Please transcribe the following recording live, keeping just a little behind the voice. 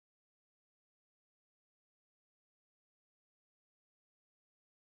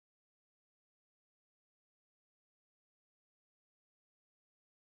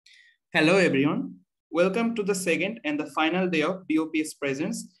Hello everyone, welcome to the second and the final day of BOPS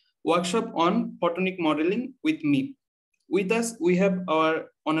Presence workshop on photonic modeling with MEEP. With us, we have our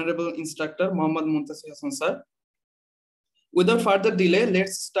honorable instructor, Mohammad Muntasir Hassan sir. Without further delay,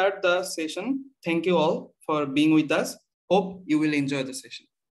 let's start the session. Thank you all for being with us. Hope you will enjoy the session.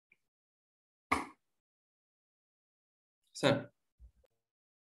 Sir.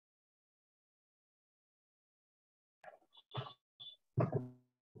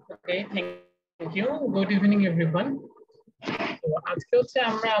 Okay, thank you. Good evening, everyone. So, আজকে হচ্ছে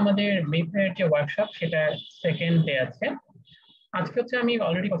আমরা আমাদের MEEP এর যে workshop সেটা second day আছে। আজকে হচ্ছে আমি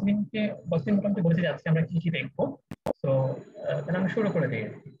অলরেডি কতদিন মোটামুটি বলতে যাচ্ছি আমরা কি কি দেখবো। তো তাহলে আমি শুরু করে দিই।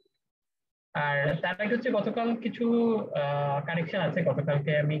 আর তার আগে হচ্ছে গতকাল কিছু কারেকশন আছে।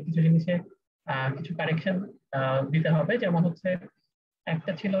 গতকালকে আমি কিছু জিনিসে কিছু কারেকশন দিতে হবে, যেমন হচ্ছে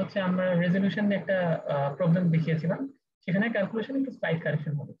একটা ছিল হচ্ছে আমরা রেজলিউশন একটা প্রবলেম দেখিয়েছিলাম, সেখানে ক্যালকুলেশন একটু স্লাইড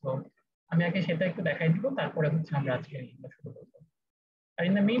কারেকশন হবে। তো আমি আগে সেটা একটু দেখাই দিব, তারপরে হচ্ছে আমরা আজকে শুরু করব। আর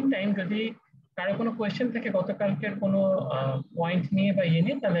ইন দ্য মিন টাইম যদি কারো কোনো কোয়েশ্চেন থাকে গতকালকের কোনো পয়েন্ট নিয়ে বা ইয়ে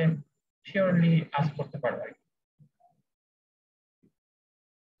নিয়ে, তাহলে শিওরলি আস্ক করতে পারবে।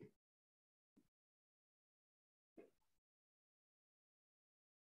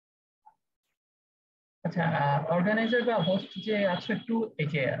 আচ্ছা, অর্গানাইজার বা হোস্ট যে আছে একটু এই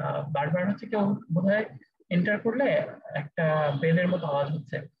যে বারবার হচ্ছে কেউ বোধহয় এন্টার করলে একটা বেলের মতো আওয়াজ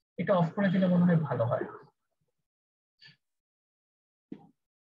হচ্ছে, এটা অফ করে দিলে মনে হয় ভালো হয়।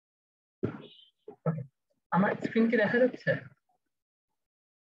 আমার স্ক্রিন কি দেখা যাচ্ছে?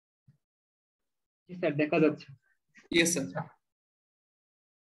 জি স্যার, দেখা যাচ্ছে। Yes sir.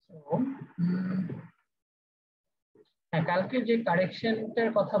 হ্যাঁ, কালকে যে কারেকশনটার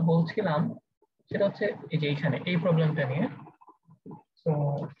কথা বলছিলাম সেটা হচ্ছে এই যে এইখানে এই প্রবলেমটা নিয়ে। তো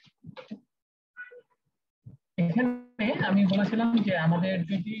এখানে আমি বলেছিলাম যে আমাদের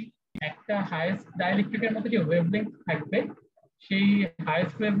যদি একটা হাইয়েস্ট ডাইইলেকট্রিকের মধ্যে যে ওয়েভলেংথ থাকবে, সেই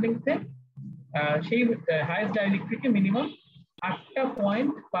হাইয়েস্ট ওয়েভলেংথে সেই হাইয়েস্ট ডাইইলেকট্রিকে মিনিমাম 8টা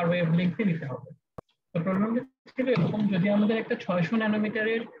পয়েন্ট পার ওয়েভলেংথে নিতে হবে। তো প্রবলেমটা ছিল এরকম, যদি আমাদের একটা 600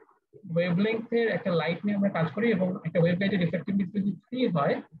 ন্যানোমিটারের ওয়েভলেংথের একটা লাইট নিয়ে আমরা কাজ করি এবং একটা ওয়েভলাইটের ইফেক্টিভনেস যদি 3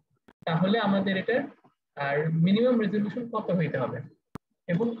 হয়, তাহলে আমাদের এটা আর মিনিমাম রেজলিউশন কত হইতে হবে।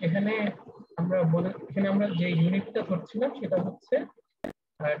 এবং এখানে আমরা যে ইউনিটটা ধরছিলাম সেটা হচ্ছে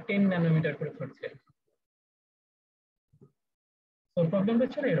 10 ন্যানোমিটার করে ধরছে। তো প্রবলেমটা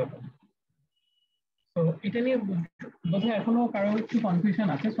ছিল এরকম। তো এটা নিয়ে বোধহয় এখনো কারো একটু কনফিউশন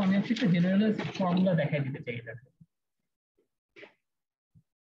আছে। তো আমি একটা জেনারেল ফর্মুলা দেখাই দিতে চাই এটা।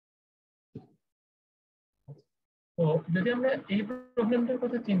 তো যদি আমরা এই প্রবলেমটার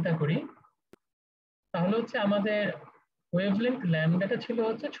কথা চিন্তা করি, তাহলে হচ্ছে আমাদের ওয়েভলেংথ ল্যামডাটা ছিল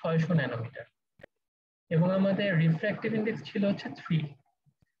হচ্ছে 600 ন্যানোমিটার এবং আমাদের রিফ্র্যাক্টিভ ইনডেক্স ছিল হচ্ছে 3।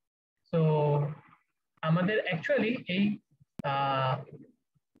 তো আমাদের অ্যাকচুয়ালি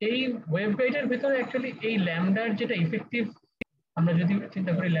এই ওয়েভগাইডের ভিতরে অ্যাকচুয়ালি এই ল্যামডার যেটা ইফেক্টিভ, আমরা যদি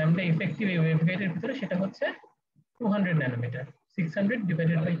চিন্তা করি ল্যামডা ইফেক্টিভ এই ওয়েভগাইডের ভিতরে, সেটা হচ্ছে 200 ন্যানোমিটার, 600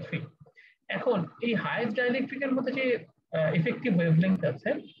 ডিভাইডেড বাই 3। এখন এই হাইয়েস্ট ডাইইলেকট্রিকের মধ্যে যে ইফেক্টিভ ওয়েভলেংথ আছে,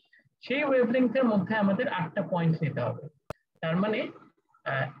 সেই ওয়েভলেংথের মধ্যে আমাদের 8টা পয়েন্ট নিতে হবে। তার মানে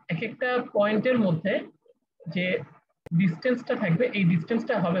এক একটা পয়েন্টের মধ্যে যে ডিসটেন্সটা থাকবে, এই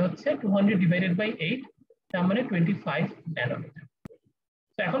ডিসটেন্সটা হবে হচ্ছে 200 ডিভাইডেড বাই 8, তার মানে 25 ন্যানোমিটার।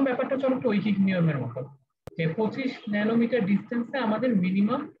 তো এখন ব্যাপারটা হচ্ছে একটা ঐকিক নিয়মের মতো, যে 25 ন্যানোমিটার ডিসটেন্সে আমাদের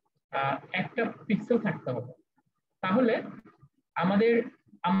মিনিমাম একটা পিক্সেল থাকতে হবে। তাহলে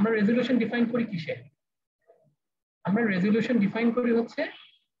আমরা রেজলিউশন ডিফাইন করি কিসে? আমরা রেজলিউশন ডিফাইন করি হচ্ছে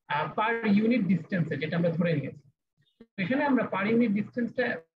পার ইউনিট ডিসটেন্সে, যেটা আমরা ধরে নিয়েছি। এখানে আমরা পার ইউনিট ডিসটেন্সটা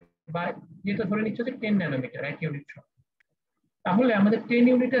বা যেটা ধরে নিচ্ছি হচ্ছে 10 ন্যানোমিটার, 1 ইউনিট। তাহলে আমাদের 10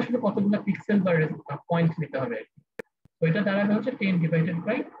 ইউনিটে আসলে কতগুলো পিক্সেল বা পয়েন্ট নিতে হবে? তো এটা দাঁড়াবে হচ্ছে 10 ডিভাইডেড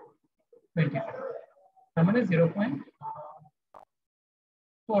বাই 25, তার মানে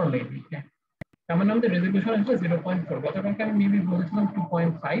 0.4 মেবি। তার মানে আমাদের রেজলিউশন হচ্ছে 0.4। গতকালকে আমি মেবি বলেছিলাম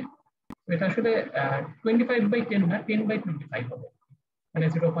 2.5, এটা আসলে 25/10 না, 10/25 হবে, মানে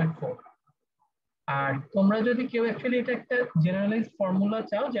 0.4। আর তোমরা যদি কেউ অ্যাকচুয়ালি এটা একটা জেনারেলাইজ ফর্মুলা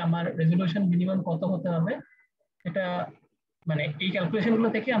চাও যে আমার রেজলিউশন মিনিমাম কত হতে হবে, এটা মানে এই ক্যালকুলেশন গুলো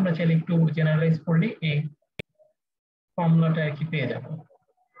থেকে আমরা চাইলে একটু জেনারেলাইজ করলে এই ফর্মুলাটা আর কি পেয়ে যাব।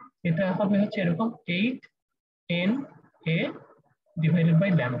 এটা হবে হচ্ছে এরকম 8 NA ডিভাইডেড বাই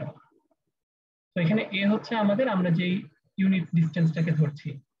ল্যামডা। তো এখানে এ হচ্ছে আমরা যেই ইউনিট ডিসটেন্সটাকে ধরছি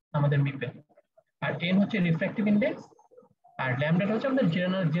আমাদের মিপে, আর এন হচ্ছে রিফ্র্যাক্টিভ ইনডেক্স, আর ল্যামডাটা হচ্ছে আমাদের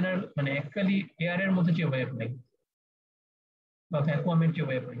জেনারেল মানে অ্যাকচুয়ালি এয়ার এর মধ্যে যে ওয়েভলেংথ বা ভ্যাকুয়ামের যে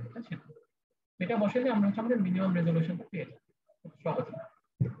ওয়েভলেংথ সেটা। এটা বসালে আমরা হচ্ছে আমাদের মিনিমাম রেজলিউশনটা পেয়ে যাব সহজে।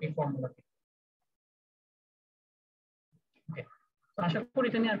 এই ফর্মুলা। ওকে, তো আশা করি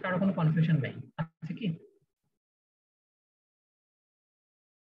এটা নিয়ে আর কারো কোনো কনফিউশন নেই, আছে কি?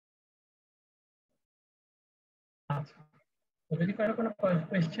 আচ্ছা, তো যদি কারো কোনো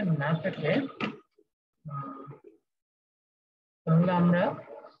কোয়েশ্চেন না থাকলে তাহলে আমরা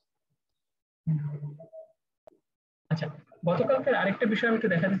আচ্ছা, গতকালকের আরেকটা বিষয় আমি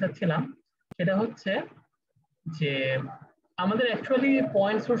একটু দেখাতে চাচ্ছিলাম, সেটা হচ্ছে যে আমাদের অ্যাকচুয়ালি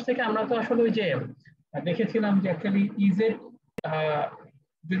পয়েন্ট সোর্স থেকে আমরা তো আসলে ওই যে দেখেছিলাম যে অ্যাকচুয়ালি ইজেড,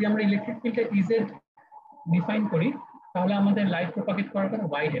 যদি আমরা ইলেকট্রিক ফিল্ডে ইজেড ডিফাইন করি তাহলে আমাদের লাইট প্রপাগেট করার কথা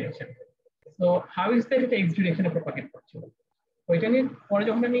ওয়াই ডিরেকশন। তো হাউ ইজ দ্যাট এটা এক্স ডিরেকশনে প্রপাগেট করছিল। ওইটা নিয়ে পরে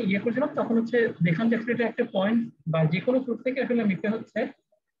যখন আমি ইয়ে করছিলাম তখন হচ্ছে দেখলাম যে এটা একটা পয়েন্ট বা যে কোনো সোর্স থেকে আসলে নিতে হচ্ছে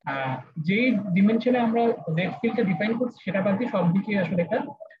যে ডিমেনশনে আমরা জেড ফিল্ডটা ডিফাইন করছি সেটা বাদ দিয়ে সব দিকে আসলে এটা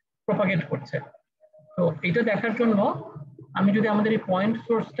প্রপাগেট করছে। তো এটা দেখার জন্য আমি যদি আমাদের এই পয়েন্ট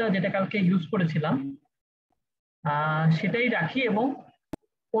সোর্সটা যেটা কালকে ইউজ করেছিলাম সেটাই রাখি এবং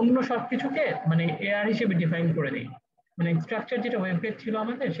অন্য সবকিছুকে মানে এআর হিসেবে ডিফাইন করে দিই, মানে স্ট্রাকচার যেটা ওয়েবগেট ছিল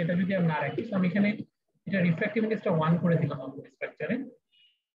আমাদের সেটা যদি আমি না রাখি, আমি এখানে এটা রিফ্র্যাক্টিভ ইন্ডেক্সটা 1 করে দিলাম আমাদের স্ট্রাকচারে,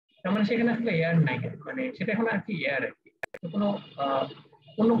 তার মানে সেখানে আসলে এয়ার নাই, মানে সেটা এখন আর কি এয়ার আর কি, কোনো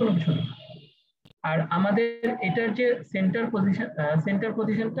অন্য কোনো কিছু নেই। আর আমাদের এটার যে সেন্টার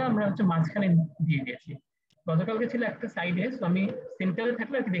পজিশনটা আমরা হচ্ছে মাঝখানে দিয়ে দিয়েছি। গতকালকে ছিল একটা সাইডে, তো আমি সেন্টারে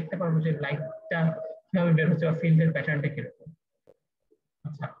থাকলে আর কি দেখতে পারবো যে লাইটটা কিভাবে বের হচ্ছে বা ফিল্ডের প্যাটার্নটা কিরকম।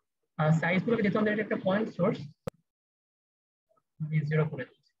 আচ্ছা, সাইজ গুলো যেহেতু আমাদের এটা একটা পয়েন্ট সোর্স, আমি 0 করে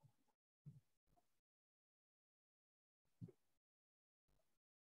দিচ্ছি।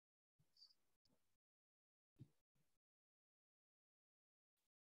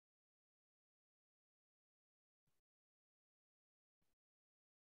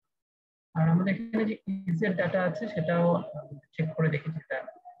 আর আমাদের এখানে যে ইজেড ডাটা আছে সেটাও চেক করে দেখি যেটা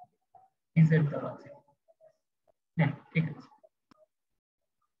ইজেড দেওয়া আছে। হ্যাঁ, ঠিক আছে,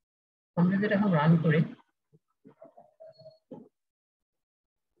 আমরা যেটা এখন রান করি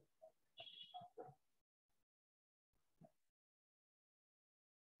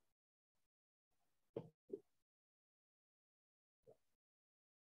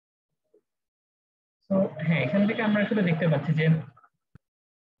তো হ্যাঁ, এখান থেকে আমরা আসলে দেখতে পাচ্ছি যে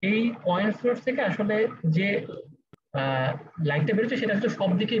এই পয়েন্ট সোর্স থেকে আসলে যে লাইটটা বেরোচ্ছে সেটা আসলে সব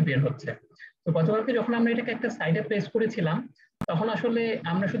দিকেই বের হচ্ছে। তো গতকালকে যখন আমরা এটাকে একটা সাইডে প্লেস করেছিলাম তখন আসলে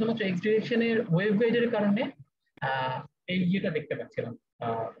আমরা শুধুমাত্র এক্স ডিরেকশনের ওয়েভ গাইডের কারণে এই ইয়েটা দেখতে পাচ্ছিলাম,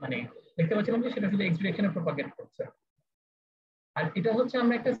 মানে দেখতে পাচ্ছিলাম যে সেটা শুধু এক্স ডিরেকশনে প্রপাগেট করছে। আর এটা হচ্ছে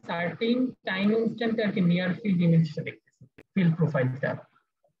আমরা একটা সার্টেন টাইম ইনস্ট্যান্টে আর কি নিয়ার ফিল্ড ইমেজটা দেখতেছি, ফিল্ড প্রোফাইলটা।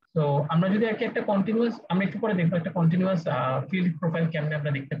 তো আমরা যদি একটা কন্টিনিউয়াস, আমরা একটু পরে দেখবো একটা কন্টিনিউয়াস ফিল্ড প্রোফাইল কেমনে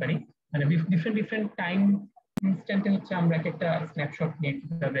আমরা দেখতে পারি, মানে ডিফারেন্ট ডিফারেন্ট টাইম ইনস্ট্যান্টে হচ্ছে আমরা একটা স্ন্যাপশট নিয়ে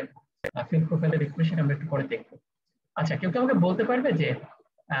কিভাবে ফিল্ড প্রোফাইলে দেখবো সেটা আমরা একটু পরে দেখবো। আচ্ছা, কেউ কি আমাকে বলতে পারবে যে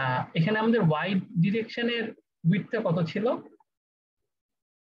এখানে আমাদের ওয়াই ডিরেকশনের উইডথটা কত ছিল?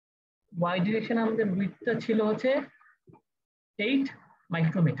 ওয়াই ডিরেকশনে আমাদের উইডথটা ছিল হচ্ছে 8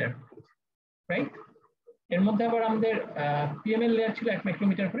 মাইক্রোমিটার, রাইট? এর মধ্যে আবার আমাদের পিএমএল লেয়ার ছিল 1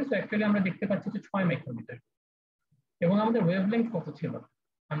 মাইক্রোমিটার করে, সো অ্যাকচুয়ালি আমরা দেখতে পাচ্ছি যে 6 মাইক্রোমিটার। এবং আমাদের ওয়েভলেংথ কত ছিল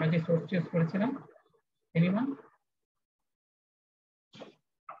আমরা যে সোর্স ইউজ করেছিলাম? এনিওয়ান?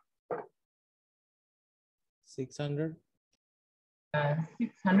 600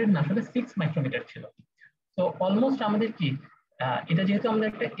 600 না, আসলে 6 মাইক্রোমিটার ছিল। তো অলমোস্ট আমাদের কি এটা যেহেতু আমাদের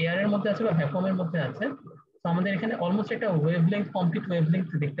একটা এয়ারের মধ্যে আছে বা ভ্যাকুয়ামের মধ্যে আছে, তো আমাদের এখানে অলমোস্ট একটা ওয়েভলেংথ, কমপ্লিট ওয়েভলেংথ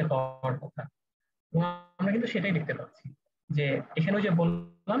দেখতে পাওয়ার কথা। এবং আমরা কিন্তু সেটাই দেখতে পাচ্ছি যে এখানে যে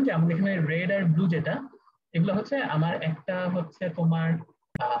বললাম যে আমাদের এখানে রেড আর ব্লু যেটা, এগুলো হচ্ছে আমার একটা হচ্ছে তোমার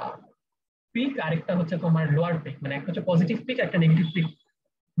পিক, আরেকটা হচ্ছে তোমার লোয়ার পিক, মানে একটা হচ্ছে পজিটিভ পিক, একটা নেগেটিভ পিক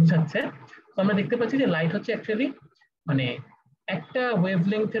বুঝাচ্ছে। তো আমরা দেখতে পাচ্ছি যে লাইট হচ্ছে অ্যাকচুয়ালি মানে একটা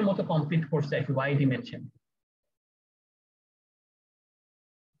ওয়েভলেংথের মতো কমপ্লিট করছে আর কি ওয়াই ডিমেনশন।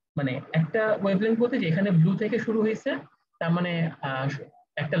 মানে একটা ওয়েভলেংথ বলতে যে এখানে ব্লু থেকে শুরু হয়েছে, তার মানে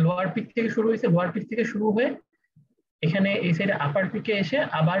একটা লোয়ার পিক থেকে শুরু হয়েছে, লোয়ার পিক থেকে শুরু হয়ে এখানে এই সাইডে আপার পিকে এসে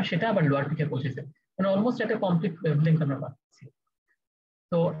আবার সেটা আবার লোয়ার পিকে পৌঁছেছে, মানে অলমোস্ট একটা কমপ্লিট ওয়েভলেংথ আমরা পাচ্ছি।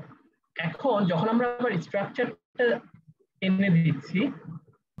 তো এখন যখন আমরা আবার স্ট্রাকচারটা এনে দিচ্ছি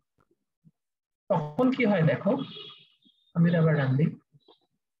তখন কি হয় দেখো, আমি আবার রান দিই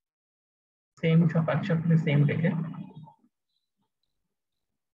সেম সব একসাথে সেম রেখে।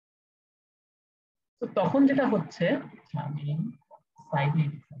 তো তখন যেটা হচ্ছে, আমি সাইডে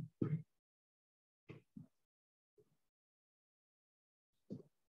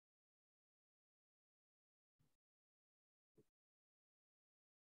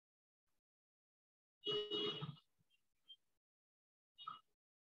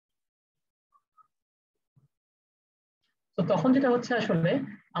তো তখন যেটা হচ্ছে আসলে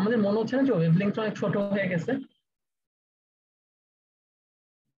আমাদের মনে হচ্ছে না যে ওয়েভলেংথটা অনেক ছোট হয়ে গেছে,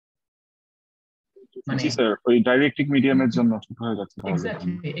 মানে জি স্যার, ওই ডাইরেক্ট্রিক মিডিয়ামের জন্য ছোট হয়ে যাচ্ছে তাহলে।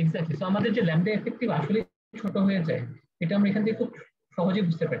 এক্স্যাক্টলি সো আমাদের যে ল্যামডা এফেক্টিভ আসলে ছোট হয়ে যায়, এটা আমরা এখান থেকে খুব সহজেই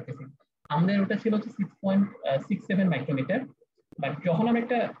বুঝতে পারতেছি। আমাদের ওটা ছিল হচ্ছে 6.67 মাইক্রোমিটার, বাট যখন আমরা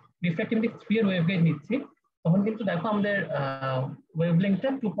একটা রিফ্র্যাক্টিভ ইনডেক্স 3 এর ওয়েভগাইড নিচ্ছি তখন কিন্তু দেখো আমাদের ওয়েভলেংথটা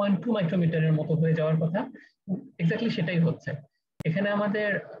 2.2 মাইক্রোমিটারের মতো হয়ে যাওয়ার কথা। এক্স্যাক্টলি সেটাই হচ্ছে। এখানে আমাদের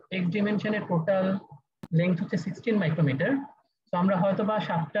এক্স ডিমেনশনের টোটাল লেংথ হচ্ছে 16 মাইক্রোমিটার। তো আমরা হয়তো বা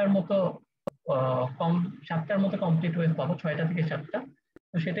 7টার মতো কমপ্লিট ওয়েভ পাবো, 6টা থেকে 7টা।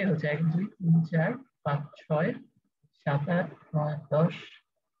 তো সেটাই হচ্ছে 1 2 3 4 5 6 7 8 9 10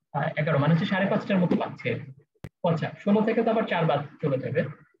 11, মানে হচ্ছে 5.5টার মতো পাচ্ছি। আচ্ছা 16 থেকে তো আবার 4 বাদ চলে যাবে,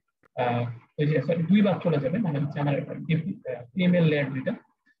 ওই যে সরি 2 বাদ চলে যাবে, মানে হচ্ছে আমার পিএমএল লেয়ার দুইটা।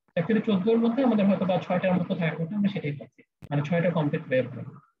 অ্যাকচুয়ালি 14 এর মধ্যে আমাদের হয়তো বা 6টার মতো থাকার কথা, আমরা সেটাই পাচ্ছি, মানে 6টা কমপ্লিট ওয়েভ।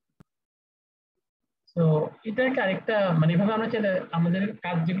 তো এটা একটা আরেকটা মানে এভাবে আমরা চাইলে আমাদের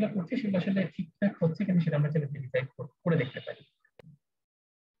কাজ যেগুলো করছি সেগুলো আসলে ঠিকঠাক হচ্ছে কিনা সেটা আমরা চাইলে ভেরিফাই করে দেখতে পারি।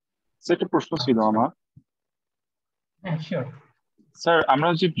 একটা প্রশ্ন ছিল আমার। হ্যাঁ শিওর। স্যার আমরা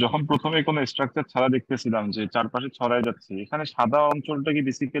যে যখন প্রথমে কোনো স্ট্রাকচার ছাড়া দেখতেছিলাম যে চারপাশে ছড়ায় যাচ্ছে, এখানে সাদা অঞ্চলটা কি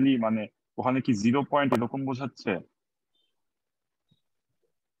বেসিক্যালি মানে ওখানে কি 0 পয়েন্ট এরকম বোঝাচ্ছে?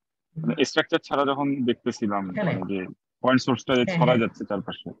 মানে স্ট্রাকচার ছাড়া যখন দেখতেছিলাম হ্যাঁ মানে যে পয়েন্ট সোর্সটা যে হ্যাঁ ছড়ায় হ্যাঁ যাচ্ছে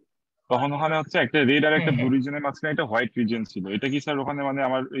চারপাশে, তখন ওখানে হচ্ছে একটা রেড আর একটা হ্যাঁ ব্লু রিজনের মাঝখানে একটা হোয়াইট রিজন ছিল। এটা কি স্যার ওখানে মানে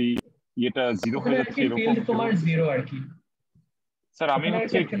আমার এই ইয়েটা জিরো ওখানে হয়ে আর যাচ্ছে কি এরকম ফিল্ড তোমার এরকম কিছু? জিরো আর কি। স্যার আমি ওখানে আর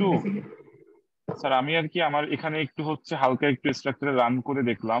হচ্ছে কি একটু অ্যাকচুয়ালি বেসিক্যালি স্যার আমি আর কি আমার এখানে একটু হচ্ছে হালকা একটু স্ট্রাকচারে রান করে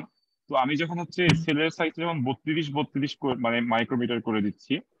দেখলাম। তো আমি যখন হচ্ছে সেলের সাইজ যখন 32 মানে মাইক্রোমিটার করে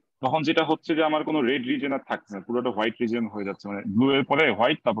দিচ্ছি, তখন যেটা হচ্ছে যে আমার কোনো রেড রিজন আর থাকছে না, পুরোটা হোয়াইট রিজন হয়ে যাচ্ছে, মানে ব্লু এর পরে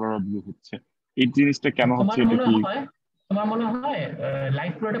হোয়াইট তারপর আবার ব্লু হচ্ছে। এই জিনিসটা কেন হচ্ছে, তোমার এটা মনে কি? হয় তোমার মনে হয়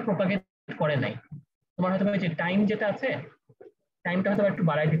লাইট পুরোটা প্রপাগেট করে নাই। তোমার হয়তো যে টাইম যেটা আছে টাইমটা হয়তো একটু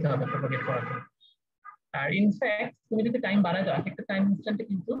বাড়াই দিতে হবে প্রপাগেট করার জন্য। আর ইনফ্যাক্ট তুমি যদি টাইম বাড়ায় দাও, একটা টাইম ইনস্ট্যান্টে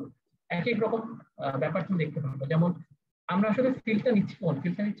কিন্তু এক এক রকম ব্যাপার তুমি দেখতে পারবে। যেমন আমরা আসলে ফিল্ডটা নিচ্ছি, কোন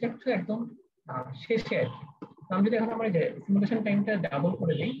ফিল্ডটা নিচ্ছি হচ্ছে একদম শেষে আর কি। আমি যদি এখন আমরা যে সিমুলেশন টাইমটা ডাবল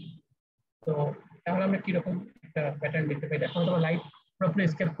করে দিই, তো তাহলে আমরা কিরকম একটা প্যাটার্ন দেখতে পাই। এখন তোমার লাইট পুরোপুরি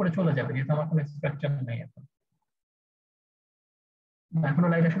স্কেপ করে চলে যাবে, যেহেতু আমার কোনো স্ট্রাকচার নেই এখন। এখনো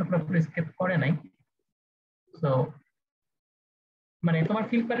লাইট আসলে পুরোপুরি স্কেপ করে নাই। তো মানে তোমার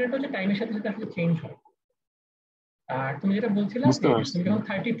ফিল্ড প্যাটার্নটা হচ্ছে টাইমের সাথে সাথে আসলে চেঞ্জ হয়। আর তুমি যেটা বলছিলা বুঝতে যে পারছি। তুমি যখন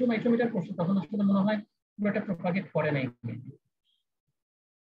 32 মাইক্রোমিটার করছো তখন আসলে মনে হয় পুরোটা প্রপাগেট করে নাই,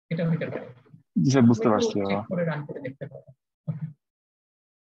 এটা হতে পারে। জি স্যার, তুমি বুঝতে একটু পারছি। চেক করে রান করে দেখতে পারো।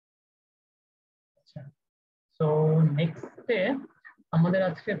 আচ্ছা, তো নেক্সটে আমাদের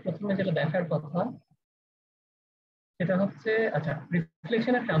আজকে প্রথমে যেটা দেখার কথা সেটা হচ্ছে আচ্ছা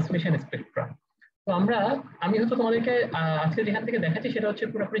রিফ্লেকশন আর ট্রান্সমিশন স্পেকট্রাম। তো আমি হয়তো তোমাদেরকে আজকে যেখান থেকে দেখাচ্ছি সেটা হচ্ছে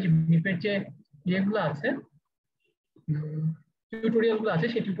পুরোপুরি যে মিপের যে ইয়েগুলো আছে, টিউটোরিয়াল গুলো আছে,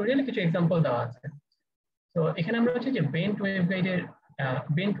 সেই টিউটোরিয়ালে কিছু এক্সাম্পল দেওয়া আছে। তো এখানে আমরা হচ্ছে যে বেন্ট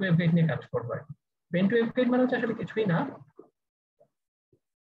ওয়েভগাইড নিয়ে কাজ করবো। বেন্ট ওয়েভগাইড মানে হচ্ছে আসলে কিছুই না,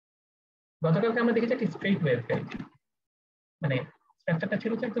 গতকালকে আমরা দেখেছি একটা স্ট্রেইট ওয়েভগাইড, মানে স্ট্রাকচারটা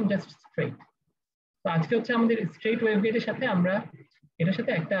ছিল একদম জাস্ট স্ট্রেইট। তো আজকে হচ্ছে আমাদের স্ট্রেইট ওয়েভগাইডের সাথে আমরা এটার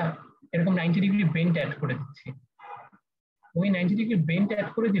সাথে একটা এরকম 90 ডিগ্রি বেন্ট অ্যাড করে দিচ্ছি। ওই 90 ডিগ্রি বেন্ট অ্যাড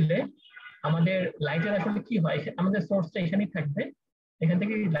করে দিলে আমাদের লাইটের আসলে কি হয়, আমাদের সোর্সটা এখানেই থাকবে, এখান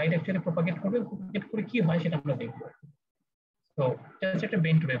থেকে লাইট অ্যাকচুয়ালি প্রপাগেট করবে, প্রপাগেট করে কি হয় সেটা আমরা দেখবো। তো জাস্ট একটা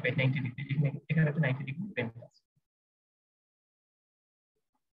বেন্ট ওয়েভগাইড 90 ডিগ্রি, এখানে একটা 90 ডিগ্রি বেন্ট আছে।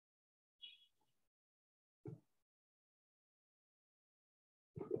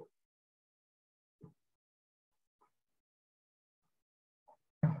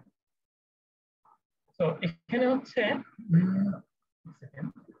 তো এখানে হচ্ছে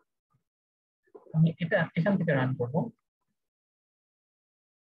আমি এটা এখান থেকে রান করবো।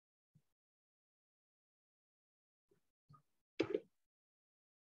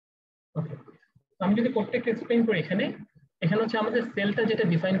 ওকে, আমি যদি কোডটা একটু এক্সপ্লেইন করি। এখানে হচ্ছে আমাদের সেলটা যেটা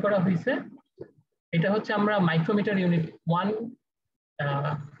ডিফাইন করা হয়েছে, এটা হচ্ছে আমরা মাইক্রোমিটার ইউনিট 1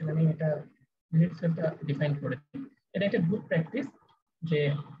 আমি এটা ইউনিট সেলটা ডিফাইন করেছি। এটা একটা গুড প্র্যাকটিস যে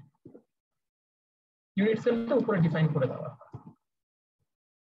ইউনিট সেলটা উপরে ডিফাইন করে দেওয়া।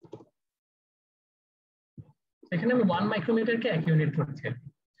 এখানে আমি 1 মাইক্রোমিটারকে 1 ইউনিট ধরছি।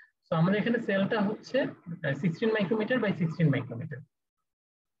 তো আমাদের এখানে সেলটা হচ্ছে 16 মাইক্রোমিটার বাই 16 মাইক্রোমিটার,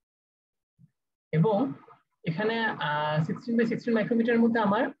 এবং এখানে 16 বাই 16 মাইক্রোমিটারের মধ্যে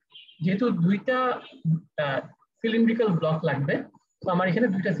আমার যেহেতু দুইটা সিলিন্ড্রিক্যাল ব্লক লাগবে, তো আমার এখানে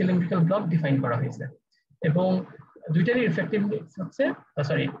দুইটা সিলিন্ড্রিক্যাল ব্লক ডিফাইন করা হয়েছে। এবং দুইটারই রিফ্র্যাক্টিভ ইনডেক্স হচ্ছে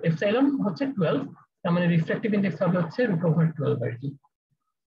সরি এপসাইলন হচ্ছে 12, তার মানে রিফ্র্যাক্টিভ ইনডেক্স হবে হচ্ছে √12 আর কি।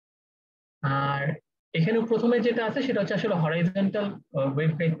 আর এখানে প্রথমে যেটা আছে সেটা হচ্ছে আসলে হরাইজন্টাল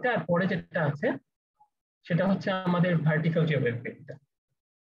ওয়েভগাইডটা, আর পরে যেটা আছে সেটা হচ্ছে আমাদের ভার্টিক্যাল যে ওয়েভগাইডটা।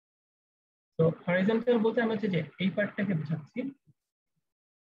 তো হরাইজন্টাল বলতে আমরা যে এই পার্টটাকে বোঝাচ্ছি।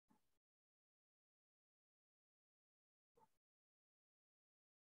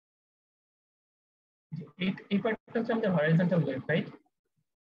 এই পার্টটা হচ্ছে আমাদের হরাইজন্টাল ওয়েভগাইড।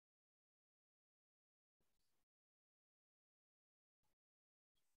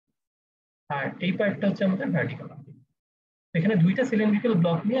 আর এই পার্টটা হচ্ছে আমাদের ভার্টিক্যাল। এখানে দুইটা সিলিন্ড্রিক্যাল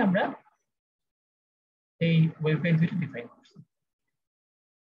ব্লক নিয়ে আমরা এই ওয়েভগাইড দুটো ডিফাইন করছি।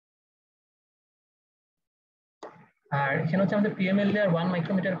 আর এখানে হচ্ছে আমাদের পিএমএল লেয়ার 1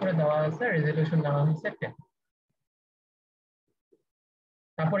 মাইক্রোমিটার করে দেওয়া আছে, রেজোলিউশন দেওয়া হয়েছে 10।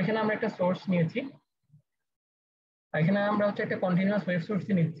 তারপর এখানে আমরা একটা সোর্স নিয়েছি, এখানে আমরা হচ্ছে একটা কন্টিনিউয়াস ওয়েভ সোর্স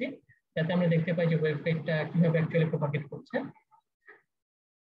নিচ্ছি যাতে আমরা দেখতে পাই যে ওয়েভগাইডটা কিভাবে অ্যাকচুয়ালি প্রপাগেট করছে।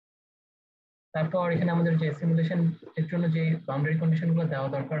 তারপর এখানে আমাদের যে সিমুলেশন এর জন্য যে বাউন্ডারি কন্ডিশন গুলো দেওয়া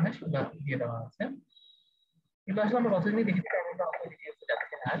দরকার হয় সেগুলো দিয়ে দেওয়া আছে। কিন্তু আসলে আমরা কতদিনই দেখেছি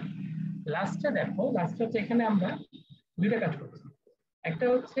আর লাস্টে দেখো, লাস্টে হচ্ছে এখানে আমরা দুইটা কাজ করছি। একটা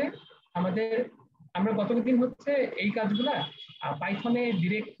হচ্ছে আমরা গতদিন হচ্ছে এই কাজগুলা পাইথনে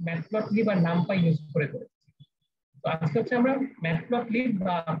ডিরেক্ট ম্যাটপ্লটলিব আর নামপাই ইউজ করে করেছি। তো আজকে হচ্ছে আমরা ম্যাটপ্লটলিব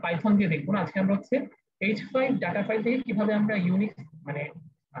বা পাইথন দিয়ে দেখবো না, আজকে আমরা হচ্ছে H5 ডাটা ফাইল থেকে কিভাবে আমরা ইউনিক মানে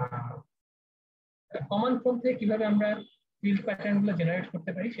কমান্ড প্রম্পট থেকে কিভাবে আমরা ফিল্ড প্যাটার্ন গুলো জেনারেট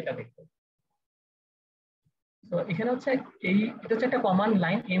করতে পারি সেটা দেখবো। তো এখানে হচ্ছে এটা হচ্ছে একটা কমান্ড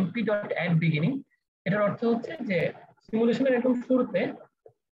লাইন mp.add_beginning। এটার অর্থ হচ্ছে যে সিমুলেশনের একদম শুরুতে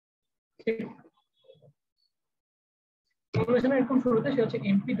সে হচ্ছে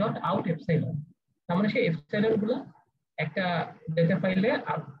mp.out_epsilon, তার মানে সেই এপসাইলন গুলো একটা ডেটা ফাইলে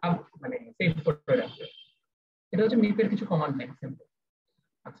মানে সেভ করে রাখবে। এটা হচ্ছে মিপ এর কিছু কমান্ড লাইন।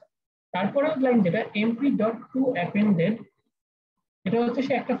 আচ্ছা, তারপরের লাইন যেটা mp.toAppended, এটা হচ্ছে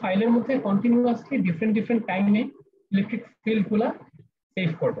সে একটা ফাইলের মধ্যে কন্টিনিউয়াসলি ডিফারেন্ট টাইমে ইলেকট্রিক ফিল্ড গুলা সেভ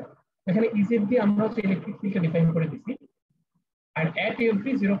করবে। এখানে ইজেড দিয়ে আমরা হচ্ছে ইলেকট্রিক ফিল্ডটা ডিফাইন করে দিছি। আর at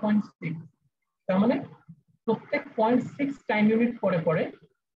every 0.6, তার মানে প্রত্যেক 0.6 টাইম ইউনিট পরে পরে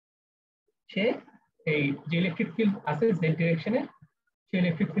সে এই যে ইলেকট্রিক ফিল্ড আছে z ডিরেকশনে সেই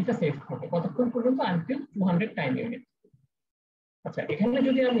ইলেকট্রিক ফিল্ডটা সেভ করবে কতক্ষণ পর্যন্ত, আনটিল 200 টাইম ইউনিট। আচ্ছা, এখানে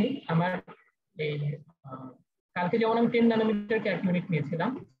যদি আমি আমার এই কালকে যেমন আমি 10 ন্যানোমিটারকে 1 ইউনিট নিয়েছিলাম,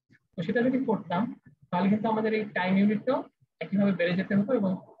 তো সেটা যদি করতাম তাহলে কিন্তু আমাদের এই টাইম ইউনিটটাও একইভাবে বেড়ে যেতে হতো,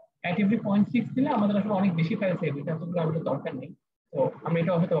 এবং at every 0.6 দিলে আমাদের আসলে অনেক বেশি ফাইল সেভ হতো, এতগুলো আমাদের দরকার নেই। তো আমরা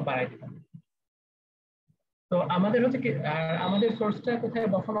এটা হয়তো বাড়াই দিতাম। তো আমাদের হচ্ছে কি, আমাদের সোর্সটা কোথায়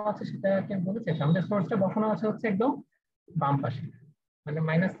বসানো আছে সেটা কি বলেছে? আমাদের সোর্সটা বসানো আছে হচ্ছে একদম বাম পাশে, মানে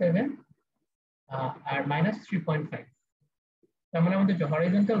 -7 আর -3.5। তার মানে আমাদের যে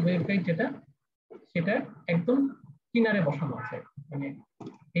হরাইজন্টাল ওয়েভগাইড যেটা সেটা একদম কিনারে বসানো আছে, মানে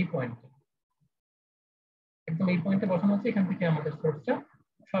এই পয়েন্টে, একদম এই পয়েন্টে বসানো আছে। এখান থেকে আমাদের সোর্সটা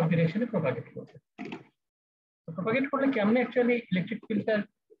সব ডিরেকশনে প্রপাগেট করছে। তো প্রপাগেট করলে কেমনে অ্যাকচুয়ালি ইলেকট্রিক ফিল্ডটা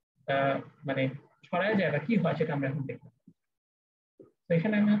মানে ছড়ায় যায় বা কি হয় সেটা আমরা এখন দেখব। তো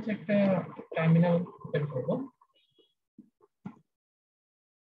এখানে আমি হচ্ছে একটা টার্মিনাল ওপেন করব।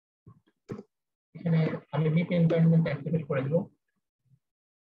 এখানে আমি মিপ এনভায়রনমেন্ট অ্যাক্টিভেট করে দেব।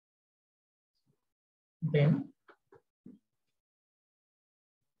 দেন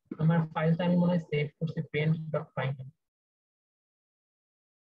আমার ফাইলটা আমি মনে হয় সেভ করছি paint.final।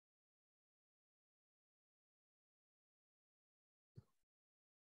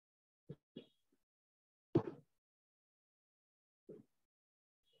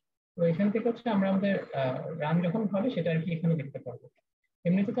 তো এখান থেকে হচ্ছে আমরা আমাদের রান যখন হবে সেটা আর কি এখানে দেখতে পারবো।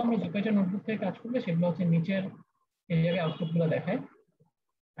 এমনিতে তো আমরা জুপিটার নোটবুক থেকে কাজ করলে সেগুলো হচ্ছে নিচের এই জায়গায় আউটপুট গুলো দেখায়,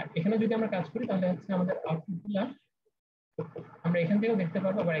 আর এখানে যদি আমরা কাজ করি তাহলে হচ্ছে আমাদের আউটপুট গুলা আমরা এখান থেকেও দেখতে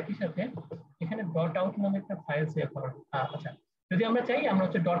পারবো। আবার একই সাথে এখানে .out নামে একটা ফাইল সেভ করা, আচ্ছা যদি আমরা চাই আমরা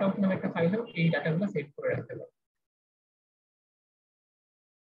হচ্ছে .out নামে একটা ফাইলেও এই ডাটাগুলো সেভ করে রাখতে পারবো।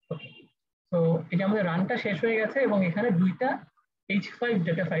 ওকে, তো এই যে আমাদের রানটা শেষ হয়ে গেছে এবং এখানে দুইটা H5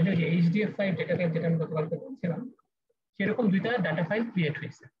 ডাটা ফাইল, যে HDF5 ডাটা ফাইল যেটা আমি গতকালকে বলছিলাম সেরকম দুইটা ডাটা ফাইল ক্রিয়েট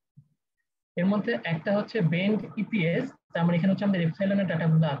হয়েছে। এর মধ্যে একটা হচ্ছে বেন্ড EPS, তার মানে এখানে হচ্ছে আমাদের এপসাইলনের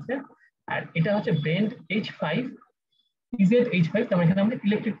ডাটাগুলো আছে, আর এটা হচ্ছে বেন্ড H5 EZ-H5, তার মানে এখানে আমাদের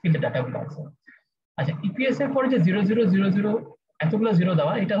ইলেকট্রিক ফিল্ডের ডাটাগুলো আছে। আচ্ছা, EPS এর পরে যে 0000 এতগুলো জিরো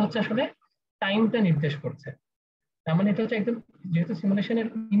দেওয়া, এটা হচ্ছে আসলে টাইমটা নির্দেশ করছে। তার মানে এটা হচ্ছে একদম, যেহেতু সিমুলেশনের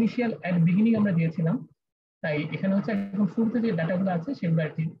ইনিশিয়াল এট বিগিনিং আমরা দিয়েছিলাম, তাই এখানে হচ্ছে একদম শুরুতে যে ডাটাগুলো আছে সেগুলো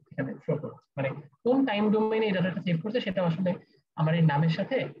আর কি এখানে শো করছে, মানে কোন টাইম ডোমেইনে এই ডাটাটা সেভ করছে সেটা আসলে আমার এই নামের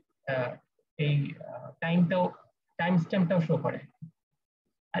সাথে এই টাইম স্ট্যাম্পটাও শো করে।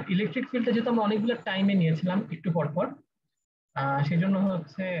 আর ইলেকট্রিক ফিল্ডটা যেহেতু আমরা অনেকগুলো টাইমে নিয়েছিলাম একটু পর পর, সেই জন্য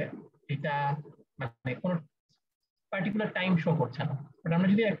হচ্ছে এটা মানে কোনো পার্টিকুলার টাইম শো করছে না। বাট আমরা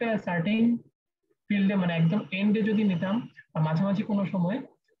যদি একটা সার্টেন ফিল্ডে মানে একদম এন্ডে যদি নিতাম বা মাঝামাঝি কোনো সময়,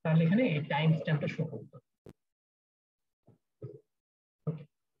 তাহলে এখানে এই টাইম স্ট্যাম্পটা শো করতো।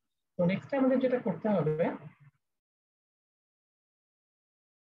 তো নেক্সট আমাদের যেটা করতে হবে,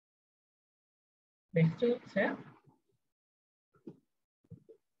 নেক্সট হচ্ছে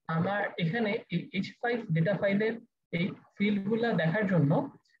আমার এখানে এই H5 ডেটা ফাইলের এই ফিল্ডগুলো দেখার জন্য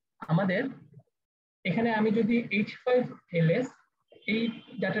আমাদের এখানে আমি যদি H5ls এই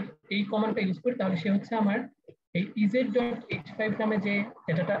ডাটা এই কমান্ডটা ইউজ করি, তাহলে সে হচ্ছে আমার এই ez.h5 নামে যে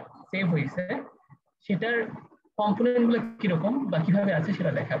ডেটাটা সেভ হয়েছে সেটার কম্পোনেন্ট গুলো কিরকম বা কিভাবে আছে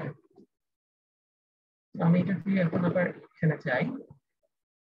সেটা দেখাবে। আমি এটা দিয়ে এখন আবার এখানে যাই।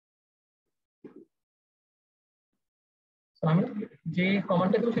 তো আমি যে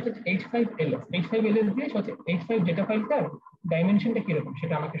কমান্ডটা দেবো সেটা হচ্ছে H5ls দিয়ে H5 ডেটা ফাইলটার ডাইমেনশনটা কিরকম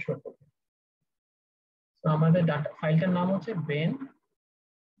সেটা আমাকে শো করবে। তো আমাদের ডাটা ফাইলটার নাম হচ্ছে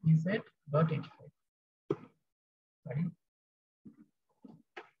ben.ez.h5।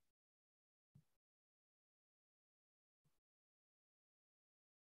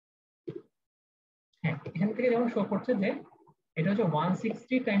 হ্যাঁ, এখান থেকে যেমন শো করছে যে এটা হচ্ছে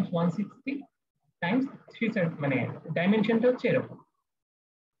 160 টাইমস 160 টাইমস 3, মানে ডাইমেনশনটা হচ্ছে এরকম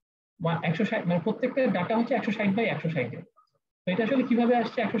 160, মানে প্রত্যেকটা ডাটা হচ্ছে 160 বাই 160। তো এটা আসলে কিভাবে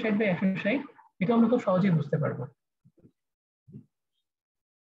আসছে 160 বাই 160, এটা আমরা খুব সহজেই বুঝতে পারবো।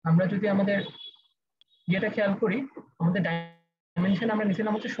 আমরা যদি আমাদের ইয়েটা খেয়াল করি, আমাদের ডাইমেনশন আমরা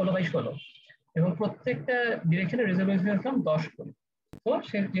নিয়েছিলাম হচ্ছে 16 বাই 16 এবং প্রত্যেকটা ডিরেকশনের রেজোলিউশন 10 করে। তো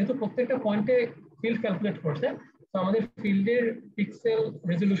সে যেহেতু প্রত্যেকটা পয়েন্টে ফিল্ড ক্যালকুলেট করছে, তো আমাদের ফিল্ডের পিক্সেল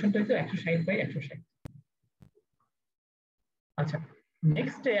রেজোলিউশনটা হচ্ছে 160 বাই 160। আচ্ছা,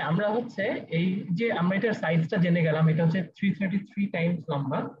 নেক্সটে আমরা হচ্ছে এই যে আমরা এটার সাইজটা জেনে গেলাম, এটা হচ্ছে 333 টাইমস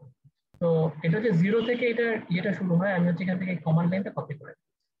লম্বা। তো এটা হচ্ছে 0 থেকে এটা ইয়েটা শুরু হয়। আমি হচ্ছে এখান থেকে কমান্ড লাইনটা কপি করে,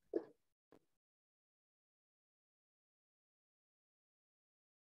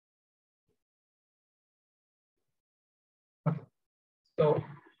 তো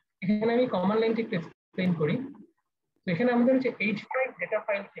এখানে আমি কমান্ড লাইনটা একটু এক্সপ্লেইন করি। তো এখানে আমাদের হচ্ছে H5 ডেটা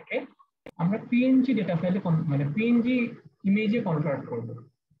ফাইল থেকে আমরা পিএনজি ডেটা ফাইলে মানে পিএনজি ইমেজে কনভার্ট করব।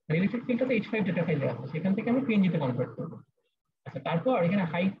 ইলেকট্রিক ফিল্ডটা তো H5 ডেটা ফাইলে আছে, সেখান থেকে আমরা পিএনজি তে কনভার্ট করব। আচ্ছা, তারপর এখানে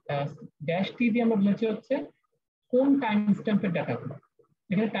ড্যাশ টি দিয়ে আমরা বলেছি হচ্ছে কোন টাইম স্ট্যাম্পের ডাটাগুলো।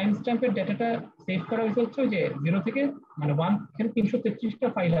 এখানে টাইম স্ট্যাম্পের ডাটাটা সেভ করা হয়েছে হচ্ছে যে 0 থেকে মানে 1, এখানে 333টা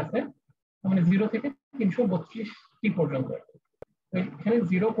ফাইল আছে, মানে 0 থেকে 332টি পর্যন্ত। এখানে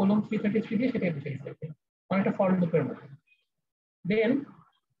 0:333 দিয়ে সেটা বুঝাইছে অনেকটা ফর লুপের মতো। দেন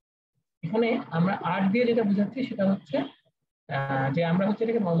এখানে আমরা আর দিয়ে যেটা বুঝাচ্ছি সেটা হচ্ছে যে আমরা হচ্ছে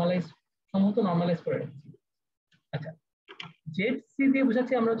এটাকে নরমালাইজ সম্ভবত নরমালাইজ করে রাখছি। আচ্ছা, জেড সি দিয়ে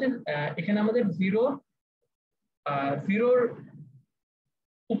বুঝাচ্ছি আমরা হচ্ছে এখানে আমাদের জিরোর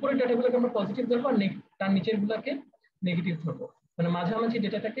উপরের ডাটাগুলোকে আমরা পজিটিভ ধরবো আর তার নিচের গুলাকে নেগেটিভ ধরবো, মানে মাঝামাঝি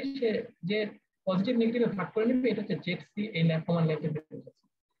ডেটাটাকে সে যে পজিটিভ নেগেটিভে ভাগ করে নেবে, এটা হচ্ছে জেড সি এই ল্যাব কমান্ড লাইনটা বুঝাচ্ছি।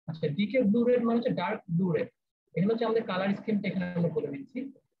 আচ্ছা, ডিকে ব্লু রেড মানে হচ্ছে ডার্ক ব্লু রেড। এখানে হচ্ছে আমাদের কালার স্কিমটা এখানে আমরা বলে দিচ্ছি।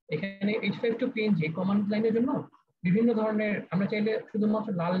 এখানে H5 to PNG কমান্ড লাইনের জন্য বিভিন্ন ধরনের আমরা চাইলে শুধুমাত্র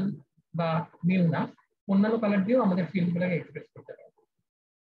লাল বা নীল না, অন্যান্য কালার দিয়েও আমাদের ফিল্ডগুলোকে এক্সপ্রেস করতে পারবো।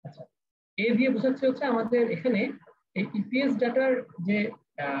 আচ্ছা, এ দিয়ে বোঝাচ্ছে হচ্ছে আমাদের এখানে এই ইপিএস ডাটার যে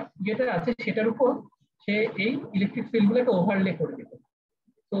ইয়েটা আছে সেটার উপর সে এই ইলেকট্রিক ফিল্ডগুলোকে ওভারলে করে দিবে।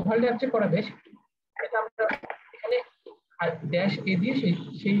 তো ওভারলে হচ্ছে করা বেশ, এটা আমরা এখানে ড্যাশ এ দিয়ে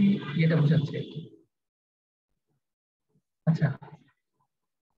সেই ইয়েটা বোঝাচ্ছে। আচ্ছা,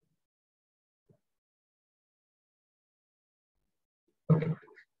 ওকে,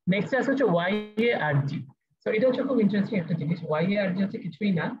 নেক্সট আছে হচ্ছে YARG। তো এটা হচ্ছে খুব ইন্টারেস্টিং একটা জিনিস। YARG হচ্ছে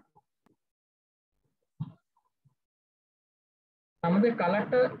কিছুই না, আমাদের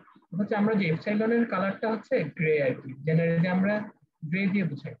কালারটা হচ্ছে আমরা যে এপসাইলনের কালারটা হচ্ছে গ্রে আর কি, জেনারেলি আমরা গ্রে দিয়ে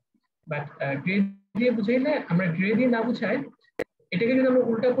বুঝাই। বাট গ্রে দিয়ে বুঝাইলে আমরা গ্রে দিয়ে না বুঝাই, এটাকে যদি আমরা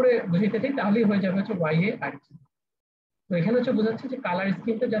উল্টা করে বুঝাইতে চাই তাহলেই হয়ে যাবে হচ্ছে YARG। তো এখানে হচ্ছে বোঝাচ্ছে যে কালার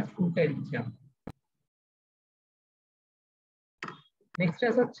স্কিমটা জাস্ট উল্টাই দিচ্ছি আমরা। নেক্সট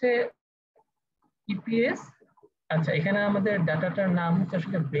হচ্ছে ইপিএস। আচ্ছা, এখানে আমাদের ডাটাটার নাম হচ্ছে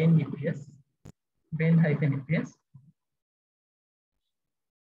আসলে বেন ইপিএস, ben-EPS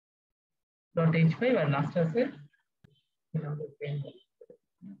 .h5 আর লাস্ট আছে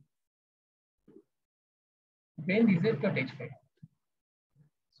ben.ez.h5।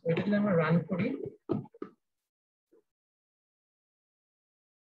 এটা যদি আমরা রান করি,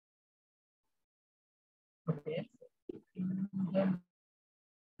 ওকে,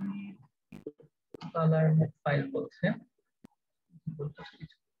 কালার ফাইল বলছে,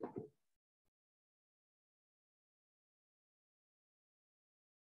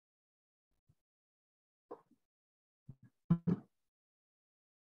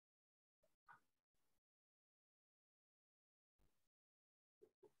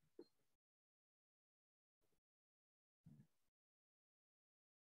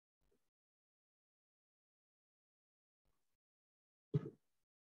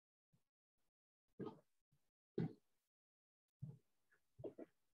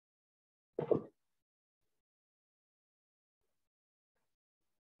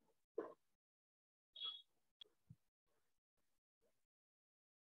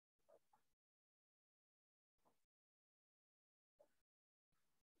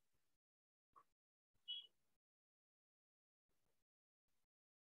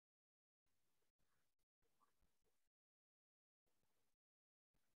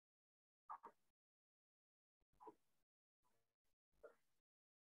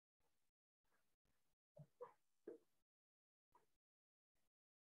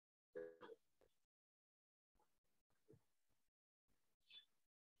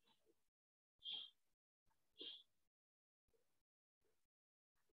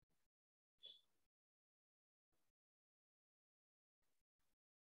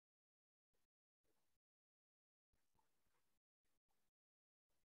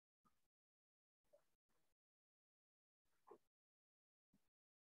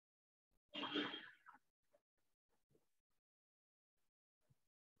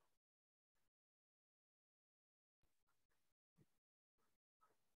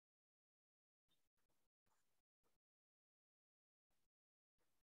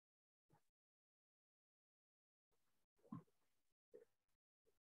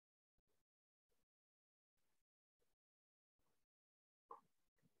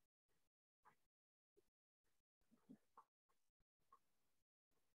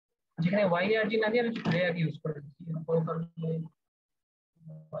 যেখানে YRG না দিয়ে আমি JRG ইউজ করে দিচ্ছি।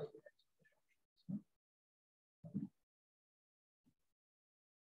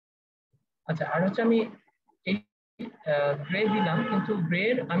 আচ্ছা, আর হচ্ছে আমি এই গ্রে দিলাম, কিন্তু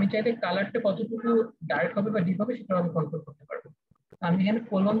গ্রের আমি চাইলে কালারটা কতটুকু ডার্ক হবে বা ডিপ হবে সেটা আমি কন্ট্রোল করতে পারবো। আমি এখানে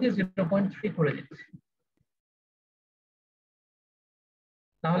কলম দিয়ে 0.3 করে দিচ্ছি,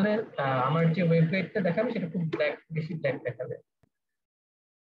 তাহলে আমার যে ওয়েব গাইডটা দেখাবে সেটা খুব ব্ল্যাক, বেশি ব্ল্যাক দেখাবে।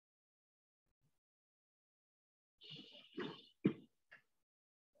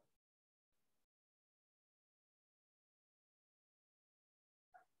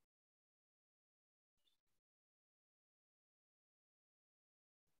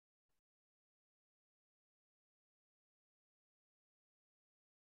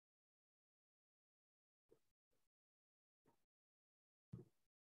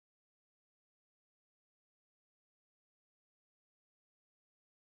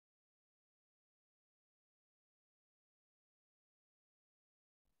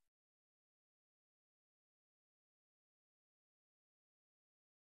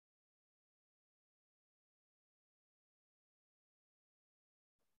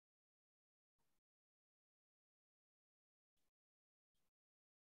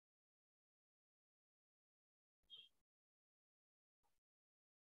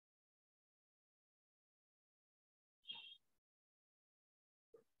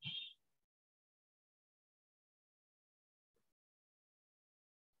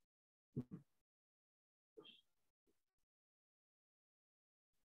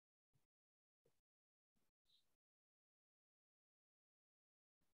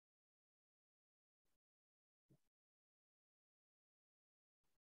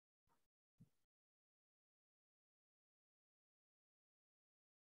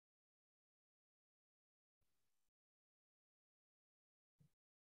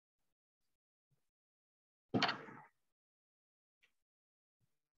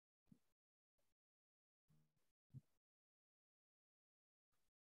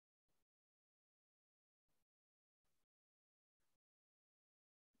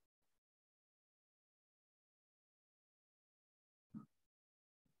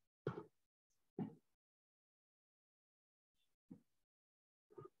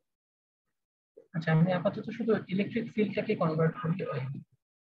 আচ্ছা, আমি আপাতত শুধু ইলেকট্রিক ফিল্ডটাকে কনভার্ট করি,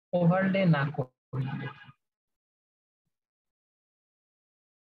 ওভারলে না করি।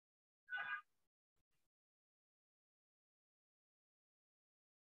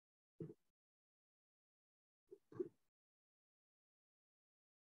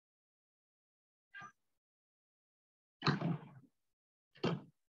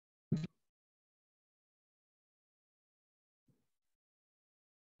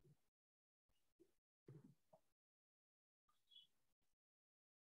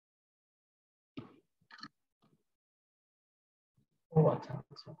 আচ্ছা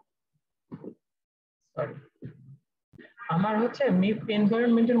আচ্ছা সরি আমার হচ্ছে মিপ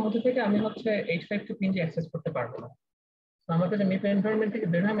এনভায়রনমেন্টের মধ্যে থেকে আমি হচ্ছে 852 পিন অ্যাক্সেস করতে পারবো না। তো আমার কাছে মিপ এনভায়রনমেন্ট থেকে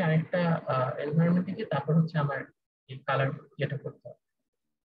বের হয়ে আমি আরেকটা এনভায়রনমেন্ট থেকে তারপর হচ্ছে আমার এই কালার যেটা করতে হবে।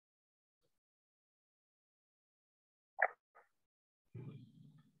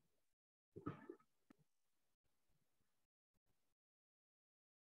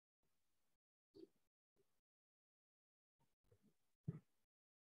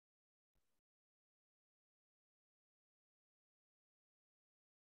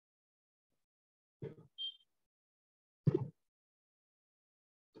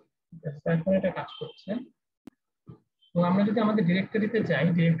 এখন এটা কাজ করছে। এবং আমরা যদি আমাদের ডিরেক্টরিতে যাই,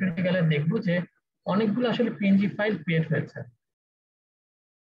 ডিরেক্টরিতে গেলে দেখবো যে অনেকগুলো আসলে পিএনজি ফাইল ক্রিয়েট হয়েছে।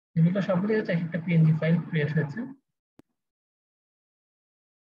 এগুলো সবগুলো হচ্ছে একটা পিএনজি ফাইল ক্রিয়েট হয়েছে।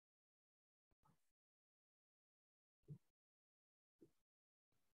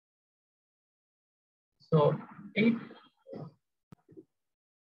 তো এই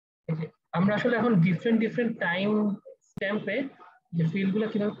আমরা আসলে এখন ডিফারেন্ট টাইম স্ট্যাম্পে যে ফিল্ডগুলো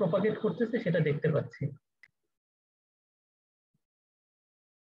কিভাবে প্রপাগেট করতেছে সেটা দেখতে পাচ্ছি।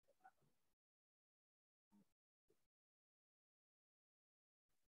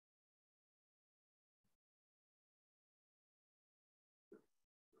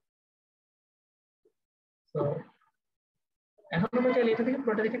 তো এখন আমরা চাইলে এটা থেকে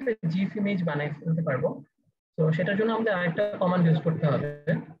পুরোটা থেকে একটা জিফ ইমেজ বানাই ফেলতে পারবো। তো সেটার জন্য আমাদের আরেকটা কমান্ড ইউজ করতে হবে।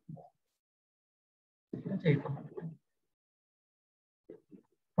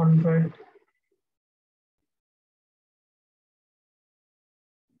 কনভার্ট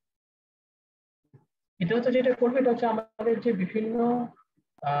এটা হচ্ছে যেটা করবে এটা হচ্ছে আমাদের যে বিভিন্ন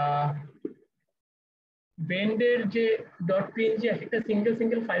ব্যান্ডের যে ডট পিএনজি একটা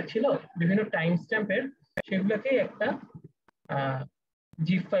সিঙ্গেল ফাইল ছিল বিভিন্ন টাইম স্ট্যাম্পের, সেগুলোকে একটা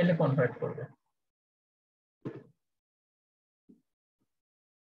জিপ ফাইলে কনভার্ট করবে।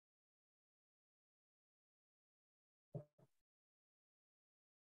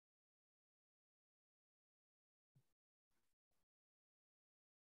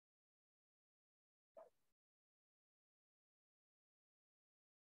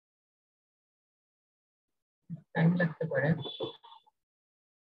 টাইম লাগতে পারে।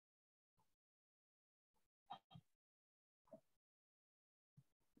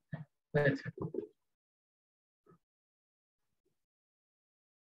 হয়েছে।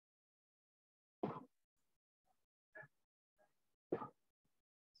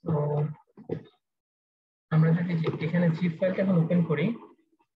 তো আমরা যদি এখানে জিপ ফাইলটা এখন ওপেন করি,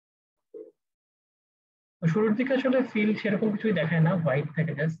 শুরুর দিকে আসলে ফিল্ড সেরকম কিছুই দেখায় না, হোয়াইট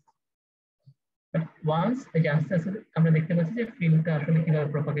থাকে জাস্ট। বাট ওয়ান্স এই যে আস্তে আস্তে আমরা দেখতে পাচ্ছি যে ফিল্ডটা আসলে কিভাবে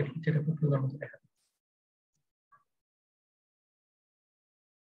প্রপাগেট হচ্ছে এটা খুব সুন্দর মতো দেখা যাচ্ছে।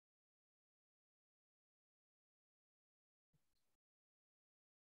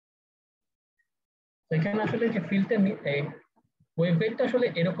 তো এখানে আসলে যে ফিল্ডটা ওয়েভগাইডটা আসলে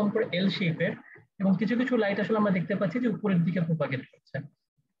এরকম করে এল শেপের, এবং কিছু কিছু লাইট আসলে আমরা দেখতে পাচ্ছি যে উপরের দিকে প্রপাগেট করছে।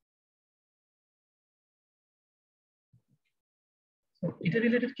 এটা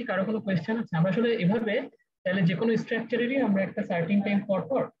রিলেটেড কি কারো কোনো কোয়েশ্চেন আছে? আমরা আসলে এভাবে তাহলে যে কোনো স্ট্রাকচারেরই আমরা একটা সার্টিন টাইম পর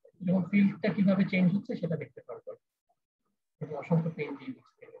পর যখন ফিল্ডটা কিভাবে চেঞ্জ হচ্ছে সেটা দেখতে পারবো। অসংখ্য পেইন দিয়ে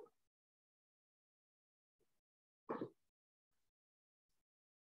দিচ্ছে।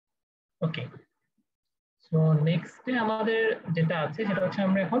 ওকে, সো নেক্সটে আমাদের যেটা আছে সেটা হচ্ছে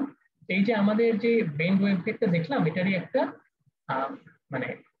আমরা এখন এই যে আমাদের যে বেন্ড ওয়েভগাইডটা দেখলাম এটারই একটা মানে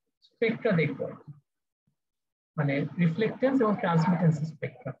স্পেক্ট্রা দেখবো, মানে রিফ্লেক্টেন্স এবং ট্রান্সমিটেন্স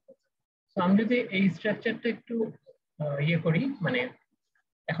স্পেক্ট্রা। তো আমি যদি এই স্ট্রাকচারটা একটু ইয়ে করি, মানে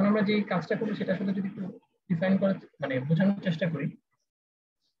এখন আমরা যে কাজটা করবো সেটা আসলে যদি একটু ডিফাইন করার মানে বোঝানোর চেষ্টা করি,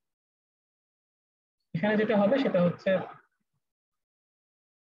 এখানে যেটা হবে সেটা হচ্ছে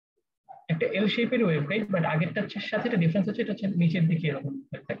একটা এল শেপের ওয়েভগাইড, বাট আগেরটার সাথে একটা ডিফারেন্স হচ্ছে এটা হচ্ছে নিচের দিকে এরকম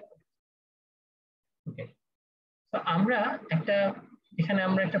থাকবে। ওকে, তো আমরা একটা এখানে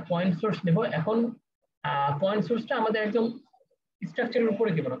আমরা একটা পয়েন্ট সোর্স নেব। এখন পয়েন্ট সোর্সটা আমাদের একদম স্ট্রাকচারের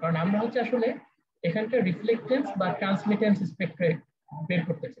উপরে দেব না, কারণ আমরা হচ্ছে আসলে এখানকার রিফ্লেক্টেন্স বা ট্রান্সমিটেন্স স্পেক্ট্রা বের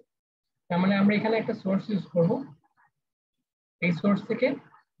করতে চাই। তার মানে আমরা এখানে একটা সোর্স ইউজ করব। এই সোর্স থেকে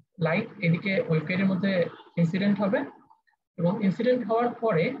লাইট এদিকে ওয়েভগাইডের মধ্যে ইনসিডেন্ট হবে, এবং ইনসিডেন্ট হওয়ার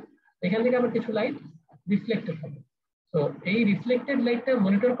পরে এখান থেকে আবার কিছু লাইট রিফ্লেক্টেড হবে। তো এই রিফ্লেক্টেড লাইটটা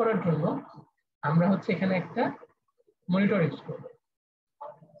মনিটর করার জন্য আমরা হচ্ছে এখানে একটা মনিটর ইউজ করব।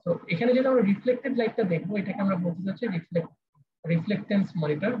 তো এখানে যেটা আমরা রিফ্লেক্টেড লাইটটা দেখবো এটাকে আমরা বলতে চাচ্ছি রিফ্লেক্টেন্স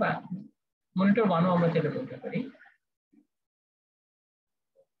মনিটর বা মনিটর 1ও আমরা চাইলে বলতে পারি।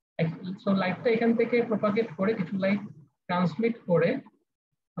 সো লাইটটা এখান থেকে প্রপাগেট করে কিছু লাইট ট্রান্সমিট করে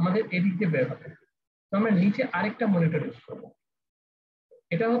আমাদের এদিক দিয়ে বের হবে। তো আমরা নিচে আরেকটা মনিটর ইউজ করবো,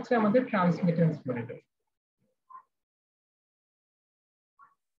 এটা হচ্ছে আমাদের ট্রান্সমিটেন্স মনিটর।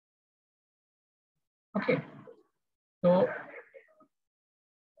 ওকে, তো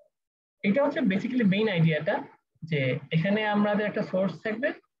এটা হচ্ছে বেসিক্যালি মেইন আইডিয়াটা, যে এখানে আমাদের একটা সোর্স থাকবে,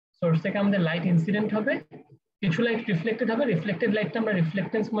 সোর্স থেকে আমাদের লাইট ইনসিডেন্ট হবে, কিছু লাইট রিফ্লেক্টেড হবে, রিফ্লেক্টেড লাইটটা আমরা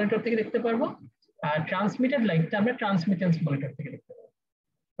রিফ্লেক্টেন্স মনিটর থেকে দেখতে পারবো, আর ট্রান্সমিটেড লাইটটা আমরা ট্রান্সমিটেন্স মনিটর থেকে দেখতে পারবো।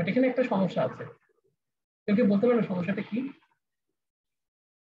 বাট এখানে একটা সমস্যা আছে, কেউ কি বলতে পারবে সমস্যাটা কি?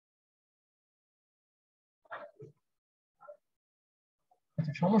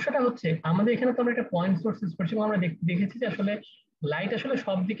 আচ্ছা, সমস্যাটা হচ্ছে আমাদের এখানে তো আমরা একটা পয়েন্ট সোর্স ইউজ করছি, আমরা দেখেছি যে আসলে লাইট আসলে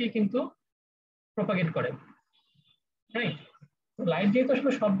সব দিকেই কিন্তু প্রপাগেট করে, রাইট? তো লাইট যেহেতু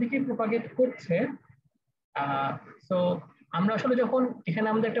আসলে সব দিকেই প্রপাগেট করছে, সো আমরা আসলে যখন এখানে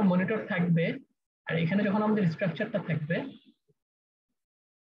আমাদের একটা মনিটর থাকবে আর এখানে যখন আমাদের স্ট্রাকচারটা থাকবে,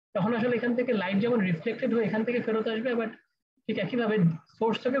 তখন আসলে এখান থেকে লাইট যেমন রিফ্লেক্টেড হয়ে এখান থেকে ফেরত আসবে, বাট ঠিক একইভাবে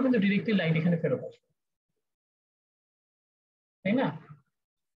সোর্স থেকে কিন্তু ডিরেক্টলি লাইট এখানে ফেরত আসবে, তাই না?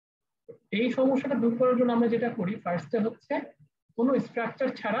 এই সমস্যাটা দূর করার জন্য আমরা যেটা করি, ফার্স্টে হচ্ছে কোনো স্ট্রাকচার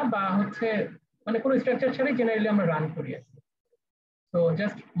ছাড়া বা হচ্ছে মানে কোনো স্ট্রাকচার ছাড়াই জেনারেলি আমরা রান করি। তো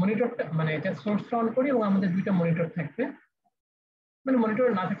জাস্ট মনিটরটা মানে জাস্ট সোর্সটা অন করি এবং আমাদের দুইটা মনিটর থাকবে, মানে মনিটর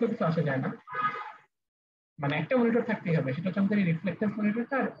না থাকলে কিছু আসা যায় না, মানে একটা মনিটর থাকতেই হবে, সেটা হচ্ছে আমাদের রিফ্লেক্টেন্স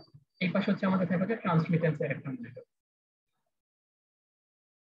মনিটরটা, আর এই পাশে হচ্ছে আমাদের থাকবে ট্রান্সমিটেন্সের একটা মনিটর,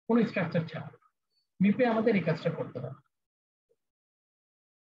 কোনো স্ট্রাকচার ছাড়া। মিপে আমাদের এই কাজটা করতে হবে।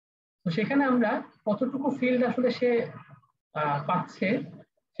 তো সেখানে আমরা কতটুকু ফিল্ড আসলে সে পাচ্ছে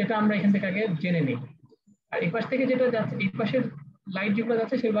সেটা আমরা এখান থেকে আগে জেনে নিই। আর এই পাশ থেকে যেটা যাচ্ছে, এই পাশের লাইট যেগুলো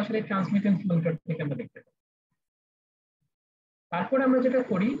যাচ্ছে সেগুলো আসলে ট্রান্সমিটেন্স মনিটর থেকে আমরা দেখতে পাই। তারপরে আমরা যেটা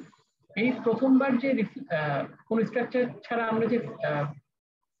করি, এই প্রথমবার যে কোন স্ট্রাকচার ছাড়া আমরা যে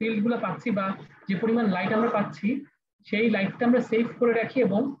ফিল্ড গুলো পাচ্ছি বা যে পরিমাণ লাইট আমরা পাচ্ছি, সেই লাইটটা আমরা সেভ করে রাখি,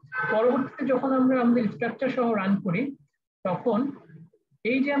 এবং পরবর্তীতে যখন আমরা আমাদের স্ট্রাকচার সহ রান করি, তখন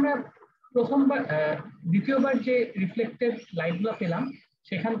এই যে আমরা প্রথমবার দ্বিতীয়বার যে রিফ্লেক্টেড লাইট গুলো পেলাম,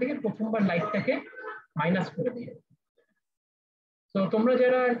 সেখান থেকে প্রথমবার লাইটটাকে মাইনাস করে দিয়ে। তো তোমরা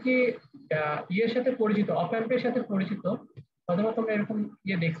যারা আর কি ইয়ের সাথে পরিচিত, অপ অ্যাম্পের সাথে পরিচিত, অথবা তোমরা এরকম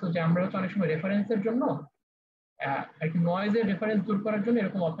ইয়ে দেখছো যে আমরা হচ্ছে অনেক সময় রেফারেন্সের জন্য আর কি নয়েজের রেফারেন্স দূর করার জন্য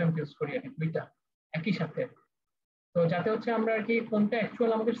এরকম অপ অ্যাম্প ইউজ করি আর কি, দুইটা একই সাথে। তো যাতে হচ্ছে আমরা আর কি কোনটা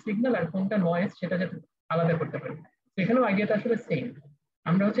অ্যাকচুয়াল আমাদের সিগন্যাল আর কোনটা নয়েজ সেটা যাতে আলাদা করতে পারি। সেখানেও আইডিয়াটা আসলে সেম,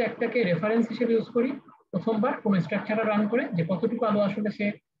 আমরা হচ্ছে একটাকে রেফারেন্স হিসেবে ইউজ করি প্রথমবার কোনো স্ট্রাকচার রান করে, যে কতটুকু আলো আসলে সে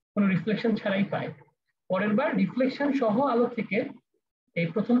কোনো রিফ্লেকশন ছাড়াই পায়। পরের বার রিফ্লেকশন সহ আলো থেকে এই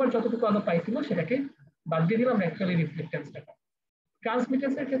প্রথমবার যতটুকু আলো পাইছিল সেটাকে বাদ দিয়ে দিলাম অ্যাকচুয়ালি রিফ্লেক্টেন্সটা।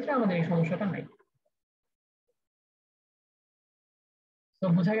 ট্রান্সমিটেন্সের ক্ষেত্রে আমাদের এই সমস্যাটা নাই। তো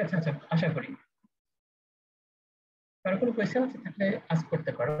বোঝা গেছে? আচ্ছা, আশা করি। কারো কোনো কোয়েশ্চেন আছে থাকলে আস্ক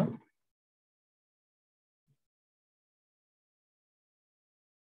করতে পারো।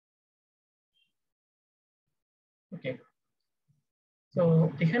 ওকে, তো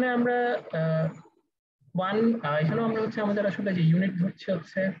এখানে আমরা এখানেও আমরা হচ্ছে আমাদের আসলে যে ইউনিট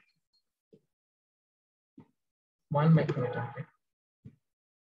হচ্ছে 1 মাইক্রোমিটার।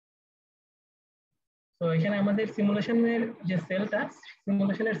 তো এখানে আমাদের সিমুলেশনের যে সেলটা,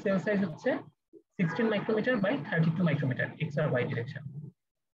 সিমুলেশনের সেল সাইজ হচ্ছে 16 micrometer by 32 micrometer x R Y direction,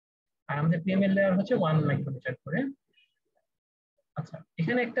 আর আমাদের পিএমএল লেয়ার হচ্ছে 1 মাইক্রোমিটার করে। আচ্ছা,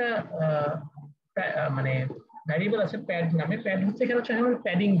 এখানে একটা মানে ভ্যারিয়েবল আছে প্যাড নামে। প্যাড হচ্ছে এখানে হচ্ছে আমাদের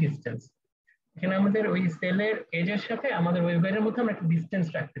প্যাডিং ডিসটেন্স। এখানে আমাদের ওই সেলের এজের সাথে আমাদের ওয়েভগাইডের মধ্যে আমরা একটা ডিসটেন্স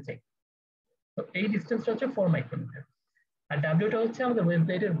রাখতে চাই। তো এই ডিসটেন্সটা হচ্ছে 4 মাইক্রোমিটার, আর ডাব্লিউটা হচ্ছে আমাদের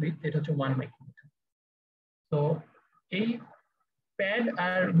ওয়েভগাইডের উইডথ, এটা হচ্ছে 1 মাইক্রোমিটার। তো এই প্যাড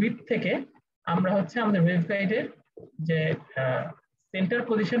আর উইডথ থেকে আমরা হচ্ছে আমাদের ওয়েভগাইডের যে সেন্টার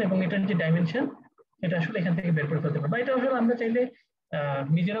পজিশন এবং এটার যে ডাইমেনশন, এটা আসলে এখান থেকে বের করে ফেলতে পারবো। এটা আসলে আমরা চাইলে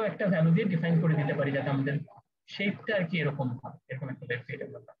নিজেরাও একটা ভ্যালু দিয়ে ডিফাইন করে দিতে পারি, যাতে আমাদের শেপটা আর কি এরকম হয়, এরকম একটা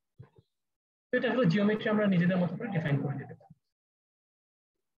ওয়েভগাইডের ব্যাপার। তো এটা আসলে জিওমেট্রি আমরা নিজেদের মতো করে ডিফাইন করে দিতে পারি।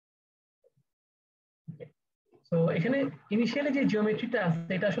 তো এখানে ইনিশিয়ালি যে জিওমেট্রিটা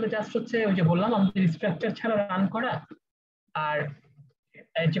আছে, এটা আসলে জাস্ট হচ্ছে ওই যে বললাম আমাদের স্ট্রাকচার ছাড়া রান করা আর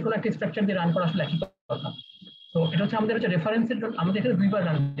যে কোনো একটা স্ট্রাকচার দিয়ে রান করা আসলে একই কথা। তো এটা হচ্ছে আমাদের হচ্ছে রেফারেন্সের জন্য আমাদের এখানে দুইবার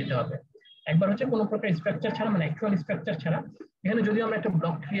রান দিতে হবে। একবার হচ্ছে কোনো প্রকার স্ট্রাকচার ছাড়া, মানে অ্যাকচুয়াল স্ট্রাকচার ছাড়া। এখানে যদিও আমরা একটা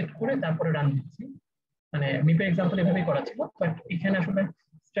ব্লক ক্রিয়েট করে তারপরে রান দিচ্ছি, মানে মিপের এক্সাম্পল এভাবেই করা ছিল, বাট এখানে আসলে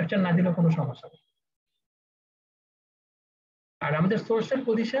স্ট্রাকচার না দিলেও কোনো সমস্যা নেই। আর আমাদের সোর্সের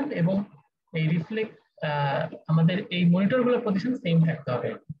পজিশন এবং এই রিফ্লেক্ট আমাদের এই মনিটরগুলোর পজিশন সেম থাকতে হবে।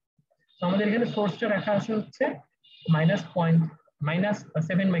 তো আমাদের এখানে সোর্সটা রাখা আছে হচ্ছে -0.1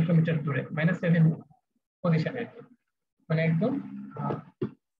 -7 মাইক্রোমিটার দূরে, -7 পজিশনে, মানে একদম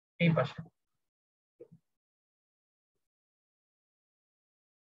এই পাশে।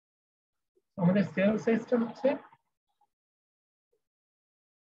 আমাদের সেল সাইজটা হচ্ছে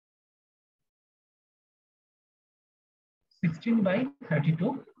 16/32।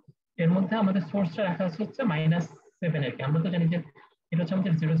 এর মধ্যে আমাদের সোর্সটা রাখা হচ্ছে -7 এর। আমরা তো জানি যে এটা হচ্ছে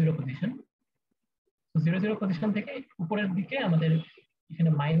আমাদের 0 পজিশন। তো 0 পজিশন থেকে উপরের দিকে আমাদের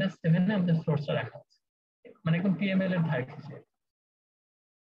এখানে -7 এ আমাদের সোর্সটা রাখা আছে, মানে একদম পিএমএল এর ধারে কাছে।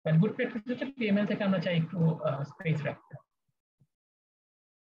 বাট গুড প্র্যাকটিস হচ্ছে পিএমএল থেকে আমরা চাই একটু স্পেস রাখতে।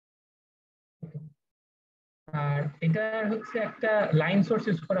 আর এটা হচ্ছে একটা লাইন সোর্স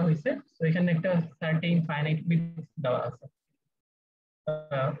ইউজ করা হয়েছে, তো এখানে একটা সার্টেন ফাইনাইট উইডথ দেওয়া আছে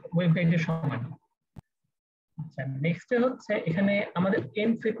ওয়েভগাইডের সমান। আচ্ছা, নেক্সট হচ্ছে এখানে আমাদের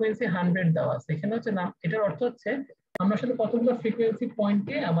এন্ড ফ্রিকোয়েন্সি 100 দেওয়া আছে। এখানে হচ্ছে নাম, এটার অর্থ হচ্ছে আমরা আসলে কতগুলো ফ্রিকোয়েন্সি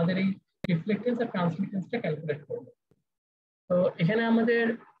পয়েন্টে আমাদের এই রিফ্লেক্টেন্স আর ট্রান্সমিটেন্সটা ক্যালকুলেট করব। তো এখানে আমাদের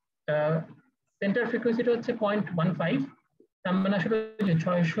সেন্টার ফ্রিকোয়েন্সিটা হচ্ছে 0.15, তার মানে আসলে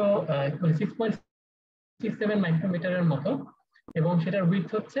 6.67 মাইক্রোমিটারের মতো, এবং সেটার উইডথ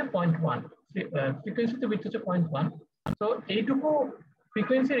হচ্ছে 0.1, ফ্রিকোয়েন্সিতে উইডথ হচ্ছে 0.1। তো এইটুকু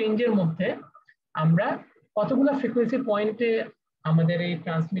ফ্রিকোয়েন্সি রেঞ্জের মধ্যে আমরা কতগুলো ফ্রিকোয়েন্সি পয়েন্টে আমাদের এই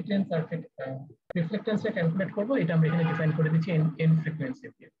ট্রান্সমিটেন্স আর রিফ্লেক্টেন্সটা ক্যালকুলেট করবো, এটা আমরা এখানে ডিফাইন করে দিচ্ছি এন ফ্রিকোয়েন্সি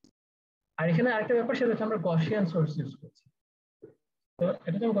দিয়ে। আর এখানে আরেকটা ব্যাপার, সেটা হচ্ছে আমরা গসিয়ান সোর্স ইউজ করছি। তো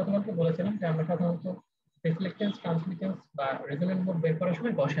এটা তো আমি গতকালকে বলেছিলাম যে আমরা সাধারণত রিফ্লেক্টেন্স, ট্রান্সমিটেন্স বা রেজোনেন্ট মোড বের করার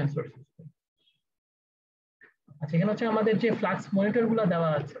সময় গসিয়ান সোর্স ইউজ করি। আচ্ছা, এখানে হচ্ছে আমাদের যে ফ্লাক্স মনিটর গুলো দেওয়া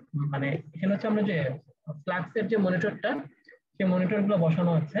আছে, মানে এখানে হচ্ছে আমরা যে ফ্লাক্সের যে মনিটরটা, সেই মনিটর গুলো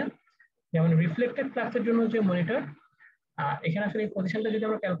বসানো আছে। যেমন রিফ্লেক্টেড ফ্লাক্সের জন্য যে মনিটর, এখানে আসলে এই পজিশনটা যদি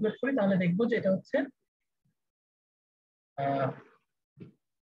আমরা ক্যালকুলেট করি তাহলে দেখবো যে এটা হচ্ছে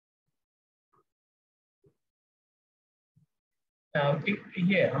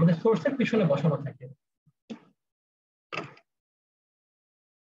আমাদের সোর্সের পিছনে বসানো থাকে।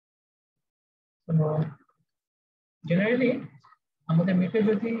 জেনারেলি আমাদের মিপে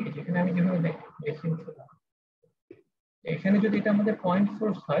যদি, যেখানে আমি যেভাবে দেখিয়েছিলাম, এখানে যদি এটা আমাদের পয়েন্ট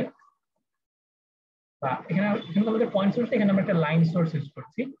সোর্স হয়, বা এখানে আমাদের পয়েন্ট সোর্স, এখানে আমরা একটা লাইন সোর্স ইউজ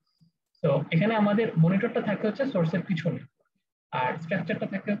করছি। তো এখানে আমাদের মনিটরটা থাকে হচ্ছে সোর্সের পিছনে, আর স্ট্রাকচারটা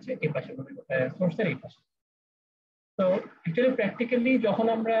থাকে হচ্ছে এই পাশে, সোর্সের এই পাশে। তো অ্যাকচুয়ালি প্র্যাকটিক্যালি যখন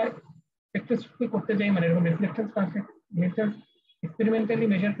আমরা স্পেকট্রোস্কোপি করতে যাই, মানে এরকম রিফ্লেকশন ট্রান্সমিটেন্স এক্সপেরিমেন্টালি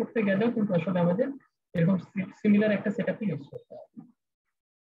মেজার করতে গেলেও কিন্তু আসলে আমাদের এরকম সিমিলার একটা সেটআপ ইউজ করতে হবে।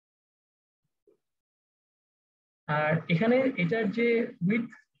 আর এখানে এটার যে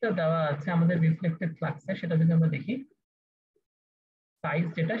উইডথটা দেওয়া আছে আমাদের রিফ্লেক্টেড ফ্লাক্সে, সেটা যদি আমরা দেখি, সাইজ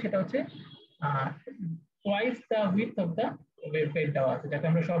যেটা, সেটা হচ্ছে twice the width of the waveguide দেওয়া আছে, যাতে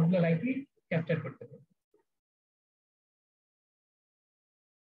আমরা সবগুলো লাইটই ক্যাপচার করতে পারি।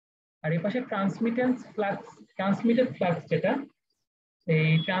 আর এই পাশে ট্রান্সমিটেড ফ্লাক্স যেটা, এই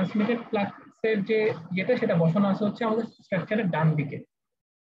ট্রান্সমিটেড ফ্লাক্সের যে যেটা, সেটা বসানো আছে হচ্ছে আমাদের স্ট্রাকচারের ডান দিকে,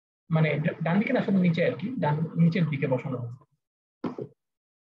 মানে ডান দিকে না, শুধু নিচে আর কি, নিচের দিকে বসানো আছে।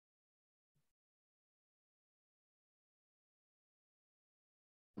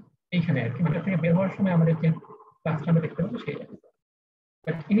 এইখানে আর কি, এটা থেকে বের হওয়ার সময় আমাদের যে ফ্লাক্সটা আমরা দেখতে পাবো সেই জায়গায়।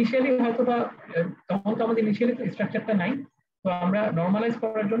 বাট ইনিশিয়ালি হয়তো বা তখন তো আমাদের ইনিশিয়ালি স্ট্রাকচারটা নাই, তো আমরা নর্মালাইজ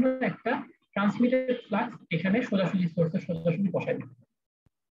করার জন্য একটা ট্রান্সমিটেড ফ্লাক্স এখানে সোজাসুজি সোর্সে সোজাসুজি বসাই দিতে।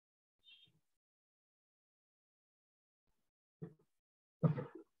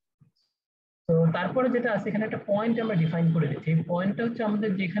 তো তারপরে যেটা আছে, এখানে একটা পয়েন্ট আমরা ডিফাইন করে দিচ্ছি। এই পয়েন্টটা হচ্ছে আমাদের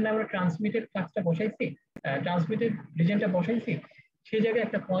যেখানে আমরা ট্রান্সমিটেড ফ্লাক্সটা বসাইছি, ট্রান্সমিটেড রিজনটা বসাইছি, সেই জায়গায়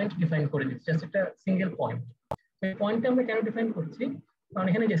একটা পয়েন্ট ডিফাইন করে দিচ্ছি, জাস্ট একটা সিঙ্গেল পয়েন্ট। এই পয়েন্টটা আমরা কেন ডিফাইন করছি, কারণ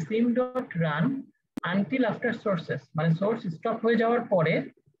এখানে যে সিম dot run until after sources, মানে সোর্স স্টপ হয়ে যাওয়ার পরে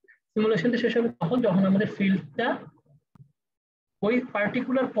সিমুলেশনটা শেষ হবে তখন, যখন আমাদের ফিল্ডটা ওই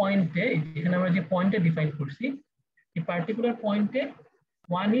পার্টিকুলার পয়েন্টে, এখানে আমরা যে পয়েন্টে ডিফাইন করছি, এই পার্টিকুলার পয়েন্টে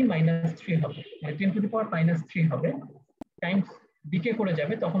 1e-3 হবে, মানে 10⁻³ হবে, টাইমস ডিকে করে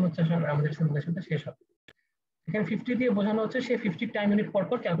যাবে, তখন হচ্ছে আমাদের সিমুলেশনটা শেষ হবে। এখানে 50 দিয়ে বোঝানো হচ্ছে সে 50 টাইম ইউনিট পর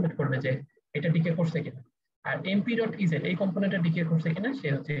পর ক্যালকুলেট করবে যে এটা ডিকে করছে কিনা, আর mp.ez এই কম্পোনেন্টটা ডিকে করছে কিনা সে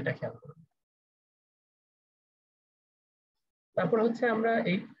হচ্ছে এটা খেয়াল করবে। তারপর হচ্ছে আমরা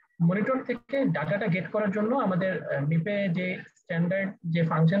এই মনিটর থেকে ডাটাটা গেট করার জন্য আমাদের মিপে যে স্ট্যান্ডার্ড যে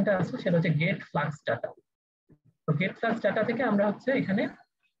ফাংশনটা আছে, সেটা হচ্ছে গেট ফ্লাক্স ডাটা। তো গেট ফ্লাক্স ডাটা থেকে আমরা হচ্ছে এখানে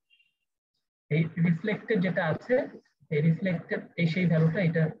এই রিফ্লেক্টেড যেটা আছে, এই রিফ্লেক্টেড এই সেই ভ্যালুটা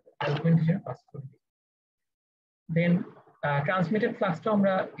এটা আর্গুমেন্ট হিসেবে পাস করে দিই। দেন ট্রান্সমিটেড ফ্লাক্সটা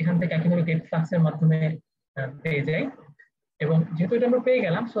আমরা এখান থেকে একেবারে গেট ফ্লাক্সের মাধ্যমে পেয়ে যাই, এবং যেহেতু এটা আমরা পেয়ে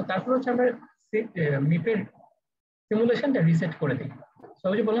গেলাম, সো তারপর হচ্ছে আমরা মিপের সিমুলেশনটা রিসেট করে দিই। সো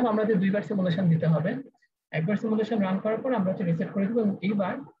ওই যে বললাম আমাদের দুইবার সিমুলেশন দিতে হবে, একবার সিমুলেশন রান করার পর আমরা হচ্ছে রিসেট করে দিব এবং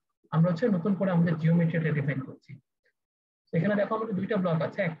এইবার আমরা হচ্ছে নতুন করে আমাদের জিওমেট্রিটা ডিফাইন করছি। এখানে দেখো আমাদের দুইটা ব্লক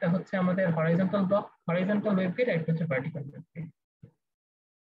আছে, একটা হচ্ছে আমাদের হরাইজন্টাল ব্লক, হরাইজন্টাল ওয়েবগাইড, আর একটা হচ্ছে ভার্টিক্যাল ওয়েবগাইড।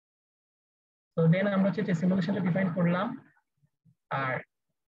 তো দেন আমরা হচ্ছে যে সিমুলেশনটা ডিফাইন করলাম, আর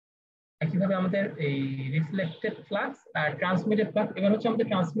একইভাবে আমাদের এই রিফ্লেক্টেড ফ্লাক্স আর ট্রান্সমিটেড ফ্লাক্স, এবার হচ্ছে আমাদের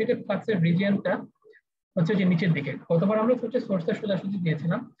ট্রান্সমিটেড ফ্লাক্সের রিজিয়নটা হচ্ছে যে নিচের দিকে। গতবার আমরা হচ্ছে সোর্সের সোজাসুজি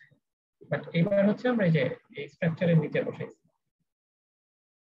দিয়েছিলাম, বাট এবার হচ্ছে আমরা এই যে এই স্ট্রাকচারের নিচে বসাইছি।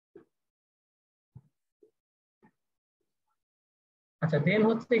 আচ্ছা, দেন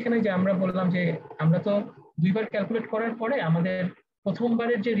হচ্ছে এখানে যে আমরা বললাম যে আমরা তো দুইবার ক্যালকুলেট করার পরে আমাদের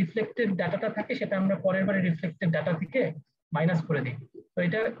প্রথমবারের যে রিফ্লেক্টেড ডাটাটা থাকে সেটা আমরা পরের বারে রিফ্লেক্টেড ডাটা থেকে মাইনাস করে দিই। তো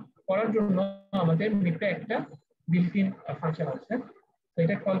এটা করার জন্য আমাদের মিপে একটা বিল্ট ইন ফাংশন আছে, তো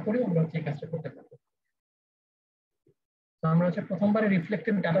এটা কল করে আমরা হচ্ছে এই কাজটা করতে পারবো। তো আমরা হচ্ছে প্রথমবারে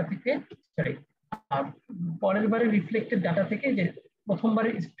রিফ্লেক্টেড ডাটা থেকে সরি পরের বারে রিফ্লেক্টেড ডাটা থেকে যে প্রথমবারে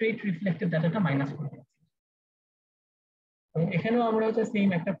স্ট্রেট রিফ্লেক্টেড ডাটাটা মাইনাস করে দিচ্ছি। এখানেও আমরা হচ্ছে সেম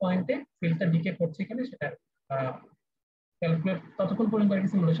একটা পয়েন্টে ফিল্ডটা ডিকে করছি, এখানে সেটা ক্যালকুলেট ততক্ষণ পর্যন্ত আর কি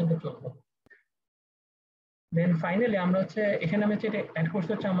সিমুলেশনটা চলবে। দেন ফাইনালি আমরা হচ্ছে এখানে আমি হচ্ছে এটা অ্যাড করছি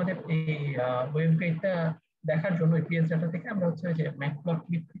হচ্ছে আমাদের এই ওয়েবগাইডটা দেখার জন্য পিএস ডাটা থেকে আমরা হচ্ছে যে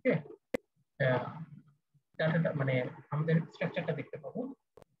ম্যাটপ্লটলিব থেকে ডাটাটা মানে আমাদের স্ট্রাকচারটা দেখতে পাবো।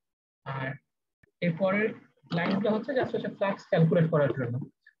 আর এরপরের লাইনগুলো হচ্ছে জাস্ট হচ্ছে ফ্লাক্স ক্যালকুলেট করার জন্য।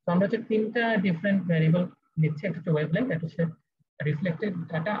 তো আমরা হচ্ছে তিনটা ডিফারেন্ট ভ্যারিয়েবল নিচ্ছি, একটা হচ্ছে ওয়েভলেংথ, একটা হচ্ছে রিফ্লেক্টেড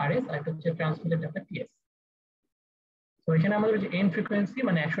ডাটা আরএস, আর একটা হচ্ছে ট্রান্সমিটেড ডাটা টিএস। তো এখানে আমাদের যে এন ফ্রিকোয়েন্সি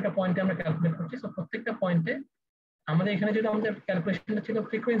মানে 100টা পয়েন্টে আমরা ক্যালকুলেট করছি। তো প্রত্যেকটা পয়েন্টে আমাদের এখানে যেটা আমাদের ক্যালকুলেশনটা ছিল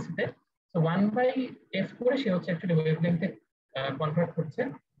ফ্রিকোয়েন্সিতে, তো 1/f করে সে হচ্ছে অ্যাকচুয়ালি ওয়েভলেংথে কনভার্ট করছে।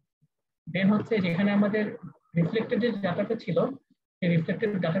 দেন হচ্ছে যেখানে আমাদের রিফ্লেক্টেড যে ডাটাটা ছিল সেই রিফ্লেক্টেড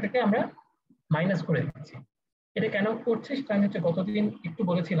ডাটাটাকে আমরা মাইনাস করে দিচ্ছি। এটা কেন করছে সেটা আমি হচ্ছে গতদিন একটু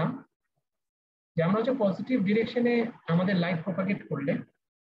বলেছিলাম যে আমরা হচ্ছে পজিটিভ ডিরেকশনে আমাদের লাইট প্রপাগেট করলে,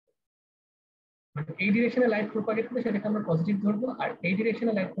 মানে এই ডিরেকশনে লাইট প্রপাগেট করলে সেটাকে আমরা পজিটিভ ধরবো, আর এই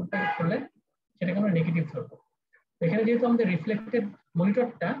ডিরেকশনে লাইট প্রপাগেট করলে সেটাকে আমরা নেগেটিভ ধরবো। তো এখানে যেহেতু আমাদের রিফ্লেক্টেড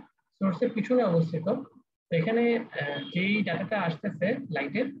মনিটরটা সোর্সের পিছনে অবস্থিত, তো এখানে যেই ডাটাটা আসতেছে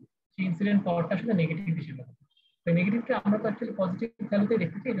লাইটের সেই ইনসিডেন্ট পাওয়ারটা আসলে নেগেটিভ হিসেবে। তো নেগেটিভটা আমরা তো অ্যাকচুয়ালি পজিটিভ ভ্যালুতে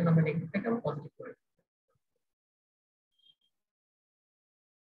দেখতেছি, এই জন্য আমরা নেগেটিভটাকে আমরা পজিটিভ করে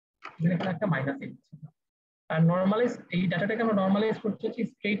এখানে একটা মাইনাস দিচ্ছি। আর নরমালাইজ এই ডাটাটাকে আমরা নরমালাইজ করতে হচ্ছে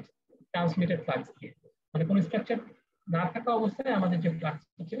স্ট্রেট ট্রান্সমিটেড ফ্লাক্স দিয়ে, মানে কোনো স্ট্রাকচার না থাকা অবস্থায় আমাদের যে ফ্লাক্স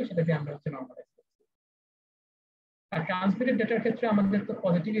ছিল সেটাকে আমরা হচ্ছে নরমালাইজ করছি। আর ট্রান্সমিটেড ডাটার ক্ষেত্রে আমাদের তো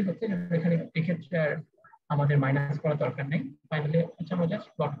পজিটিভই হচ্ছে, এখানে এক্ষেত্রে আর আমাদের মাইনাস করার দরকার নেই। ফাইনালি হচ্ছে আমরা জাস্ট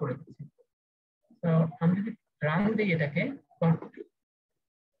প্লট করে দিচ্ছি। তো আমি যদি রান দিই এটাকে প্লট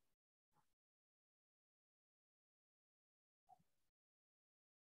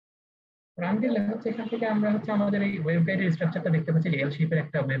রান দিলে হচ্ছে এখান থেকে আমরা হচ্ছে আমাদের এই ওয়েবগাইডের স্ট্রাকচারটা দেখতে পাচ্ছি, এল শেপের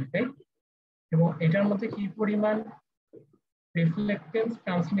একটা ওয়েবগাইড, এবং এটার মধ্যে কি পরিমাণ রিফ্লেক্টেন্স,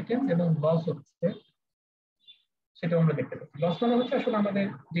 ট্রান্সমিটেন্স এবং লস হচ্ছে সেটা আমরা দেখতে পাচ্ছি। লস মানে হচ্ছে আসলে আমাদের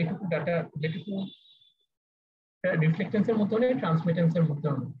যেটুকু ডাটা, যেটুকু রিফ্লেক্টেন্সের মধ্যে নেই, ট্রান্সমিটেন্সের মধ্যে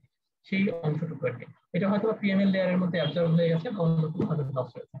নেই, সেই অংশটুকু আর কি। এটা হয়তো পিএমএল লেয়ারের মধ্যে অ্যাবজর্ব হয়ে গেছে বা অন্য কোনোভাবে লস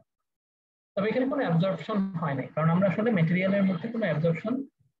হয়েছে। তবে এখানে কোনো অ্যাবজর্পশন হয় নাই, কারণ আমরা আসলে ম্যাটেরিয়ালের মধ্যে কোনো অ্যাবজর্পশন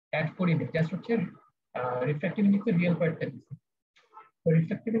অ্যাড করিনি, জাস্ট হচ্ছে রিফ্র্যাক্টিভ ইন্ডেক্সের রিয়েল পার্টটা দিচ্ছি। তো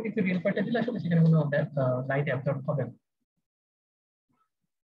রিফ্র্যাক্টিভ ইন্ডেক্সের রিয়েল পার্টটা দিলে আসলে সেখানে কোনো লাইট অ্যাবজর্ব হবে না।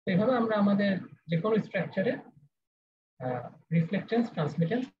 এইভাবে আমরা আমাদের যে কোনো স্ট্রাকচারে রিফ্লেক্টেন্স,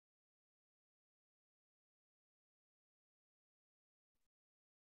 ট্রান্সমিটেন্স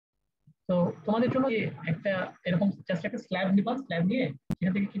তো তোমাদের জন্য একটা এরকম জাস্ট একটা স্ল্যাব নিবা, স্ল্যাব নিয়ে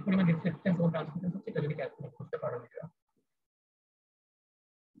সেখান থেকে কি পরিমাণ রিফ্লেক্টেন্স এবং ট্রান্সমিটেন্স হচ্ছে এটা যদি ক্যালকুলেট করতে পারো।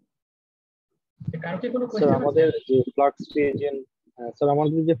 কারো কি কোনো কোশ্চেন? আমাদের যে ফ্লাক্স রিজিয়ন, স্যার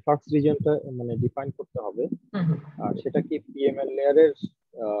আমাদের যে ফ্লাক্স রিজিয়নটা মানে ডিফাইন করতে হবে, আর সেটা কি পিএমএল লেয়ারের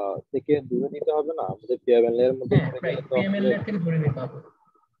থেকে দূরে নিতে হবে না? আমাদের পিএমএল লেয়ারের মধ্যে পিএমএল লেয়ার থেকে দূরে নিতে হবে।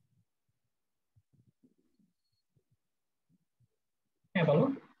 হ্যাঁ বলো।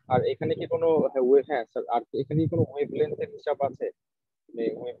 আর এখানে কি কোনো হ্যাঁ স্যার, আর এখানে কি কোনো ওয়েভলেন্থের হিসাব আছে? মানে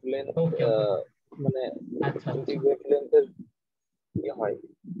ওয়েভলেন্থ মানে যদি ওয়েভলেন্থের কি হয়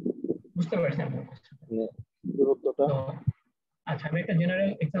বুঝতে পারছি আমি মানে দূরত্বটা। আচ্ছা, আমি একটা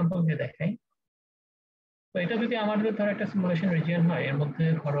জেনারেল এক্সাম্পল দিয়ে দেখাই। তো এটা যদি আমাদের ধরো একটা সিমুলেশন রিজিয়ন হয়, এর মধ্যে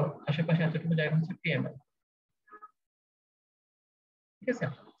ধরো আশেপাশে এতটুকু জায়গা হচ্ছে পিএমএল, ঠিক আছে?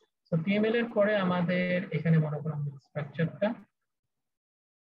 তো পিএমএল এর পরে আমাদের এখানে মনে করুন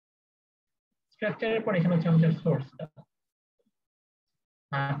স্ট্রাকচারের পরে এখানে হচ্ছে আমাদের সোর্সটা,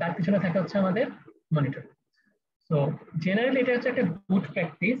 তার পিছনে থাকে হচ্ছে আমাদের মনিটর। তো জেনারেলি এটা হচ্ছে একটা গুড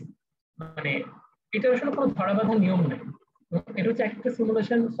প্র্যাকটিস, মানে এটা আসলে কোনো ধরাবাঁধা নিয়ম নেই, এটা হচ্ছে একটা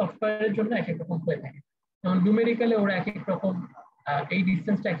সিমুলেশন সফটওয়্যারের জন্য এক এক রকম হয়ে থাকে। যেমন নিউমেরিক্যালে ওরা এক এক রকম এই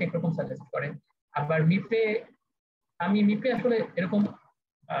ডিসটেন্সটা এক এক রকম সাজেস্ট করে, আবার মিপে আসলে এরকম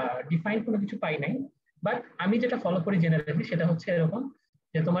ডিফাইন কোনো কিছু পাই নাই, বাট আমি যেটা ফলো করি জেনারেলি সেটা হচ্ছে এরকম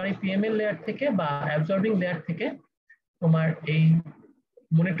যে তোমার এই পিএমএল লেয়ার থেকে বা অ্যাবজর্বিং লেয়ার থেকে তোমার এই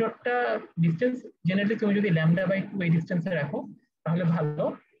মনিটরটা ডিসটেন্স জেনারেলি তুমি যদি λ/2 এই ডিসটেন্সে রাখো তাহলে ভালো।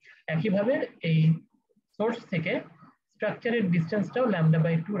 একইভাবে এই সোর্স থেকে স্ট্রাকচারের ডিসটেন্সটাও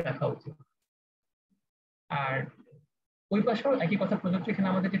λ/2 রাখা উচিত। আর ওই পাশেও একই কথা প্রযোজ্য, এখানে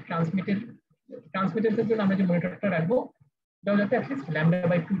আমাদের যে ট্রান্সমিটারের জন্য আমরা যে মনিটরটা রাখবো সেটাও যাতে অ্যাটলিস্ট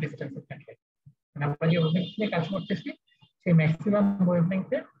λ/2 ডিসটেন্সে থাকে। আমরা যে ওয়েভলেংথ নিয়ে কাজ করতেছি সেই ম্যাক্সিমাম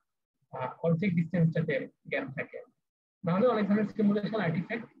ওয়েভলেংথে অর্ধেক ডিসটেন্সটাতে গ্যাপ থাকে, নাহলে অনেক ধরনের সিমুলেশন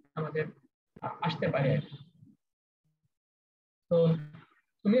আর্টিফ্যাক্ট আমাদের আসতে পারে। তো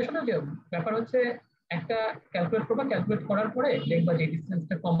তুমি আসলে যে ব্যাপার হচ্ছে একটা ক্যালকুলেট করবা, ক্যালকুলেট করার পরে দেখবা যে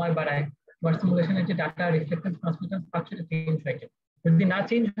ডিসটেন্সটা কমায় বাড়ায় তোমার সিমুলেশনের যে ডাটা রিফ্লেক্টেড ট্রান্সমিটেন্স পাচ্ছে চেঞ্জ হয়ে যায়। যদি না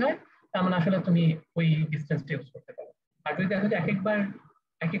চেঞ্জ হয় তার মানে আসলে তুমি ওই ডিসটেন্সটা ইউজ করতে পারো। আর যদি দেখা যায় এক একবার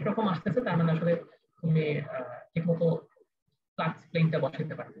এক এক রকম আসতেছে তার মানে আসলে তুমি ঠিকমতো ফ্লাক্স প্লেনটা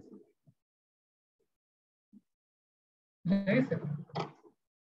বসাতে পারতেছো।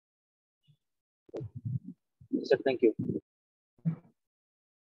 Thank you.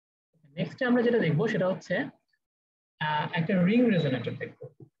 নেক্সট আমরা যেটা দেখবো সেটা হচ্ছে একটা রিং রেজোনেটর দেখবো।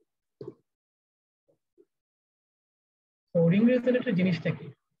 তো রিং রেজোনেটর জিনিসটা কি?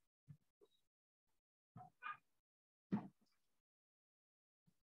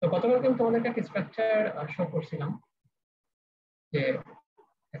 তো গতকাল কিন্তু তোমাদেরকে একটা স্ট্রাকচার শো করছিলাম যে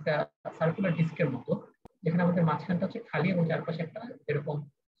একটা সার্কুলার ডিস্কের মতো, যেখানে আমাদের মাঝখানটা হচ্ছে খালি এবং চারপাশে একটা এরকম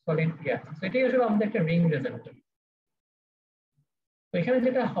সলিড ইয়ে আছে। তো এটাই আসলে আমাদের একটা রিং রেজোনেটর। তো এখানে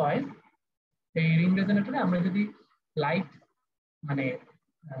যেটা হয় এই রিং রেজোনেটরে আমরা যদি লাইট মানে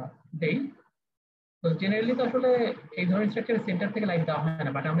দেই, তো জেনারেলি তো আসলে এই ধরনের স্ট্রাকচারের সেন্টার থেকে লাইট দেওয়া হয়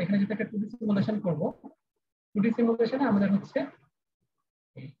না, বাট আমরা এখানে যদি একটা 2D সিমুলেশন করব, 2D সিমুলেশনে আমাদের হচ্ছে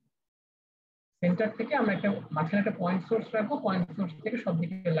সেন্টার থেকে আমরা একটা মাঝখানে একটা পয়েন্ট সোর্স রাখবো, পয়েন্ট সোর্স থেকে সব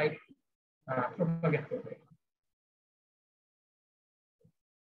দিকে লাইট প্রপাগেট করবে।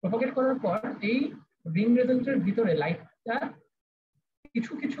 প্রপাগেট করার পর এই রিং রেজোনেটরের ভিতরে লাইটটা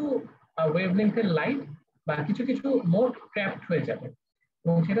কিছু কিছু ওয়েভলেংথের লাইট বা কিছু কিছু মোড ট্র্যাপড হয়ে যাবে,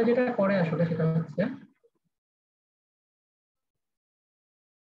 এবং সেটা যেটা করে আসলে সেটা হচ্ছে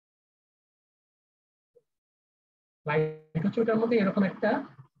লাইট হচ্ছে ওটার মধ্যে এরকম একটা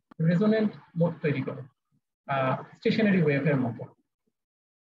রেজোনেন্ট মোড তৈরি করে স্টেশনারি ওয়েভের মতো,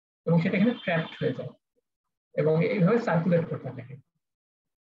 এবং সেটা এখানে ট্র্যাপড হয়ে যায় এবং এইভাবে সার্কুলেট করতে থাকে।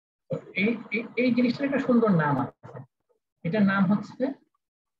 তো এই জিনিসটার একটা সুন্দর নাম আছে, এটার নাম হচ্ছে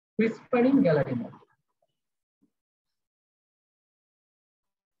whispering gallery mode.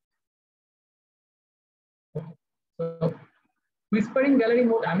 Whispering gallery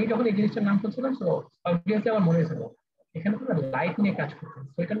mode আমি যখন এই জিনিসটার নাম করছিলাম তো অবভিয়াসলি আমার মনে হয়েছিল এখানে পুরো লাইট নিয়ে কাজ করছে,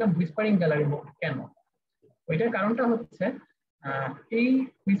 তো এটার নাম হুইসপারিং গ্যালারি মোড কেন? ওইটার কারণটা হচ্ছে এই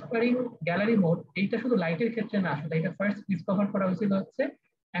হুইসপারিং গ্যালারি মোড এইটা শুধু লাইটের ক্ষেত্রে না, আসলে এটা ফার্স্ট ডিসকভার করা হয়েছিল হচ্ছে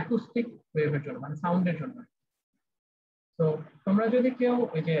অ্যাকুস্টিক ওয়েভের জন্য, মানে সাউন্ডের জন্য। তো তোমরা যদি কেউ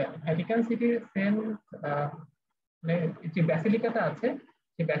ওই যে ভ্যাটিকান সিটির সেন্ট যে ব্যাসিলিকাটা আছে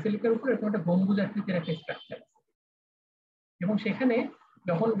সেই ব্যাসিলিকার উপর এরকম একটা গম্বুজ আকৃতির একটা স্ট্রাকচার আছে, এবং সেখানে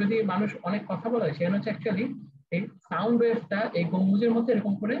যখন যদি মানুষ অনেক কথা বলে সেখানে হচ্ছে অ্যাকচুয়ালি এই সাউন্ড ওয়েভটা এই গম্বুজের মধ্যে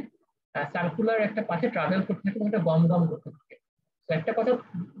এরকম করে সার্কুলার একটা পাশে ট্রাভেল করতে থাকে এবং একটা গম গম করতে থাকে। তো একটা কথা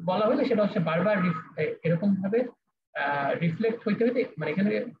বলা হলে সেটা হচ্ছে বারবার এরকম ভাবে রিফ্লেক্ট হইতে হইতে, মানে এখানে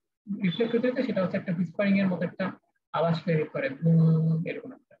রিফ্লেক্ট হইতে হইতে সেটা হচ্ছে একটা হুইসপারিং এর মতো একটা আওয়াজ তৈরি করে এরকম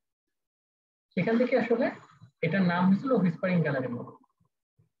একটা। সেখান থেকে আসলে এটার নাম হয়েছিল হুইসপারিং গ্যালারি মোড,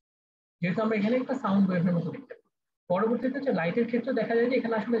 যেহেতু আমরা এখানে একটা সাউন্ড ওয়েভের মতো দেখতে পাই। পরবর্তীতে হচ্ছে লাইটের ক্ষেত্রে দেখা যায় যে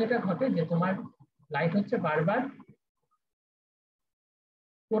এখানে আসলে যেটা ঘটে যে তোমার লাইট হচ্ছে বারবার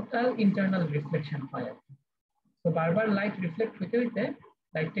টোটাল ইন্টারনাল রিফ্লেকশন হয় আর কি। তো বারবার লাইট রিফ্লেক্ট হইতে হইতে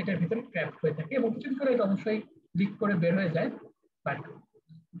লাইটটা এটার ভিতরে ট্র্যাপ হয়ে থাকে এবং কিছু করে এটা অবশ্যই লিক করে বের হয়ে যায়, বাট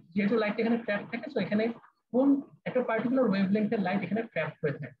যেহেতু লাইট এখানে ট্র্যাপ থাকে তো এখানে কোন একটা পার্টিকুলার ওয়েভলেংথের লাইট এখানে ট্র্যাপ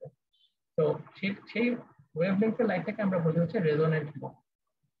হয়ে থাকে, তো সেই ওয়েভলেংথের লাইটটাকে আমরা বলি হচ্ছে রেজোনেন্ট মোড।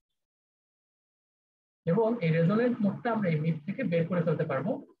 এবং এই রেজোনেন্ট মোডটা আমরা এই মিপ থেকে বের করে ফেলতে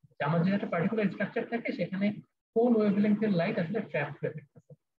পারবো যে আমার যে একটা পার্টিকুলার স্ট্রাকচার থাকে সেখানে কোন ওয়েভলেংথের লাইট আসলে ট্র্যাপ হয়ে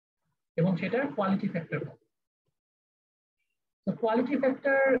থাকতেছে। এবং সেটার কোয়ালিটি ফ্যাক্টর। তো কোয়ালিটি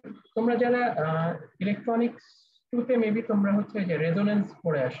ফ্যাক্টর তোমরা যারা ইলেকট্রনিক্স টুতে মেবি তোমরা হচ্ছে যে রেজোনেন্স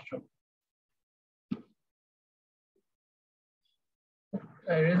পড়ে আসছো।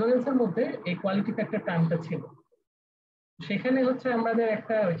 রেজোনেন্সের মধ্যে এই কোয়ালিটি ফ্যাক্টর টার্মটা ছিল। সেখানে হচ্ছে আমাদের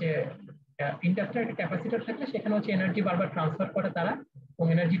একটা ওই যে ইন্ডাক্টর একটা ক্যাপাসিটর থাকে, সেখানে হচ্ছে এনার্জি বারবার ট্রান্সফার করে তারা এবং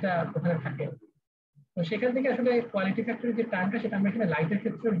এনার্জিটা ওখানে থাকে। তো সেখান থেকে আসলে কোয়ালিটি ফ্যাক্টরের যে টার্মটা সেটা আমরা এখানে লাইটের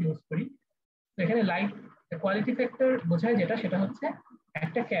ক্ষেত্রেও ইউজ করি। তো এখানে লাইট কোয়ালিটি ফ্যাক্টর বোঝায় যেটা, সেটা হচ্ছে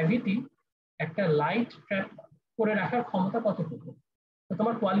একটা ক্যাভিটি একটা লাইট ট্র্যাপ করে রাখার ক্ষমতা কতটুকু। তো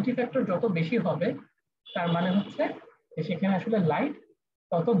তোমার কোয়ালিটি ফ্যাক্টর যত বেশি হবে তার মানে হচ্ছে যে সেখানে আসলে লাইট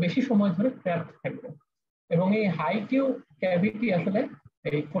তত বেশি সময় ধরে ট্র্যাপ থাকবে। এবং এই হাই কিউ ক্যাভিটি আসলে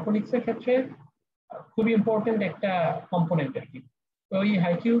এই ফটোনিক্স এর ক্ষেত্রে খুবই ইম্পর্টেন্ট একটা কম্পোনেন্ট আর কি। তো এই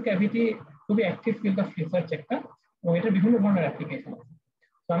হাই কিউ ক্যাভিটি খুবই অ্যাক্টিভ ফিল্ড অফ রিসার্চ একটা, এবং এটা বিভিন্ন ধরনের অ্যাপ্লিকেশন আছে।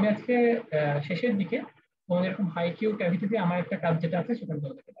 তো আমি আজকে শেষের দিকে তোমাদের এরকম হাই কিউ ক্যাভিটিতে আমার একটা কাজ যেটা আছে সেটা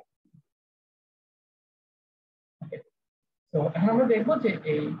বলতে পারি। তো এখন আমরা দেখবো যে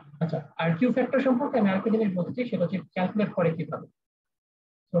এই আচ্ছা আর কিউ ফ্যাক্টর সম্পর্কে আমি আরেকটা জিনিস বলতে চাই, সেটা হচ্ছে ক্যালকুলেট করে কিভাবে।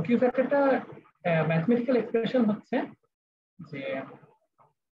 তো কিউ ফ্যাক্টরটা ম্যাথমেটিক্যাল এক্সপ্রেশন হচ্ছে যে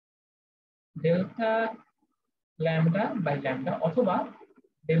ডেল্টা ল্যামডা বাই ল্যামডা অথবা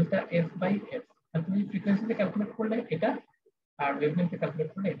ডেল্টা এফ বাই এফ। তুমি ফ্রিকোয়েন্সিতে ক্যালকুলেট করলে এটা, আর ওয়েভলেংথে ক্যালকুলেট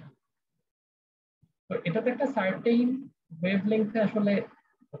করলে এটা। তো এটাতে একটা সার্টেইন ওয়েভলেংথে আসলে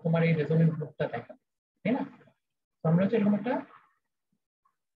তোমার এই রেজোনেন্ট গ্রুপটা দেখা, তাই না? তো আমরা হচ্ছে এরকম একটা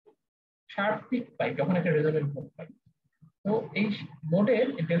শার্প পিক পাই যখন একটা রেজোনেন্ট গ্রুপ পাই। তো এই মোডের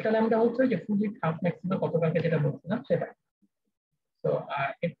ডেল্টা ল্যামডা হচ্ছে যে ফুল উইডথ হাফ ম্যাক্সিমাম কত টাকা যেটা বলছিলাম সেটা। তো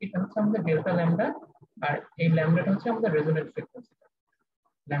এটা হচ্ছে আমাদের ডেল্টা ল্যামডা, আর এই ল্যামডাটা হচ্ছে আমাদের রেজোনেন্ট ফ্রিকোয়েন্সি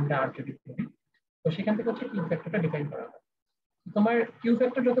ল্যামডা আর যদি বলি। তো সেখান থেকে হচ্ছে কিউ ফ্যাক্টরটা ডিফাইন করা হয়। তোমার কিউ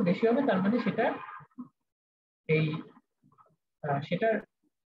ফ্যাক্টর যত বেশি হবে তার মানে সেটা এই সেটার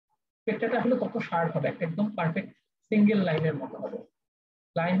ফ্যাক্টরটা আসলে তত শার্প হবে, একটা একদম পারফেক্ট সিঙ্গেল লাইনের মতো হবে।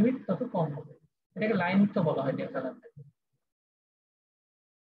 লাইন উইথ তত কম হবে, এটাকে লাইন উইথ বলা হয় ডেল্টা ল্যামডা।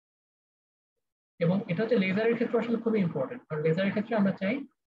 এবং এটা হচ্ছে লেজারের ক্ষেত্রে আসলে খুবই ইম্পর্টেন্ট, কারণ লেজারের ক্ষেত্রে আমরা চাই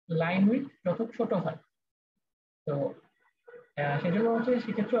লাইন উইথ যত ছোট হয়। তো সেজন্য হচ্ছে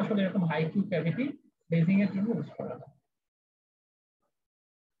সেক্ষেত্রে আসলে এরকম হাই কিউ ক্যাভিটি বেজিং এর জন্য ইউজ করা হয়।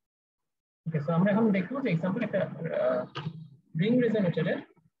 ওকে, সো আমরা এখন দেখবো যে এক্সাম্পল একটা রিং রেজোনেটরের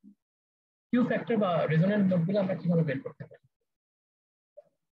কিউ ফ্যাক্টর বা রেজোনেন্ট নোডগুলো আমরা কিভাবে বের করতে পারি।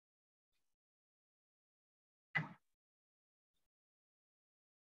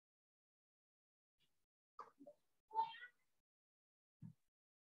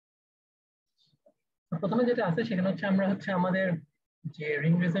 প্রথমে যেটা আছে সেখানে হচ্ছে আমরা হচ্ছে আমাদের যে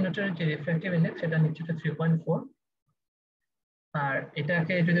রিং রেজোনেটরের যে রিফ্র্যাক্টিভ ইনডেক্স সেটা নিচ্ছে 3.4, আর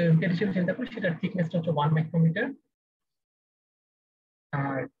এটাকে যদি ইম্পিডেন্স হিসেবে চিন্তা করি সেটার থিকনেসটা হচ্ছে 1 মাইক্রোমিটার,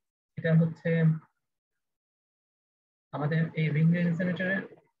 আর এটা হচ্ছে আমাদের এই রিং রেজোনেটরের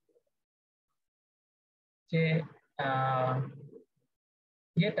যে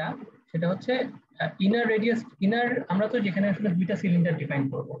যেটা সেটা হচ্ছে ইনার রেডিয়াস। ইনার আমরা তো যেখানে আসলে দুইটা সিলিন্ডার ডিফাইন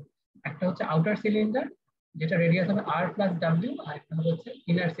করবো, একটা হচ্ছে আউটার সিলিন্ডার যেটা রেডিয়াস হবে আর প্লাস ডাব্লিউ, আর একটা হচ্ছে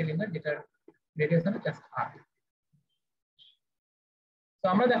ইনার সিলিন্ডার যেটার রেডিয়াস হবে জাস্ট আর। তো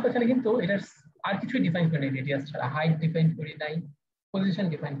আমরা দেখো এখানে কিন্তু এটার আর কিছুই ডিফাইন করি নাই, রেডিয়াস ছাড়া হাইট ডিফাইন করি নাই, পজিশন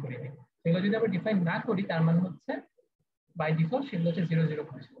ডিফাইন করি নাই। সেগুলো যদি আমরা ডিফাইন না করি তার মানে হচ্ছে বাই ডিফল্ট সেগুলো হচ্ছে 0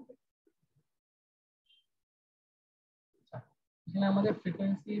 পজিশন। এখানে আমাদের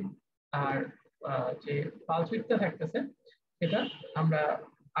ফ্রিকোয়েন্সি আর যে পালস উইডথটা থাকতেছে সেটা আমরা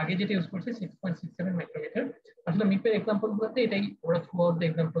আগে যেটা ইউজ করছি 6.67 মাইক্রোমিটার। আসলে মিপের এক্সাম্পল গুলোতে এটাই ওরা থ্রুআউট দ্য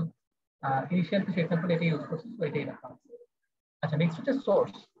এক্সাম্পল ইনিশিয়াল কিছু এক্সাম্পল এটাই ইউজ করছি, তো এটাই রাখা আছে। আচ্ছা, নেক্সট হচ্ছে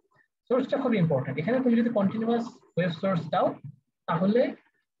সোর্স। সোর্সটা খুব ইম্পর্টেন্ট। এখানে তুমি যদি কন্টিনিউয়াস ওয়েভ সোর্স দাও তাহলে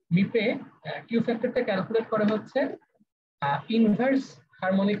মিপে কিউ ফ্যাক্টরটা ক্যালকুলেট করা হচ্ছে ইনভার্স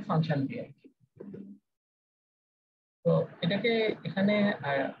হারমোনিক ফাংশন দিয়ে। তো এটাকে এখানে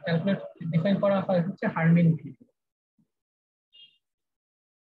ক্যালকুলেট ডিফাইন করা হয় হচ্ছে হারমিন ভি।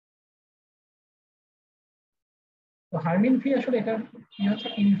 তো হারমিন ভি আসলে এটা কি হচ্ছে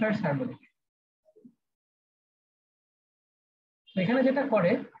ইনভার্স হারমোনিক। এখানে যেটা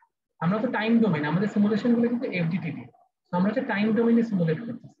করে আমরা তো টাইম ডোমেন, আমাদের সিমুলেশন গুলো কিন্তু এফডিটিডি, আমরা হচ্ছে টাইম ডোমেনে সিমুলেট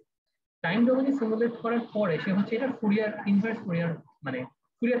করতেছি। টাইম ডোমেনে সিমুলেট করার পরে সে হচ্ছে এটা ফুরিয়ার ইনভার্স ফুরিয়ার মানে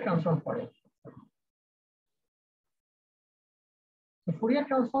ফুরিয়ার ট্রান্সফর্ম করে। ফুরিয়ার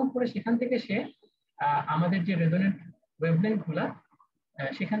ট্রান্সফর্ম করে সেখান থেকে সে আমাদের যে রেজোনেন্ট ওয়েভলেংথ গুলা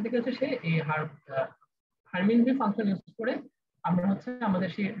সেখান থেকে হচ্ছে সে এই হারমিন ভি ফাংশন ইউজ করে আমরা হচ্ছে আমাদের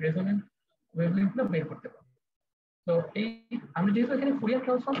সেই রেজোনেন্ট ওয়েভলেংথ গুলো বের করতে পারি। তো এই আমরা যেহেতু এখানে ফুরিয়ার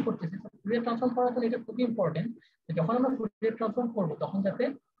ট্রান্সফর্ম করতেছি, ফুরিয়ার ট্রান্সফর্ম করার জন্য এটা খুবই ইম্পর্টেন্ট যে যখন আমরা ফুরিয়ার ট্রান্সফর্ম করব তখন যাতে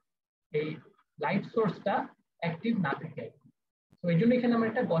এই লাইট সোর্সটা অ্যাক্টিভ না থাকে। তো এই জন্য এখানে আমরা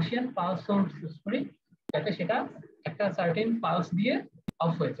একটা গসিয়ান পালস সোর্স ইউজ করি যাতে সেটা একটা সার্টেন পালস দিয়ে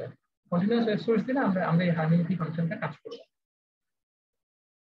অফ হয়ে যায়। কন্টিনিউয়াস ওয়েভ সোর্স দিলে আমরা এই হারমোনিক ফাংশনটা কাজ করব।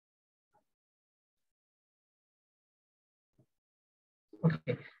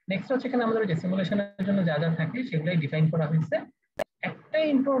 ওকে, নেক্সট হচ্ছে এখানে আমাদের যে সিমুলেশনের জন্য যা যা থাকে সেগুলাই ডিফাইন করা হয়েছে। একটা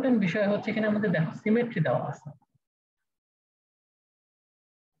ইম্পর্টেন্ট বিষয় হচ্ছে এখানে আমাদের দেখো সিমেট্রি দেওয়া আছে।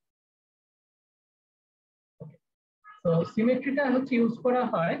 তো সিমেট্রিটা হচ্ছে ইউজ করা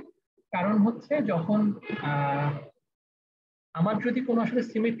হয় কারণ হচ্ছে যখন আমার যদি কোনো আসলে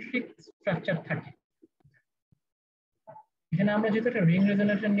সিমেট্রিক স্ট্রাকচার থাকে, এখানে আমরা যেহেতু একটা রিং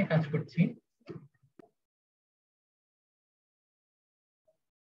রেজোনেটর নিয়ে কাজ করছি,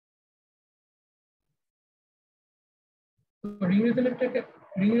 রিং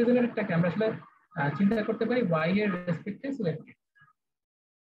রেজোনেটরটাকে আমরা আসলে চিন্তা করতে পারি ওয়াই এর রেসপেক্টে সিমেট্রি।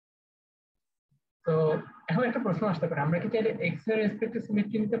 তো এখন একটা প্রশ্ন আসতে পারে, আমরা কি চাইলে এক্স এর রেসপেক্টে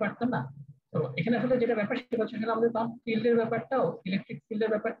সিমেট্রি নিতে পারতাম না? তো এখানে আসলে যেটা ব্যাপার সেটা হচ্ছে আমাদের ফিল্ডের ব্যাপারটাও, ইলেকট্রিক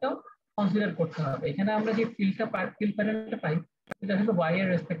ফিল্ডের ব্যাপারটাও কনসিডার করতে হবে। এখানে আমরা যে ফিল্ড প্যাটার্নটা পাই সেটা আসলে ওয়াই এর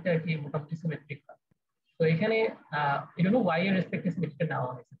রেসপেক্টে আর কি মোটামুটি সিমেট্রিক হয়। তো এখানে এই জন্য ওয়াই এর রেসপেক্টে সিমেট্রিটা নেওয়া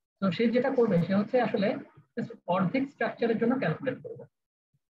হয়েছে। তো সে যেটা করবে সে হচ্ছে আসলে অর্ধেক স্ট্রাকচারের জন্য ক্যালকুলেট করবে,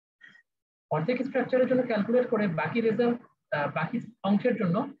 অর্ধেক স্ট্রাকচারের জন্য ক্যালকুলেট করে বাকি রেজাল্ট, বাকি অংশের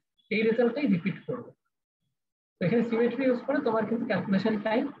জন্য এই রেজাল্টটাই রিপিট করবে। তো এখানে সিমেট্রি ইউজ করে তোমার কিন্তু ক্যালকুলেশন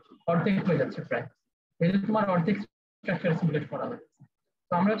টাইম অর্ধেক হয়ে যাচ্ছে প্রায়, এই যে তোমার অর্ধেক স্ট্রাকচার সিমুলেট করা হচ্ছে।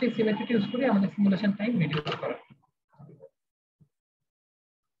 তো আমরা হচ্ছে সিমেট্রি ইউজ করি আমাদের সিমুলেশন টাইম রিডিউস করা।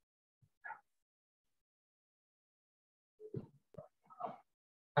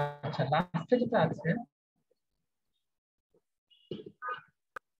 আচ্ছা, লাস্টে যেটা আছে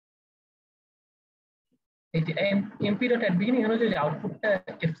এই যে এমপি ডট এট বিগিনিং, এখানে যে আউটপুটটা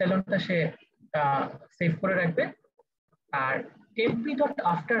এপসাইলনটা সে সেভ করে রাখবে। আর এমপি ডট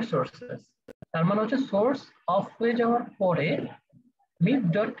আফটার সোর্সেস, তার মানে হচ্ছে সোর্স অফ হয়ে যাওয়ার পরে মিপ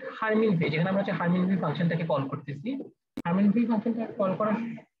ডট হারমিন ভি, যেখানে আমরা হচ্ছে হারমিন ভি ফাংশনটাকে কল করতেছি, হারমিন ভি ফাংশনটা কল করার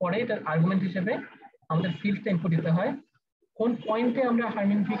পরে এটার আর্গুমেন্ট হিসেবে আমাদের ফিল্ডটা ইনপুট দিতে হয়। কোন পয়েন্টে আমরা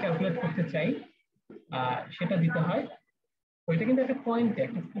হারমিন ভি ক্যালকুলেট করতে চাই সেটা দিতে হয়। ওইটা কিন্তু একটা পয়েন্টে,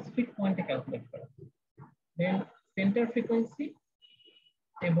 একটা স্পেসিফিক পয়েন্টে ক্যালকুলেট করা। দেন সেন্টার ফ্রিকোয়েন্সি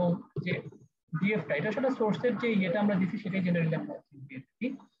এবং যে ডিএফটা, এটা আসলে সোর্সের যে ইয়েটা আমরা দিচ্ছি সেটাই জেনারেলি আমরা দিচ্ছি।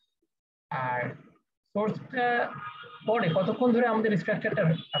 আর সোর্সটা পরে কতক্ষণ ধরে আমাদের স্ট্রাকচারটা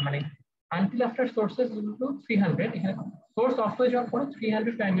মানে আনটিল আফটার সোর্সেস 300, এখানে সোর্স অফ হয়ে যাওয়ার পরে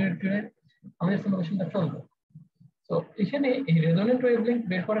 300 টাইম মিনিট ধরে আমাদের সিমুলেশনটা চলবে। তো এখানে এই রেজোনেন্ট ওয়েভলেংথ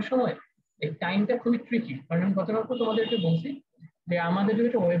বের করার সময় এই টাইমটা খুবই ট্রিকি, কারণ গতবার তোমাদেরকে বলছি যে আমাদের যদি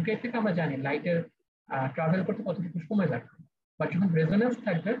একটা ওয়েভগাইড থেকে আমরা জানি লাইটের ট্রাভেল করতে কতটুকু সময় লাগবে, বাট যখন রেজোনেন্স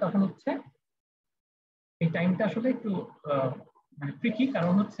থাকবে তখন হচ্ছে এই টাইমটা আসলে একটু মানে ট্রিকি।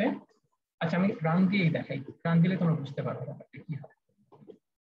 কারণ হচ্ছে, আচ্ছা আমি রান দিয়েই দেখাই, রান দিলে তোমরা বুঝতে পারবে ব্যাপারটা কি হয়।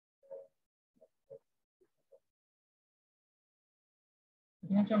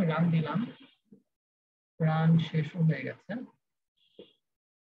 আমি রান দিলাম, রান শেষ হয়ে গেছে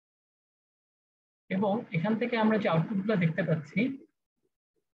এবং এখান থেকে আমরা যে আউটপুটগুলো দেখতে পাচ্ছি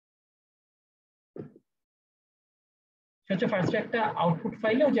সেটা হচ্ছে ফার্স্টে একটা আউটপুট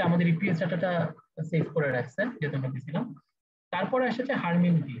ফাইলে যে আমাদের ইপিএস ডাটাটা সেভ করে রাখছে যেটা আমরা দিয়েছিলাম, তারপরে এসেছে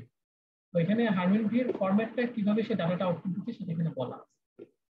হারমিন ভি। তো এখানে হারমিন ভির ফরম্যাটটা কিভাবে সে ডাটাটা আউটপুট দিচ্ছে সেটা এখানে বলা আছে।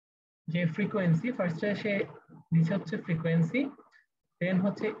 যে ফ্রিকোয়েন্সি ফার্স্টে সে দিচ্ছে হচ্ছে ফ্রিকোয়েন্সি, দেন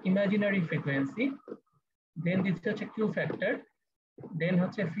হচ্ছে ইমাজিনারি ফ্রিকোয়েন্সি, দেন দিচ্ছে হচ্ছে কিউ ফ্যাক্টর, দেন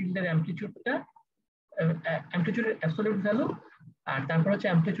হচ্ছে ফিল্ডের অ্যামপ্লিটিউডটা, অ্যামপ্লিটিউডের অ্যাবসলিউট ভ্যালু, আর তারপর হচ্ছে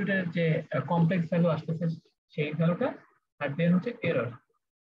অ্যামপ্লিটিউডের যে কমপ্লেক্স ভ্যালু আসতেছে সেই ভ্যালুটা, আর দেন হচ্ছে এরর।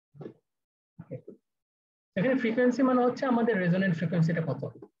 এখানে ফ্রিকোয়েন্সি মানে হচ্ছে আমাদের রেজোনেন্ট ফ্রিকোয়েন্সিটা কত,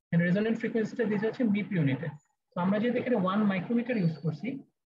 রেজোনেন্ট ফ্রিকোয়েন্সিটা দিতে হচ্ছে মিপ ইউনিটে। তো আমরা যদি এখানে 1 মাইক্রোমিটার ইউজ করছি,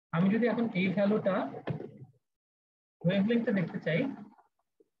 আমি যদি এখন এই ভ্যালুটা ওয়েভলেংথটা দেখতে চাই,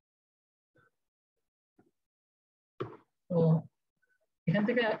 তো এখান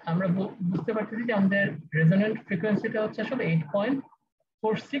থেকে আমরা বুঝতে পারতেছি যে আমাদের রেজোনেন্ট ফ্রিকোয়েন্সিটা হচ্ছে আসলে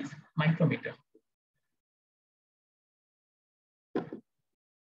 8.46 মাইক্রোমিটার।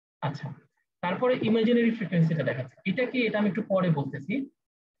 আচ্ছা, তারপরে ইমাজিনারি ফ্রিকোয়েন্সিটা দেখাচ্ছে, এটা কি এটা আমি একটু পরে বলতেছি।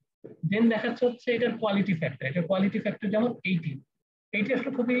 দেন দেখাচ্ছে হচ্ছে এটার কোয়ালিটি ফ্যাক্টর, এটার কোয়ালিটি ফ্যাক্টর যেমন 80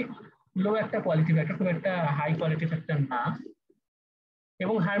 আসলে খুবই লো একটা কোয়ালিটি ফ্যাক্টর, খুব একটা হাই কোয়ালিটি ফ্যাক্টর না।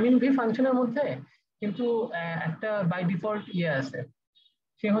 এবং হারমিন ভি ফাংশনের মধ্যে কিন্তু একটা বাই ডিফল্ট ইয়ে আছে,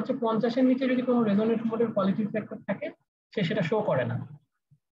 সে হচ্ছে 50-এর নিচে যদি কোনো রেজোনেন্ট মোডের কোয়ালিটি ফ্যাক্টর থাকে সে সেটা শো করে না,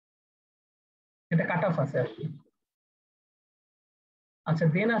 এটা কাট অফ আছে আর কি। আচ্ছা,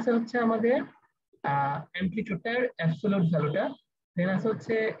 দেন আছে হচ্ছে আমাদের অ্যামপ্লিটিউডটার অ্যাবসলিউট ভ্যালুটা, দেন আছে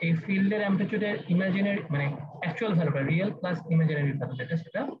হচ্ছে এই ফিল্ডের অ্যামপ্লিটিউডের ইমাজিনারি মানে অ্যাকচুয়াল ভ্যালুটা, রিয়েল প্লাস ইমাজিনারি ভ্যালু যেটা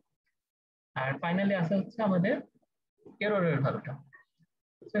সেটা, আর ফাইনালি আছে হচ্ছে আমাদের এররের ভ্যালুটা।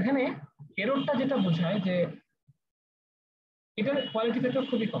 তো এখানে এররটা যেটা বোঝায় যে এটার কোয়ালিটি ফ্যাক্টর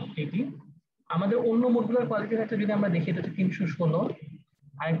খুবই কম, এটি আমাদের অন্য মোডগুলোর কোয়ালিটি ফ্যাক্টর যদি আমরা দেখি এটা হচ্ছে 316,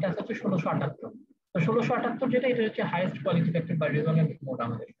 আরেকটা আছে হচ্ছে 1678। তো 1678 যেটা এটা হচ্ছে হাইয়েস্ট কোয়ালিটি ফ্যাক্টর বা রেজোনেন্ট মোড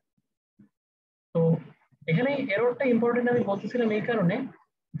আমাদের। তো এখানে এররটা ইম্পর্টেন্ট আমি বলতেছিলাম এই কারণে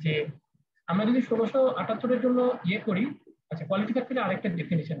যে আমরা যদি 1678 এর জন্য ইয়ে করি, আচ্ছা কোয়ালিটি ফ্যাক্টরের আরেকটা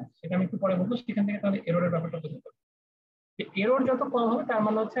ডেফিনিশন আছে সেটা আমি একটু পরে বলবো, সেখান থেকে তাহলে এররের ব্যাপারটা বুঝতে পারবো। এরর যত কম হবে তার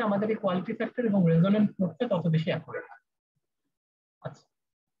মানে হচ্ছে আমাদের এই কোয়ালিটি ফ্যাক্টর এবং রেজোনেন্ট মোডটা তত বেশি অ্যাকুরেট। আচ্ছা,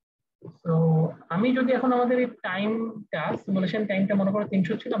 তো আমি যদি এখন আমাদের এই টাইমটা সিমুলেশন টাইমটা মনে করো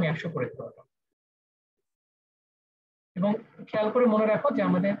 300 ছিল, আমি 100 করে দিতে পারবো। এবং খেয়াল করে মনে রাখো যে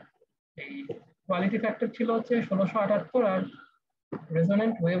আমাদের এই কোয়ালিটি ফ্যাক্টর ছিল হচ্ছে 1678 আর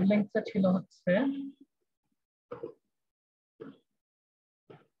রেজোনেন্ট ওয়েভলেংথটা ছিল হচ্ছে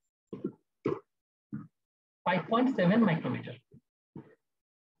 5.7 মাইক্রোমিটার।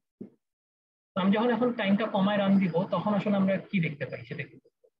 আমি যখন এখন টাইমটা কমায় রান দিব তখন আসলে আমরা কি দেখতে পাই সেটা কি।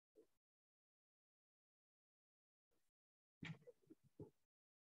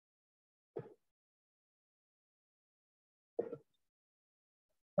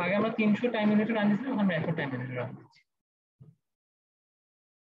 আগে আমরা 300 টাইম ইউনিটে রান দিয়েছিলাম, এখন আমরা 100 টাইম ইউনিটে রান দিচ্ছি।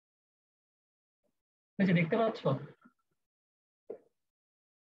 দেখতে পাচ্ছ?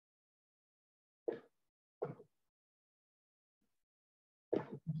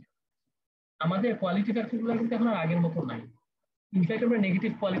 আমাদের কোয়ালিটি ফ্যাক্টরগুলো কিন্তু এখন আর আগের মতো নাই, ইনফ্যাক্ট আমরা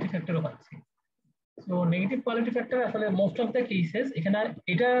নেগেটিভ কোয়ালিটি ফ্যাক্টরও পাচ্ছি। সো নেগেটিভ কোয়ালিটি ফ্যাক্টর আসলে মোস্ট অফ দ্য কেসেস এখানে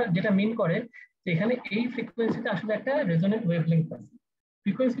এটা যেটা মিন করে যে এখানে এই ফ্রিকোয়েন্সিতে আসলে একটা রেজোনেন্ট ওয়েভলেংথ আছে,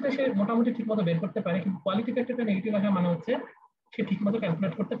 ফ্রিকোয়েন্সিটা সে মোটামুটি ঠিকমতো বের করতে পারে, কিন্তু কোয়ালিটি ফ্যাক্টরটা নেগেটিভ আসা মানে হচ্ছে সে ঠিকমতো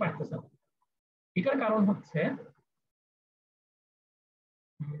ক্যালকুলেট করতে পারতেছে না। এটার কারণ হচ্ছে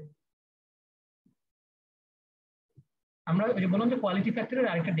আমরা ওই যে বললাম যে কোয়ালিটি ফ্যাক্টরের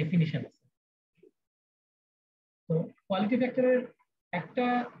আরেকটা ডেফিনিশন আছে। তো কোয়ালিটি ফ্যাক্টরের একটা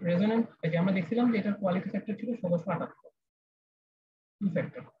রেজোনেন্ট যে আমরা দেখছিলাম যে এটার কোয়ালিটি ফ্যাক্টর ছিল 1678 কিউ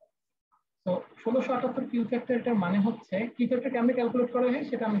ফ্যাক্টর। তো 1678 কিউ ফ্যাক্টর এটার মানে হচ্ছে কিউ ফ্যাক্টর কেমনে ক্যালকুলেট করা হয়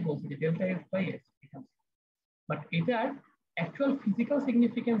সেটা আমি বলছি যে delta F by S, but এটার অ্যাকচুয়াল ফিজিক্যাল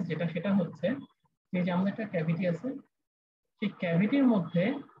সিগনিফিকেন্স যেটা সেটা হচ্ছে যে আমাদের একটা ক্যাভিটি আছে, সেই ক্যাভিটির মধ্যে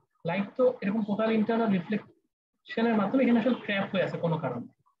লাইট তো এরকম টোটাল ইন্টারনাল রিফ্লেকশনের মাধ্যমে এখানে আসলে ট্র্যাপ হয়ে আছে কোনো কারণে।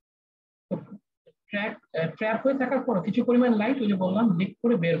 তো ট্র্যাপ হয়ে থাকার পর কিছু পরিমাণ লাইট ওই যে বললাম লিক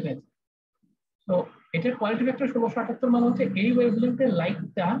করে বের হয়েছে। তো এটার কোয়ালিটি ফ্যাক্টর 1678 মানে হচ্ছে এই ওয়েভলেন্থের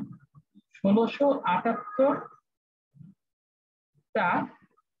লাইটটা 1678টা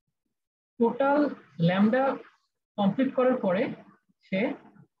টোটাল ল্যামডা কমপ্লিট করার পরে সে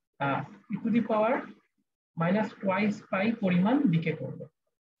ই to the power minus twice পাই পরিমাণ ডিকে করবে।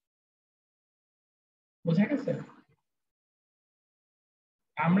 বোঝা গেছে?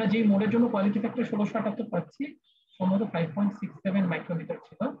 আমরা যে মোডের জন্য কোয়ালিটি ফ্যাক্টর 1678 পাচ্ছি সম্ভবত 5.67 মাইক্রোমিটার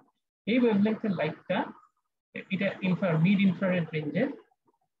ছিল, এই ওয়েভলেন্থের লাইটটা এটা মিড ইনফ্রারেড রেঞ্জের।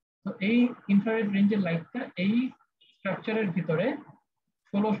 তো এই ইনফ্রারেড রেঞ্জের লাইটটা এই স্ট্রাকচারের ভিতরে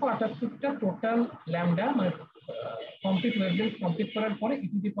 1678টা টোটাল ল্যামডা মানে কমপ্লিট ওয়েভলেন্থ কমপ্লিট করার পরে ই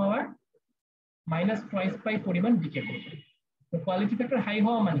to the power minus twice পাই পরিমাণ ডিকে করবে। তো কোয়ালিটি ফ্যাক্টর হাই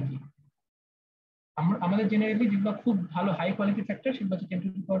হওয়া মানে কি, আমাদের জেনারেলি যেগুলো খুব ভালো হাই কোয়ালিটি ফ্যাক্টর সেগুলো হচ্ছে 10 to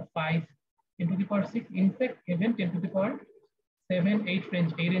the power 5, 10 to the power 6, in fact even 10 to the power 7, 8 range,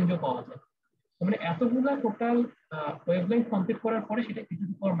 এই রেঞ্জও পাওয়া যায়। মানে এতগুলো টোটাল ওয়েভলেন্থ কমপ্লিট করার পরে সেটা ই to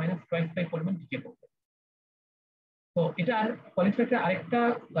the power minus twice পাই পরিমাণ ডিকে করবে। তো এটা আর কোয়ালিটি ফ্যাক্টর আরেকটা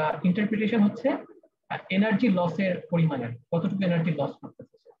ইন্টারপ্রিটেশন হচ্ছে এনার্জি লসের পরিমাণের, কতটুকু এনার্জি লস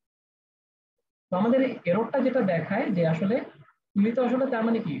করতেছে। তো আমাদের এই এররটা যেটা দেখায় যে আসলে তুমি তো আসলে তার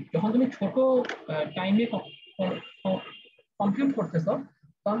মানে কি যখন তুমি ছোট টাইমে কম্পিউট করতেছো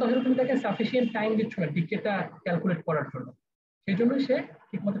তখন তো আসলে তুমি তাকে সাফিসিয়েন্ট টাইম দিচ্ছ না ডিকেটা ক্যালকুলেট করার জন্য, সেই জন্যই সে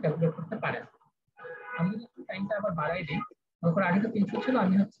ঠিকমতো ক্যালকুলেট করতে পারে না। আমি যদি একটু টাইমটা আবার বাড়াই দিই, মনে করো আগে তো 300 ছিল,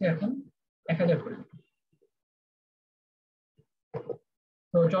 আমি হচ্ছে এখন 1000 করে দিই।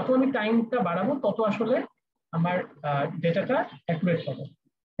 তো যত আমি টাইমটা বাড়াবো তত আসলে আমার ডেটাটা অ্যাকুরেট হবে।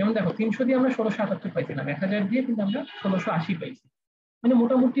 যেমন দেখো 300 দিয়ে আমরা 1678 পাইছিলাম, 1000 দিয়ে কিন্তু আমরা 1680 পাইছি, মানে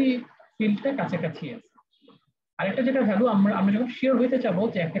মোটামুটি ফিল্ডটা কাছাকাছি আছে। আরেকটা যেটা ভ্যালু আমরা যখন শিওর হইতে চাবো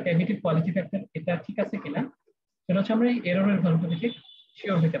যে একটা ক্যাভিটির কোয়ালিটি ফ্যাক্টর এটা ঠিক আছে কিনা, সেটা হচ্ছে আমরা এই এররের ভ্যালুটা দেখে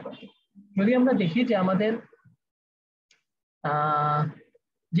শিওর হতে পারি। যদি আমরা দেখি যে আমাদের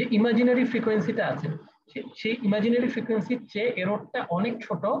যে ইমাজিনারি ফ্রিকোয়েন্সিটা আছে সেই ইমাজিনারি ফ্রিকোয়েন্সির চেয়ে এররটা অনেক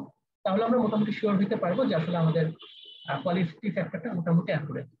ছোট, তাহলে আমরা মোটামুটি শিওর হতে পারবো যে আসলে আমাদের কোয়ালিটি ফ্যাক্টরটা মোটামুটি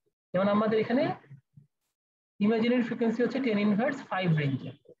অ্যাকুরেট। যেমন আমাদের এখানে ইমাজিনারি ফ্রিকোয়েন্সি হচ্ছে 10⁻5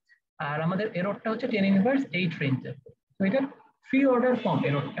 রেঞ্জে, আর আমাদের এররটা হচ্ছে 10⁻8 রেঞ্জে। তো এটা 3 অর্ডার ফর্ম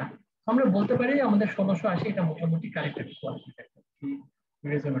এররটা। আমরা বলতে পারি যে আমাদের 1680 এটা মোটামুটি কারেক্টেড কোয়ালিটি ফ্যাক্টর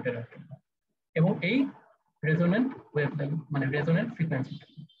রেজোনেটর এবং এই রেজোনেন্ট ওয়েভলেংথ মানে রেজোনেন্ট ফ্রিকোয়েন্সি।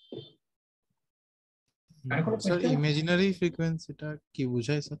 স্যার ইমাজিনারি ফ্রিকোয়েন্সিটা কি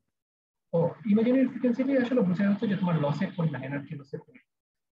বোঝায় স্যার? ও ইমাজিনারি ফ্রিকোয়েন্সিটি আসলে বোঝায় হচ্ছে যে তোমার লসের পরিমাণ, এনার্জি লসের পরিমাণ।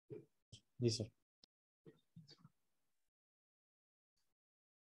 জি স্যার।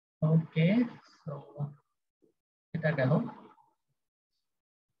 ওকে, সো এটা গেল।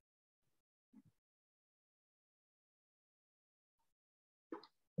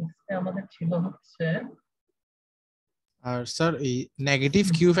 আমাদের ছিল হচ্ছে আর স্যার এই নেগেটিভ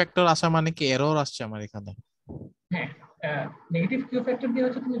কিউ ফ্যাক্টর আসা মানে কি এরর আসছে আমার এখানে? হ্যাঁ, নেগেটিভ কিউ ফ্যাক্টর দিয়ে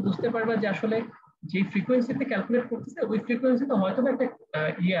হচ্ছে তুমি বুঝতে পারবা যে আসলে যে ফ্রিকোয়েন্সিতে ক্যালকুলেট করতেছে ওই ফ্রিকোয়েন্সিতে হয়তো একটা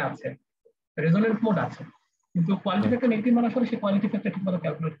ইয়ে আছে, রেজোনেন্স মোড আছে, কিন্তু কোয়ালিটি ফ্যাক্টর নেগেটিভ মানে আসলে সেই কোয়ালিটি ফ্যাক্টর ঠিকমতো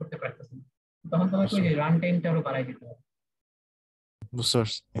ক্যালকুলেট করতে পারতেছে না, তখন তোমাকে ওই রান টাইমটা আরো বাড়াই দিতে হবে।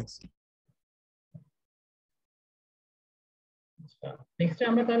 নেক্সট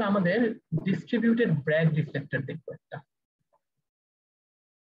আমরা তাহলে আমাদের ডিস্ট্রিবিউটেড ব্র্যাগ রিফ্লেক্টর দেখবো একটা।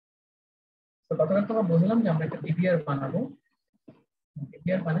 তো গতকাল তোমরা বললাম যে আমরা একটা ডিবিআর বানাবো,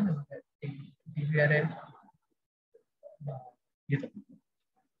 ডিবিআর বানাই আমাদের এই ডিবিআর এর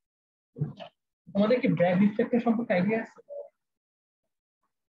তোমাদের কি ব্র্যাগ রিফ্লেক্টর সম্পর্কে আইডিয়া আছে?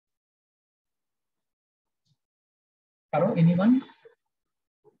 কারো এনিওয়ান?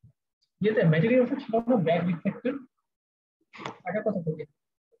 যেটা ম্যাটেরিয়ালস ছিল না ব্র্যাগ রিফ্লেক্টর আগে কথা বলি,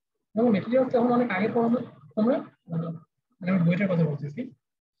 এবং ম্যাটেরিয়ালস তখন অনেক আগে পড়ানো তোমরা, আমি বইটার কথা বলতেছি।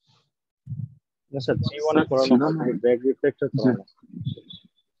 না স্যার G1 এ পড়ানো হয় ব্র্যাগ রিফ্লেক্টর পড়ানো।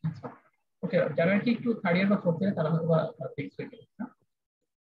 ওকে, যারা কি একটু থার্ড ইয়ার বা ফোর্থ ইয়ার তারা হয়তো বা ফিক্স হয়ে গেছে।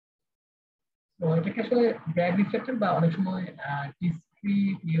 তো এটাকে আসলে ব্র্যাগ রিফ্লেক্টর বা অনেক সময়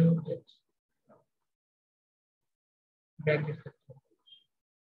distributed brag reflector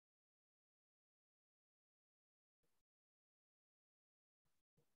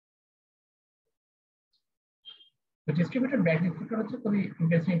distributed brag reflector হচ্ছে খুবই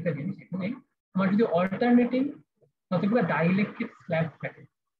ইন্টারেস্টিং একটা জিনিস। এখানে আমার যদি অল্টারনেটিং কতগুলো ডাইইলেকট্রিক স্ল্যাব থাকে,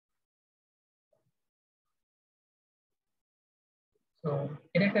 তো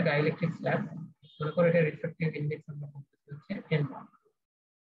এটা একটা ডাইইলেকট্রিক স্ল্যাব, মনে করো এটা রিফ্র্যাক্টিভ ইনডেক্স আমরা বলতেছি হচ্ছে n1,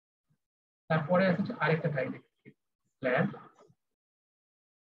 তারপরে আছে আরেকটা ডাইইলেকট্রিক স্ল্যাব,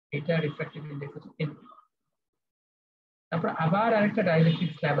 এটা রিফ্র্যাক্টিভ ইনডেক্স হচ্ছে n2, তারপর আবার আরেকটা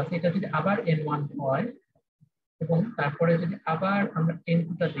ডাইইলেকট্রিক স্ল্যাব আছে, এটা যদি আবার n1 হয় এবং তারপরে যদি আবার আমরা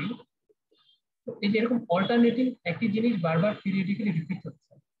n2টা দিই, তো এই যে এরকম অল্টারনেটিং একই জিনিস বারবার পিরিয়ডিক্যালি রিপিট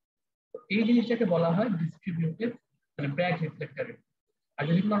হচ্ছে, তো এই জিনিসটাকে বলা হয় ডিস্ট্রিবিউটেড মানে ব্র্যাগ রিফ্লেক্টর। আর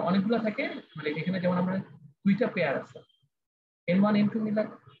যদি তোমার অনেকগুলো থাকে, মানে এখানে যেমন আমরা দুইটা পেয়ার আছে n1 n2 মিলা,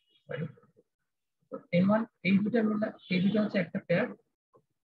 সরি n1 এই দুটো মিলা, এই দুটো হচ্ছে একটা পেয়ার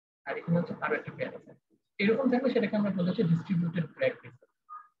আর এখানে হচ্ছে আরো একটা পেয়ার আছে, এরকম থাকলে সেটাকে আমরা বলতে হচ্ছে ডিস্ট্রিবিউটেড ব্র্যাগ রিফ্লেক্টর।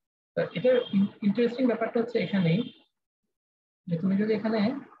 তো এটার ইন্টারেস্টিং ব্যাপারটা হচ্ছে এখানেই যে তুমি যদি এখানে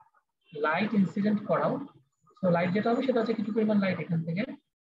লাইট ইনসিডেন্ট করাও, তো লাইট যেটা হবে সেটা হচ্ছে কিছু পরিমাণ লাইট এখান থেকে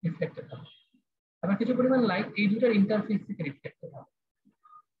রিফ্লেক্টেড হবে, আবার কিছু পরিমাণ লাইট এই দুটোর ইন্টারফেস থেকে রিফ্লেক্টেড হবে,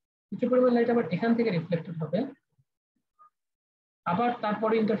 কিছু পরিমাণ লাইট আবার এখান থেকে রিফ্লেক্টেড হবে, আবার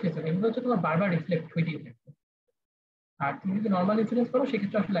তারপরে ইন্টারফেস হবে, এগুলো হচ্ছে তোমার বারবার রিফ্লেক্ট হইতেই থাকবে। আর তুমি যদি নর্মাল ইনসিডেন্স করো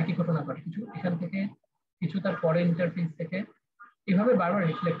সেক্ষেত্রে আসলে একই ঘটনা ঘটে, কিছু এখান থেকে কিছু তার পরে ইন্টারফেস থেকে এভাবে বারবার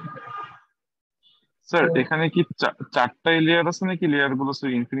রিফ্লেক্ট হতে থাকে। স্যার এখানে কি চারটাই লেয়ার আছে নাকি লেয়ার গুলো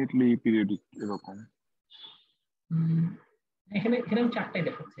ইনফিনিটলি পিরিয়ডিক এরকম? এখানে এখানে আমি চারটাই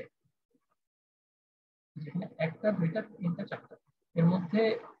দেখাচ্ছি, যেখানে একটা দুইটা তিনটা চারটা, এর মধ্যে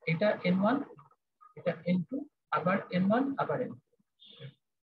এটা n1 এটা n2 আবার n1 আবার n2।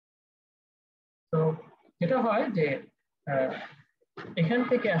 তো যেটা হয় যে এখান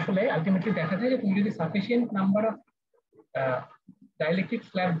থেকে আসলে আলটিমেটলি দেখা যায় যে তুমি যদি sufficient number of dielectric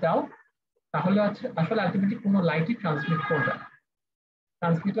slab দাও তাহলে আসলে আলটিমেটলি কোনো লাইটই ট্রান্সমিট করবে না,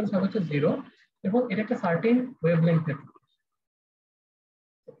 ট্রান্সমিটেন্স হবে হচ্ছে 0 এবং এটা একটা সার্টেন ওয়েভলেংথের।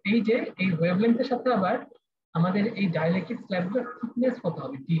 এই যে এই ওয়েভলেংথের সাথে আবার আমাদের এই ডাইইলেকট্রিক স্ল্যাবগুলোর থিকনেস কত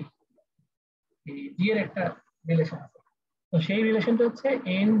হবে ডি, এই ডি এর একটা রিলেশন আছে, তো সেই রিলেশনটা হচ্ছে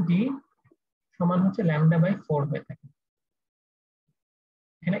ND সমান হচ্ছে λ/4 হয়ে থাকে।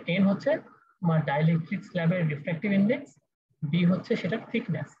 এখানে n হচ্ছে আমার ডাইইলেকট্রিক স্ল্যাবের রিফ্র্যাক্টিভ ইনডেক্স ডি হচ্ছে সেটার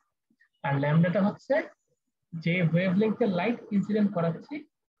থিকনেস, আর ল্যামডাটা হচ্ছে যে ওয়েভলেংথের লাইট ইনসিডেন্ট করাচ্ছি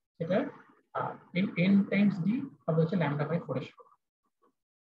সেটার n টাইমস ডি হবে হচ্ছে ল্যামডা বাই 4 এর সমান।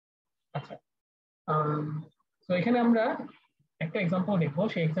 আচ্ছা, তো এখানে আমরা একটা এক্সাম্পল দেখবো।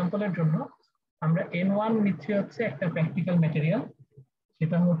 সেই এক্সাম্পলের জন্য আমরা n1 নিচ্ছি হচ্ছে একটা প্র্যাকটিক্যাল ম্যাটেরিয়াল,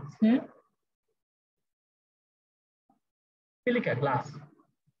 সেটা হচ্ছে সিলিকা গ্লাস।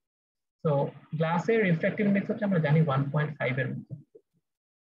 তো গ্লাসের রিফ্র্যাক্টিভ ইনডেক্স হচ্ছে আমরা জানি 1.5 এর মতো,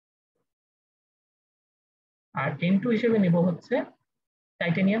 আর n2 হিসেবে নিব হচ্ছে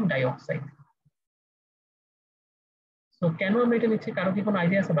টাইটানিয়াম ডাইঅক্সাইড। তো কেন আমরা এটা নিচ্ছি, কারো কি কোনো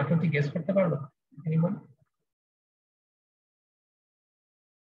আইডিয়া আছে বা কেউ কি গেস করতে পারলো? এনিওয়ান?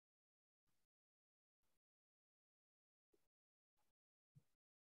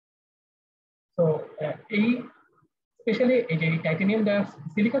 তো এই স্পেশালি এই যে টাইটানিয়াম ডাইঅক্সাইড,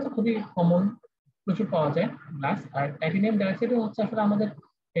 সিলিকা তো খুবই কমন, প্রচুর পাওয়া যায় গ্লাস, আর টাইটানিয়াম ডাইঅক্সাইড হচ্ছে আসলে আমাদের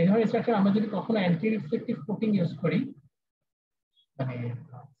এই ধরনের স্ট্রাকচার আমরা যদি কখনো অ্যান্টি রিফ্লেকটিভ কোটিং ইউজ করি, মানে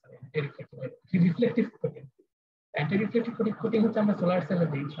reflective coating, anti reflective coating হচ্ছে আমরা সোলার সেলে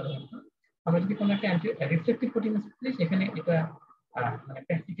দিই সাধারণত। আমরা যদি কোনো একটা অ্যান্টি রিফ্লেকটিভ কোটিং ইউজ করি সেখানে এটা মানে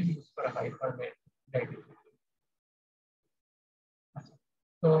প্র্যাকটিক্যালি ইউজ করা হয় এই ধরনের ডাইঅক্সাইড। আচ্ছা,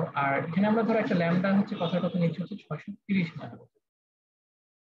 তো আর এখানে আমরা ধরো একটা ল্যামডা হচ্ছে কথার কথা নিচ্ছি হচ্ছে 630 ন্যানোমিটার।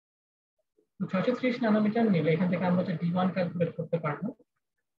 630 ন্যানোমিটার নিলে এখান থেকে আমরা হচ্ছে D1 ক্যালকুলেট করতে পারবো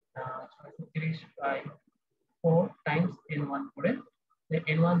 630 বাই 4 টাইমস n1 করে।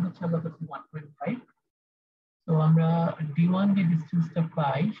 n1 হচ্ছে আমরা হচ্ছে 1.5। তো আমরা D1 যে ডিসটেন্সটা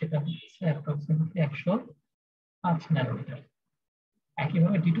পাই সেটা হচ্ছে অ্যাপ্রক্সিমেটলি 105 ন্যানোমিটার।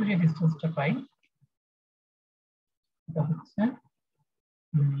 একইভাবে D2 যে ডিসটেন্সটা পাই এটা হচ্ছে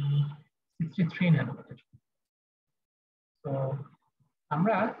 63 ন্যানোমিটার। তো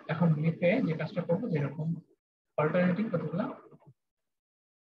আমরা এখন মিপে যে কাজটা করবো, যেরকম অল্টারনেটিভ কতগুলো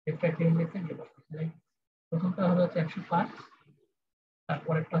রিফ্র্যাক্টিভ ইনডেক্সের যে প্রথমটা হবে হচ্ছে 105,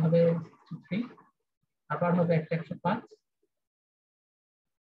 তারপরেরটা হবে 63, আবার হবে একটা 105,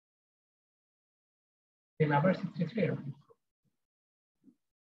 দেন আবার 63 এরকম।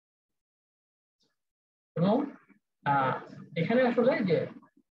 এবং এখানে আসলে যে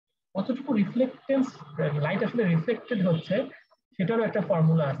কতটুকু রিফ্লেক্টেন্স লাইট আসলে রিফ্লেক্টেড হচ্ছে সেটারও একটা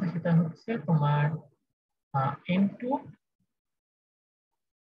ফর্মুলা আছে, সেটা হচ্ছে তোমার n2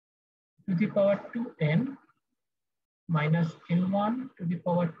 to the power 2n minus n1 to the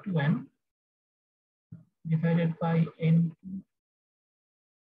power 2n divided by n2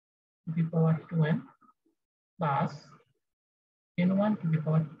 to the power 2n plus n1 to the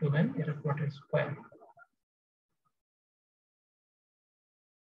power 2n এর পুরোটা স্কয়ার।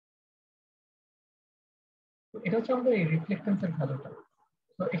 তো এটা হচ্ছে আমাদের এই রিফ্লেক্টেন্সের ভ্যালুটা।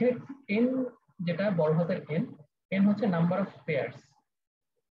 তো এখানে n যেটা বড় হাতের n হচ্ছে নাম্বার অফ পেয়ারস।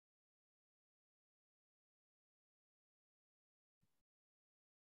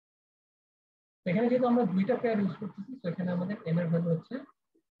 এখানে যেহেতু আমরা দুইটা পেয়ার ইউজ করতেছি, তো এখানে আমাদের n এর ভ্যালু হচ্ছে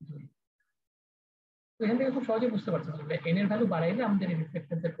 2। তো এখান থেকে খুব সহজে বুঝতে পারছেন যে n এর ভ্যালু বাড়াইলে আমাদের এই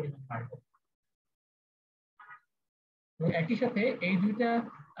রিফ্লেক্টেন্সের পরিমাণ বাড়বে। এবং একই সাথে এই দুইটা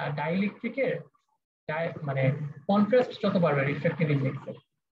ডাইইলেকট্রিকের মানে কন্ট্রাস্ট যত বাড়বে রিফ্র্যাক্টিভ ইনডেক্সের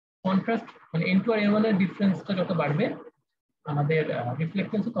কন্ট্রাস্ট, মানে n2 আর n1 এর ডিফারেন্সটা যত বাড়বে আমাদের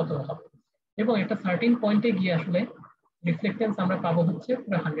রিফ্লেক্টেন্স তত হবে। এবং একটা সার্টেন পয়েন্টে গিয়ে আসলে রিফ্লেক্টেন্স আমরা পাবো হচ্ছে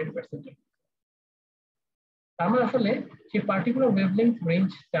পুরো 100%। আমরা আসলে সেই পার্টিকুলার ওয়েভলেংথ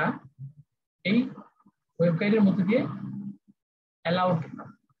রেঞ্জটা এই ওয়েভগাইডের মধ্যে দিয়ে অ্যালাউড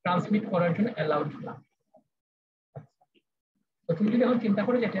ট্রান্সমিট করার জন্য অ্যালাউড না। তো তুমি যদি এখন চিন্তা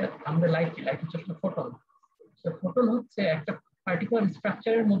করো যেটা আমাদের লাইট হচ্ছে আসলে ফোটন। তো ফোটন হচ্ছে একটা পার্টিকুলার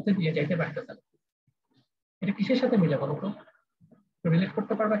স্ট্রাকচারের মধ্যে দিয়ে যাইতে পারতেছে। এটা কিসের সাথে মিলে বলো তো? রিলেট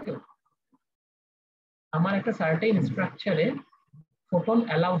করতে পারবা কেউ? আমার একটা সার্টেন স্ট্রাকচারে ফোটন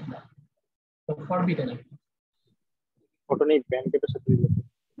অ্যালাউড না, তো ফরবিডেন। ফটোনিক ব্যান্ড গ্যাপের সাথে রিলেটেড।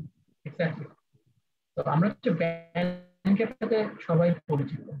 এক্স্যাক্টলি। তো আমরা হচ্ছে ব্যান্ড গ্যাপের সাথে সবাই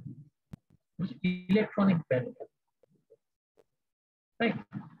পরিচিত, ইলেকট্রনিক ব্যান্ড গ্যাপ, রাইট?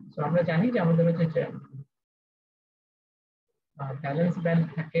 তো আমরা জানি যে আমাদের হচ্ছে ব্যালেন্স ব্যান্ড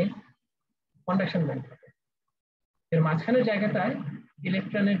থাকে, কন্ডাকশন ব্যান্ড থাকে। এর মাঝখানের জায়গাটায়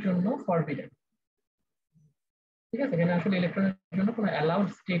ইলেকট্রনের জন্য ফরবিডেন। ঠিক আছে, এখানে আসলে ইলেকট্রনের জন্য কোনো অ্যালাউড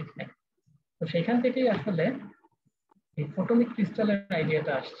স্টেট নেই। তো সেখান থেকেই আসলে এই ফোটনিক ক্রিস্টালের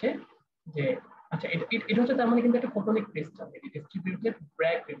আইডিয়াটা আসছে যে আচ্ছা এটা হচ্ছে তার মানে কিন্তু একটা ফোটনিক ক্রিস্টাল, এটি ডিস্ট্রিবিউটেড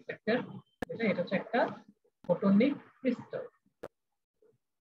ব্র্যাগ রিফ্লেক্টর, এটা হচ্ছে একটা ফোটনিক ক্রিস্টাল।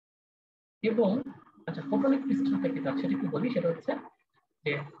 এবং আচ্ছা ফোটনিক ক্রিস্টালটা কি, সেটা একটু বলি। সেটা হচ্ছে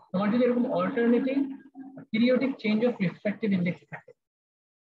যে তোমার যদি এরকম alternating periodic change of refractive index থাকে।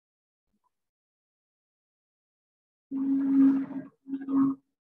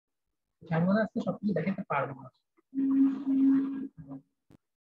 যার মনে আজকে সবকিছু দেখাতে পারবো না।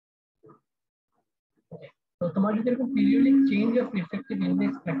 তো তোমার যদি এরকম periodic change of refractive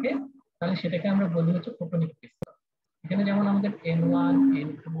index থাকে তাহলে সেটাকে আমরা বলি হচ্ছে ফোটনিক ক্রিস্টাল। এখানে যেমন আমাদের n1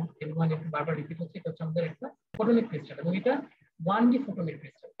 n2 n1 n2 বারবার রিপিট হচ্ছে, এটা হচ্ছে আমাদের একটা ফোটনিক ক্রিস্টাল এবং এটা 1D ফোটনিক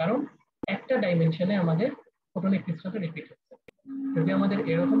ক্রিস্টাল, কারণ একটা ডাইমেনশনে আমাদের ফোটনিক ক্রিস্টালটা রিপিট হচ্ছে। যদি আমাদের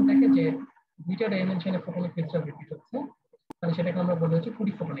এরকম থাকে যে দুইটা ডাইমেনশনে ফোটনিক ক্রিস্টাল রিপিট হচ্ছে তাহলে সেটাকে আমরা বলি হচ্ছে 2D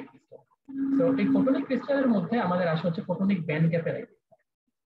ফোটনিক ক্রিস্টাল। তো এই ফোটনিক ক্রিস্টালের মধ্যে আমাদের আসে হচ্ছে ফোটনিক ব্যান্ড গ্যাপের আইডিয়া,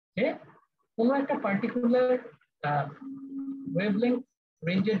 যে কোনো একটা পার্টিকুলার ওয়েভলেংথ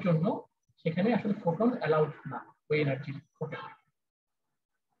রেঞ্জের জন্য সেখানে আসলে ফোটন অ্যালাউড না, ওই এনার্জি ফোটন।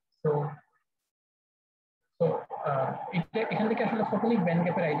 তো তো এটা এখান থেকে আসলে ফোটনিক ব্যান্ড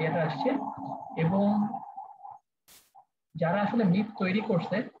গ্যাপের আইডিয়াটা আসছে, এবং যারা আসলে মিপ তৈরি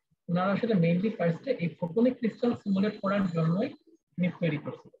করছে ওনারা আসলে মেইনলি ফার্স্টে এই ফোটনিক ক্রিস্টাল সিমুলেট করার জন্যই মিপ তৈরি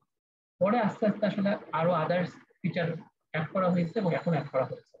করছে। পরে আস্তে আস্তে আসলে আরো আদার্স ফিচার অ্যাড করা হয়েছে এবং এখন অ্যাড করা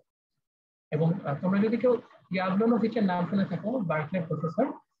হয়েছে। এবং তোমরা যদি কেউ ইয়াবলোনোভিচের নাম শুনে থাকো, বার্কলে প্রফেসর,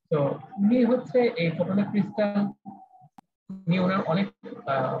 তো উনি হচ্ছে এই ফোটনিক ক্রিস্টাল নিয়ে ওনার অনেক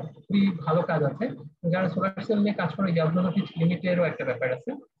খুবই ভালো কাজ আছে। যারা সোলার সেল নিয়ে কাজ করে ইয়াবলোনোভিচ লিমিটেডেরও একটা ব্যাপার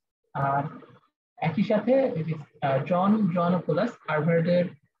আছে। আর একই সাথে জন কোলাস হার্ভার্ডের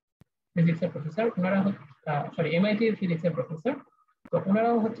ফিজিক্সের প্রফেসর, ওনারা সরি এমআইটি ফিজিক্সের প্রফেসর, তো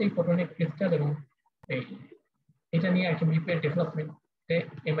ওনারাও হচ্ছে এই ফোটনিক ক্রিস্টাল এবং এটা নিয়ে একটা মিপের ডেভেলপমেন্টে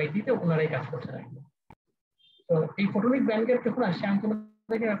এমআইটিতে ওনারাই কাজ করছেন আর কি। তো এই ফোটনিক ব্যান্ড গ্যাপ যখন আসছে, আমি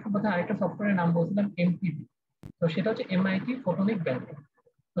তোমাদেরকে একটা কথা আরেকটা সফটওয়্যারের নাম বলছিলাম এমপিবি, তো সেটা হচ্ছে এমআইটি ফোটনিক ব্যান্ড গ্যাপ।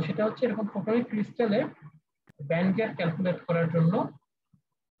 তো সেটা হচ্ছে এরকম ফোটনিক ক্রিস্টালের ব্যান্ড গ্যাপ ক্যালকুলেট করার জন্য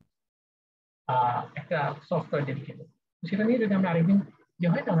একটা সফটওয়্যার ডেডিকেটেড। সেটা নিয়ে যদি আমরা আরেকদিন যে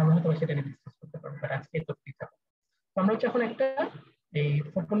হয় তাহলে আমরা হয়তো সেটা নিয়ে ডিসকাস করতে পারবো, বাট আজকে তো ঠিক আছে। তো আমরা হচ্ছে এখন একটা এই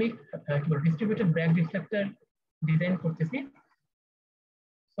ফোটনিক ডিস্ট্রিবিউটেড ব্র্যাগ রিফ্লেক্টর ডিজাইন করতেছি।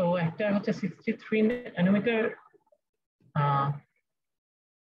 তো একটা হচ্ছে 63 ন্যানোমিটার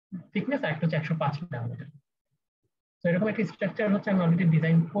থিকনেস, আর একটা হচ্ছে 105 ন্যানোমিটার। তো এরকম একটা স্ট্রাকচার হচ্ছে আমি অলরেডি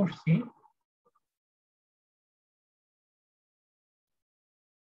ডিজাইন করছি।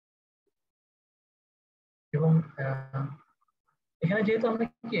 এবং এখানে যেহেতু আমরা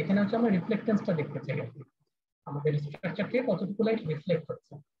কি এখানে হচ্ছে আমরা রিফ্লেক্টেন্সটা দেখতে চাই আর কি, আমাদের স্ট্রাকচার থেকে কতটুকু লাইট রিফ্লেক্ট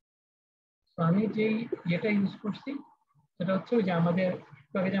হচ্ছে। তো আমি যেই ইয়েটা ইউজ করছি সেটা হচ্ছে ওই যে আমাদের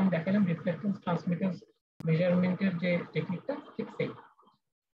একটু আগে যে আমরা দেখালাম রিফ্লেক্টেন্স ট্রান্সমিটেন্স মেজারমেন্টের যে টেকনিকটা, ঠিক সেই।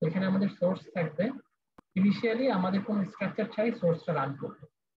 তো এখানে আমাদের সোর্স থাকবে, ইনিশিয়ালি আমাদের কোনো স্ট্রাকচার ছাড়াই সোর্সটা রান করবে।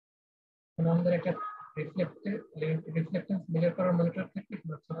 আমাদের একটা রিফ্লেক্টেন্স মেজার করার মনিটর থাকবে, কি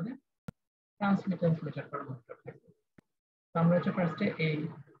হচ্ছে আমাদের ট্রান্সমিটেন্স মেজার করার মনিটর থাকবে। তো আমরা হচ্ছে ফার্স্টে এই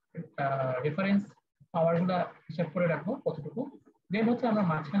রেফারেন্স পাওয়ার গুলা হিসাব করে রাখবো কতটুকু, দেন হচ্ছে আমরা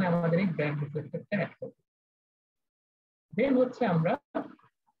মাঝখানে আমাদের এই ব্যান্ড রিফ্লেক্টরটা অ্যাড করব। দেন হচ্ছে আমরা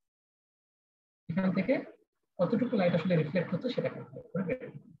এখান থেকে কতটুকু লাইট আসলে রিফ্লেক্ট হচ্ছে সেটা ক্যালকুলেট করে বের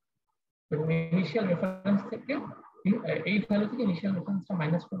করব। এবং ইনিশিয়াল রেফারেন্স থেকে এই ভ্যালু থেকে ইনিশিয়াল রেফারেন্সটা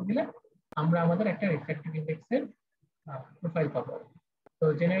মাইনাস করে দিলে আমরা আমাদের একটা রিফ্লেক্টিভ ইন্ডেক্সের প্রোফাইল পাবো। তো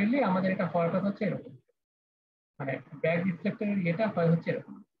জেনারেলি আমাদের এটা হওয়ার কথা হচ্ছে এরকম, মানে ব্যাক রিফ্লেক্টরের এটা হয় হচ্ছে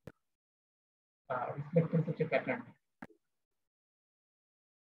এরকম রিফ্লেক্টেন্স হচ্ছে প্যাটার্ন।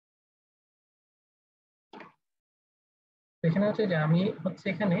 এখানে হচ্ছে যে আমি হচ্ছে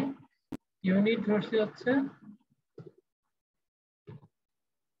এখানে ইউনিট ধরছি হচ্ছে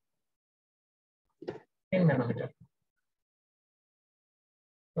 10 ন্যানোমিটার।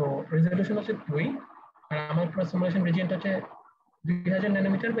 তো রেজোলিউশন হচ্ছে 2, আর আমার পুরো সিমুলেশন রিজিয়নটা হচ্ছে 2000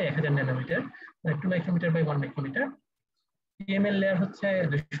 ন্যানোমিটার বাই 1000 ন্যানোমিটার, মানে 2 micrometer by 1 micrometer. PML layer হচ্ছে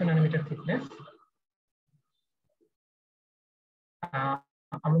 200 ন্যানোমিটার থিকনেস।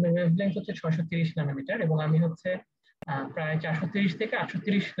 আমাদের ওয়েভলেংথ হচ্ছে 630 ন্যানোমিটার, এবং আমি হচ্ছে প্রায় 430 থেকে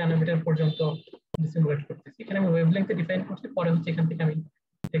 830 ন্যানোমিটার পর্যন্ত সিমুলেট করতেছি। এখানে আমি ওয়েভলেংথে ডিফাইন করছি, পরে হচ্ছে এখান থেকে আমি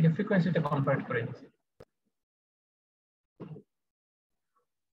এটাকে ফ্রিকোয়েন্সিতে কনভার্ট করে নিচ্ছি।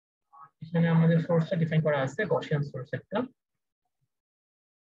 এখানে আমাদের সোর্সটা ডিফাইন করা আছে, গসিয়ান সোর্স একটা,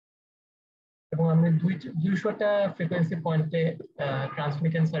 এবং আমি 200টা ফ্রিকোয়েন্সি পয়েন্টে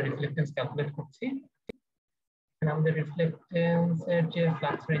ট্রান্সমিটেন্স আর রিফ্লেক্টেন্স ক্যালকুলেট করছি। এখানে আমাদের রিফ্লেক্টেন্সের যে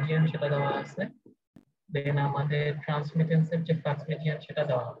ফ্লাক্স রিজিয়ন সেটা দেওয়া আছে, দেন আমাদের ট্রান্সমিটেন্সের যে ফ্লাক্স রিজিয়ন সেটা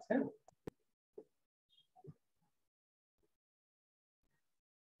দেওয়া আছে।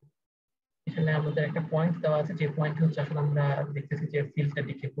 এখানে আমাদের একটা পয়েন্ট দেওয়া আছে, যে পয়েন্ট হচ্ছে আসলে আমরা দেখতেছি যে ফিল্ডটা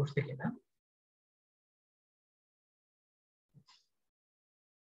ডিকে করছে কিনা।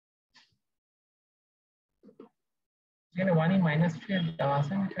 যেখানে 1 in -3 দেওয়া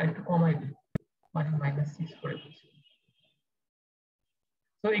আছে, আমি একটু কমাই দিই, 1 in -6 করে দিচ্ছি।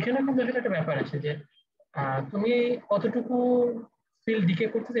 তো এখানে কিন্তু একটা ব্যাপার আছে যে তুমি কতটুকু ফিল্ড ডিকে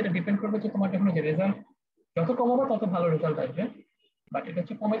করতেছে, এটা ডিপেন্ড করবে যে তোমার যখন যে রেজাল্ট যত কমাবো তত ভালো রেজাল্ট আসবে। বাট এটা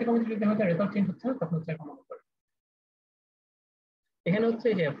হচ্ছে কমাইতে কমাইতে যদি হয়তো রেজাল্ট চেঞ্জ হচ্ছে না, তখন হচ্ছে কমানো পড়ে। এখানে হচ্ছে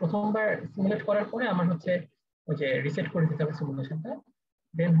যে প্রথমবার সিমুলেট করার পরে আমার হচ্ছে ওই যে রিসেট করে দিতে হবে সিমুলেশনটা।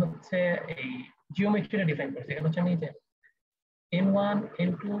 দেন হচ্ছে এই জিওমেট্রিটা ডিফাইন করছি। এখানে হচ্ছে আমি যে n1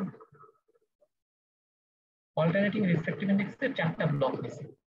 n2 অল্টারনেটিং রিফ্লেক্টিভ ইন্ডেক্সের 4টা ব্লক দিছি।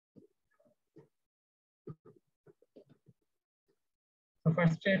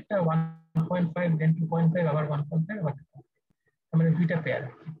 ফার্স্ট একটা 1.5, দেন 2.5, আবার 1.5, আবার 2.5, মানে দুইটা পেয়ার।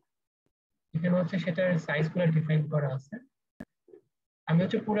 এখানে হচ্ছে সেটার সাইজ গুলো ডিফাইন করা আছে। আমি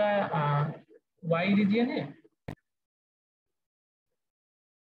হচ্ছে পুরা ওয়াই রিজিয়নে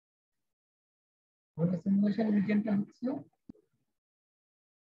সিমুলেশন রিজিয়নটা হচ্ছে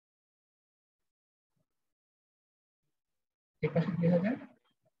এপাশে 2000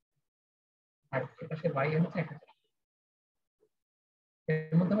 আর এপাশে ওয়াই হচ্ছে 1000।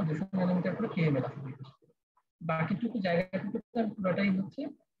 এর মধ্যে আমার 200 ন্যানোমিটার করে কেএমএল আছে। বাকিটুকু জায়গাটুকু পুরোটাই হচ্ছে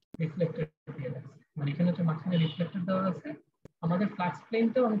রিফ্লেক্টর দিয়ে আছে, মানে এখানে হচ্ছে মাঝখানে রিফ্লেক্টর দেওয়া আছে। আমাদের ফ্লাক্স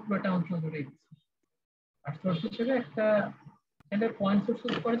প্লেনটাও আমি পুরোটা অঞ্চল জুড়ে দিচ্ছি। আর সোর্স হিসেবে একটা পয়েন্ট সোর্স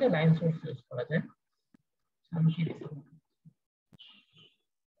ইউজ করা যায়, লাইন সোর্স ইউজ করা যায়। আমি কি দিচ্ছি,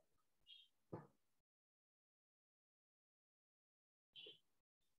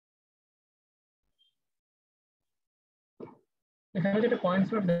 এখানে যেটা পয়েন্ট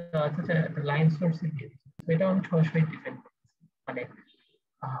সোর্স দেওয়া আছে একটা লাইন সোর্স দিয়ে দিচ্ছি। এটা আমি সরাসরি ডিফাইন করতেছি, মানে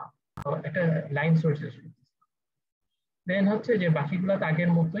একটা লাইন সোর্স ইউজ করতেছি। দেন হচ্ছে যে বাকিগুলো তো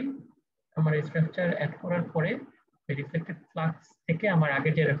আগের মতোই আমার স্ট্রাকচার অ্যাড করার পরে রিফ্লেক্টেড ফ্লাক্স থেকে আমার আগে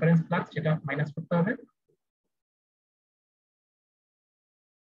যে রেফারেন্স ফ্লাক্স সেটা মাইনাস করতে হবে।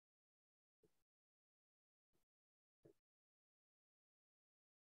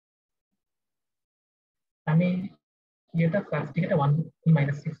 আমি এটা ফ্লাক্স টিকেটা 1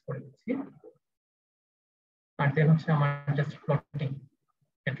 - 6 করে দিচ্ছি। আর দেন হচ্ছে আমার জাস্ট প্লটিং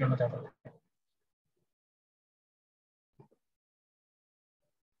এর জন্য যাবে।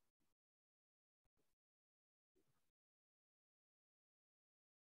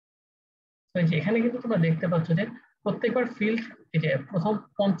 তো এখানে কিন্তু তোমরা দেখতে পাচ্ছ যে প্রত্যেকবার ফিল্ড এই যে প্রথম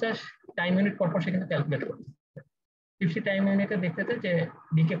 50 টাইম ইউনিট পর পর সে কিন্তু ক্যালকুলেট করছে। 50 টাইম ইউনিটে দেখতেছে যে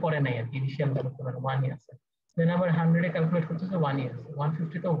ডিকে করে নাই আর কি, ইনিশিয়াল ভ্যালু মানে 1 আছে। দেন আবার 100 এ ক্যালকুলেট করতেছে 1 আছে,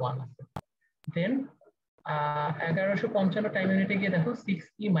 150 তেও 1 আছে। দেন 1155 টাইম ইউনিটে গিয়ে দেখো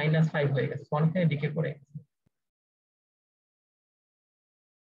 6e -5 হয়ে গেছে, 1 থেকে ডিকে করে গেছে।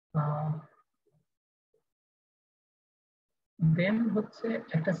 দেন হচ্ছে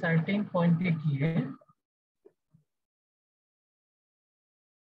একটা সার্টেন পয়েন্টে গিয়ে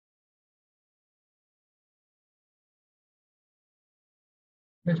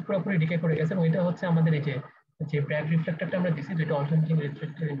পুরোপুরি ডিকে করে গেছে। ওইটা হচ্ছে আমাদের এই যে ব্র্যাগ রিফ্লেক্টরটা আমরা দিছি, যেটা অল্টারনেটিং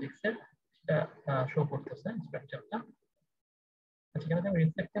রিফ্লেক্টর ইন্ডেক্সের, সেটা শো করতেছে স্ট্রাকচারটা। আচ্ছা, এখানে আমি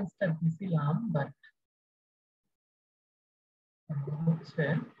রিফ্লেক্টেন্সটা দিছিলাম, বাট হচ্ছে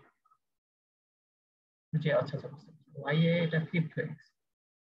যে আচ্ছা আচ্ছা ওয়াই এ এটা ফ্লিপড হয়ে গেছে,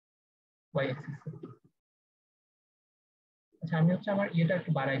 ওয়াই অ্যাক্সিস। আচ্ছা, আমি হচ্ছে আমার ইয়েটা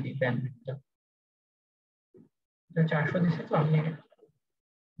একটু বাড়াই দিই, ব্যান্ডউইডথটা। এটা 400 দিছে, তো আমি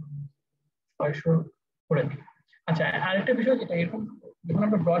 600 করে দিই। আচ্ছা, আরেকটা বিষয় যেটা এরকম যখন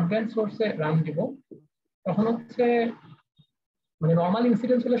আমরা ব্রডব্যান্ড সোর্সে রান দিব, তখন হচ্ছে মানে নরমাল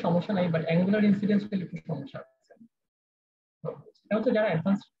ইনসিডেন্স হলে সমস্যা নাই, বাট অ্যাঙ্গুলার ইনসিডেন্স হলে একটু সমস্যা আছে। এটা হচ্ছে যারা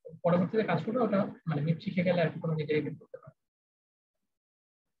অ্যাডভান্স পরবর্তীতে কাজ করবে, ওটা মানে মিপ শিখে গেলে আর কি কোনো নিজেই বের করতে পারে।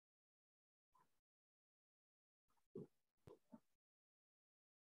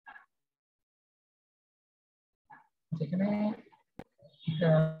 যেখানে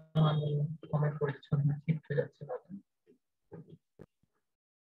এটা আমি কমেন্ট করেছি, ঠিক হয়ে যাচ্ছে।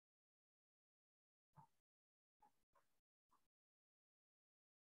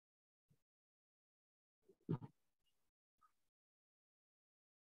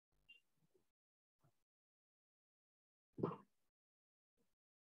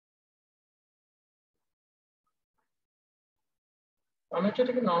 আমি হচ্ছে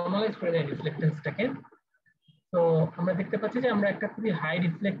এটাকে নর্মালাইজ করে দেয় রিফ্লেক্টেন্সটাকে। তো আমরা দেখতে পাচ্ছি যে আমরা একটা খুবই হাই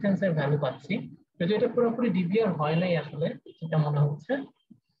রিফ্লেক্টেন্সের ভ্যালু পাচ্ছি, যদি এটা পুরোপুরি ডিভিয়ার হয় নাই আসলে, যেটা মনে হচ্ছে।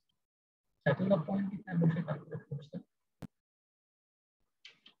 সেটেল অফ পয়েন্ট কি আমি বসে ক্যালকুলেট করছি।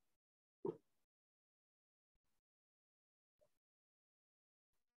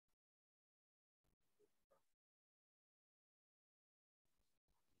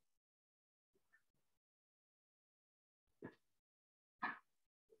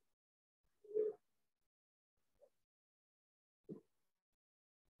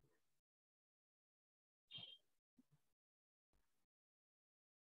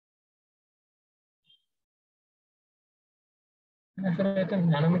 আসলে এটা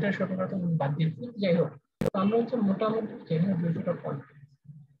ন্যানোমিটার শো করা তো বাদ দিয়ে দিই। যাই হোক, তো আমরা হচ্ছে মোটামুটি জেনে 200টা পয়েন্ট।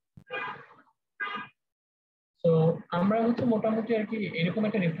 তো আমরা হচ্ছে মোটামুটি আর কি এরকম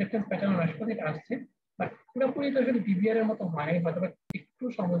একটা রিফ্লেকশন প্যাটার্ন রাষ্ট্র থেকে আসছে, বাট পুরোপুরি তো আসলে ডিবিআর এর মতো হয় হয়তো একটু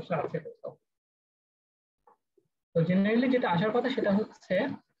সমস্যা আছে কোথাও। তো জেনারেলি যেটা আসার কথা সেটা হচ্ছে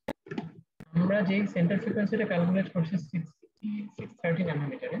আমরা যে সেন্টার ফ্রিকোয়েন্সিটা ক্যালকুলেট করছি 630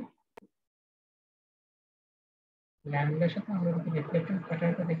 ন্যানোমিটারে, ল্যাম্বডার সাথে আমরা যদি রিফ্লেকশন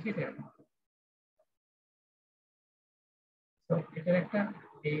প্যাটার্নটা দেখিয়ে দেব। তো এটার একটা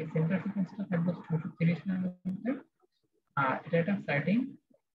এই সেন্টার ফ্রিকোয়েন্সিটা থাকবে 630 ন্যানোমিটার, আর এটা একটা স্টার্টিং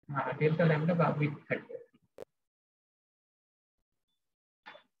ডেল্টা ল্যাম্বডা বা উইথ থাকবে।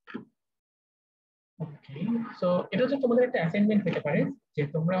 ওকে, সো এটা হচ্ছে তোমাদের একটা অ্যাসাইনমেন্ট হতে পারে যে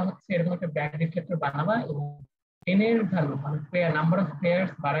তোমরা হচ্ছে এরকম একটা ব্যাক রিফ্লেক্টর বানাবা এবং n এর ভ্যালু মানে পেয়ার নাম্বার অফ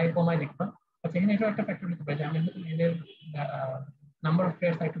পেয়ারস বাড়ায় কমায় দেখবা। আচ্ছা, এখানে এটা একটা ফ্যাক্টর হতে পারে যে আমি n এর নাম্বার অফ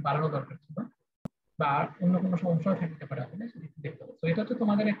পেয়ারস একটু বাড়ানো দরকার ছিল বা অন্য কোনো সমস্যাও থাকতে পারে, আসলে সেটা একটু দেখতে হবে। তো এটা হচ্ছে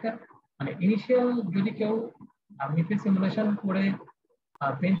তোমাদের একটা মানে ইনিশিয়াল যদি কেউ মিপি সিমুলেশন করে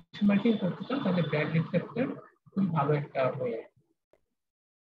বেঞ্চমার্কিং করতে চান তাহলে ব্যাক রিফ্লেক্টর খুব ভালো একটা ওয়ে।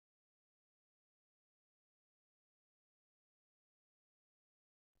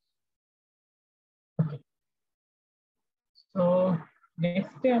 তো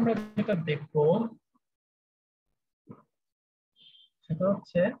নেক্সটে আমরা যেটা দেখবো সেটা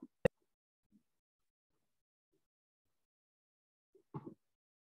হচ্ছে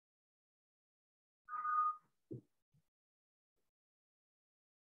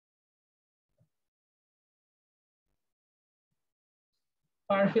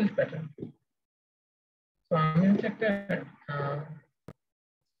ফার ফিল্ড প্যাটার্ন। তো আমি হচ্ছে একটা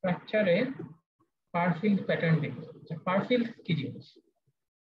স্ট্রাকচারে ফার ফিল্ড প্যাটার্ন দেখি। ফার ফিল্ড কি জিনিস?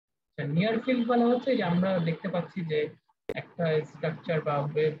 নিয়ার ফিল্ড বলা হচ্ছে যে আমরা দেখতে পাচ্ছি যে একটা স্ট্রাকচার বা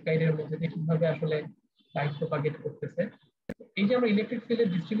ওয়েভ গাইডের মধ্যে দিয়ে কিভাবে আসলে লাইট প্রপাগেট করতেছে। এই যে আমরা ইলেকট্রিক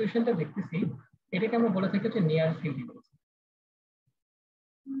ফিল্ডের ডিস্ট্রিবিউশনটা দেখতেছি এটাকে আমরা বলে থাকি হচ্ছে নিয়ার ফিল্ড।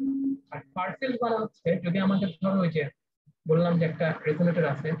 আর ফার ফিল্ড বলা হচ্ছে যদি আমাদের ধরো ওই যে বললাম যে একটা রেজোনেটর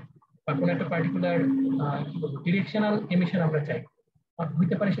আছে বা কোনো একটা পার্টিকুলার ডিরেকশনাল এমিশন আমরা চাই,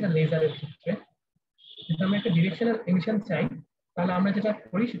 হইতে পারে সেটা লেজারের ক্ষেত্রে। যদি আমরা একটা ডিরেকশনাল এমিশন চাই তাহলে আমরা যেটা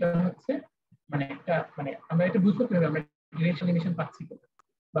করি সেটা হচ্ছে মানে একটা মানে আমরা এটা বুঝতে পারি আমরা ডিরেকশন এমিশন পাচ্ছি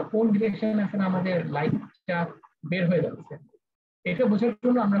বা কোন ডিরেকশনে আসলে আমাদের লাইটটা বের হয়ে যাচ্ছে। এটা বোঝার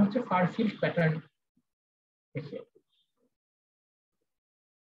জন্য আমরা হচ্ছে ফার ফিল্ড প্যাটার্ন দেখি।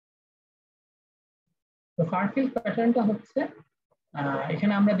 তো ফার ফিল্ড প্যাটার্নটা হচ্ছে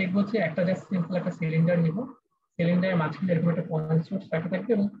এখানে আমরা দেখবো যে একটা জাস্ট সিম্পল একটা সিলিন্ডার নিব, সিলিন্ডারের মাঝখানে এরকম একটা পয়েন্ট সোর্স রাখা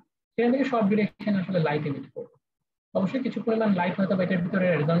থাকবে এবং সেখান থেকে সব ডিরেকশন আসলে লাইট এমিট করবে। অবশ্যই কিছু পরিমাণ লাইট হয়তো এটার ভিতরে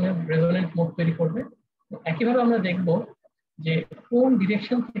রেজোনেন্ট মোড তৈরি করবে। একইভাবে আমরা দেখব যে কোন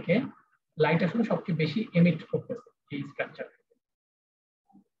ডিরেকশন থেকে লাইট আসলে সবচেয়ে বেশি এমিট করতেছে এই স্ট্রাকচার।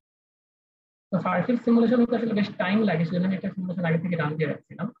 তো ফার ফিল্ড সিমুলেশন হতে আসলে বেশ টাইম লাগে, সেজন্য আমি একটা সিমুলেশন আগে থেকে রান দিয়ে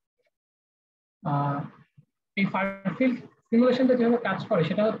রাখছিলাম। এই ফার ফিল্ড সিমুলেশনটা যেভাবে কাজ করে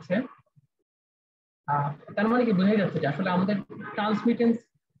সেটা হচ্ছে তার মানে কি বোঝা যাচ্ছে যে আসলে আমাদের ট্রান্সমিটেন্স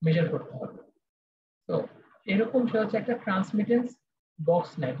মেজার করতে হবে। তো এরকম সে হচ্ছে একটা ট্রান্সমিটেন্স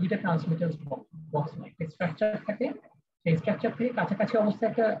বক্স নেয়, দুইটা ট্রান্সমিটেন্স বক্স নেয়, একটা স্ট্রাকচার থাকে, সেই স্ট্রাকচার থেকে কাছাকাছি অবস্থায়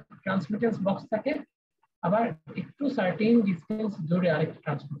একটা ট্রান্সমিটেন্স বক্স থাকে, আবার একটু সার্টেন ডিসটেন্স দূরে আরেকটা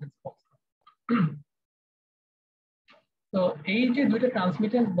ট্রান্সমিটেন্স বক্স। তো এই যে দুইটা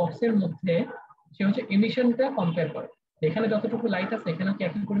ট্রান্সমিটেন্স বক্সের মধ্যে সে হচ্ছে এমিশনটা কম্পেয়ার করে, এখানে যতটুকু লাইট আছে এখানে কি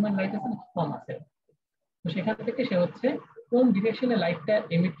একই পরিমাণ লাইট আছে নাকি কম আছে। তো সেখান থেকে সে হচ্ছে কোন ডিরেকশনে লাইটটা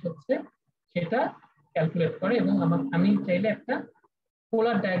এমিট হচ্ছে সেটা ক্যালকুলেট করে এবং আমি চাইলে একটা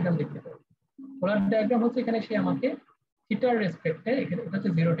পোলার ডায়াগ্রাম দেখতে পারি। পোলার ডায়াগ্রাম হচ্ছে এখানে সে আমাকে থিটার রেসপেক্টে, এখানে এটা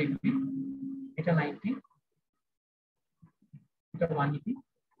হচ্ছে 0 ডিগ্রি, এটা 90, এটা 180,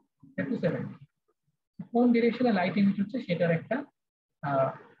 এটা 270, কোন ডিরেকশনে লাইট এমিট হচ্ছে সেটার একটা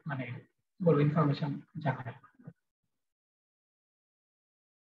মানে বলবো ইনফরমেশন জানায়।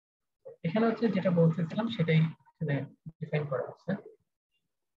 এখানে হচ্ছে যেটা বলতেছিলাম সেটাই ডিফাইন করা হচ্ছে।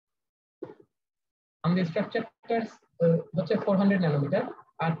 আমাদের স্ট্রাকচারটা হচ্ছে 400 ন্যানোমিটার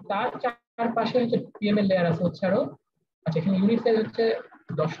আর তার চারপাশে হচ্ছে পিএমএল লেয়ার আছে হচ্ছে আরো, আচ্ছা এখানে ইউনিট সাইজ হচ্ছে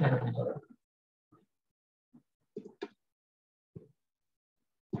 10 ন্যানোমিটার।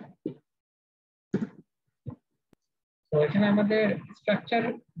 তো এখানে আমাদের স্ট্রাকচার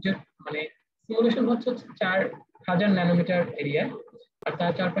যে মানে সিমুলেশন হচ্ছে 4000 ন্যানোমিটার এরিয়া আর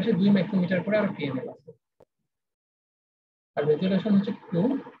তার চারপাশে 2 মাইক্রোমিটার করে আর পিএমএল আছে আর রেজোলিউশন হচ্ছে 2।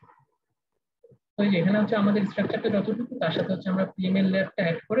 তো এখানে হচ্ছে আমাদের স্ট্রাকচারটা যতটুকু তার সাথে হচ্ছে আমরা পিএমএল লেয়ারটা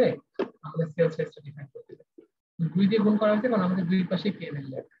অ্যাড করে আমাদের সেল সাইজটা ডিফাইন করতে পারি। 2 দিয়ে গুণ করা হয়েছে কারণ আমাদের দুই পাশে পিএমএল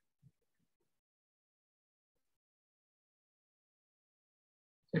লেয়ার।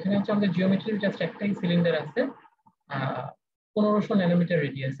 এখানে হচ্ছে আমাদের জিওমেট্রির জাস্ট একটাই সিলিন্ডার আছে 1500 ন্যানোমিটার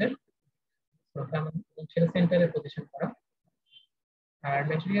রেডিয়াসের, সেটা সেন্টারে পজিশন করা। আর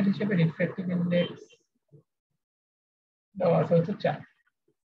ম্যাটেরিয়াল হিসেবে রিফ্র্যাক্টিভ ইনডেক্স দেওয়া আছে হচ্ছে 4,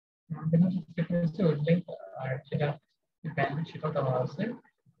 আর সেটা ব্যান্ড সেটাও দেওয়া আছে।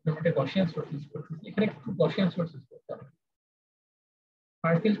 এটা গসিয়ান সোর্স ইউজ করতেছি, এখানে একটু গসিয়ান সোর্স ইউজ করতে হবে।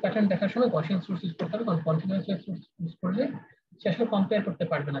 ফার ফিল্ড প্যাটার্ন দেখার সময় গসিয়ান সোর্স ইউজ করতে হবে, কারণ কন্টিনিউয়াস সোর্স ইউজ করলে সে আসলে কম্পেয়ার করতে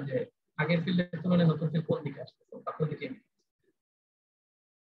পারবে না যে আগের ফিল্ডের তুলনায় নতুন ফিল্ড কোন দিকে আসছে বা কোন দিকে।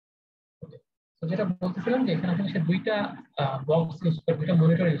 তো যেটা বলতেছিলাম যে এখানে সে দুইটা বক্স ইউজ করে, দুইটা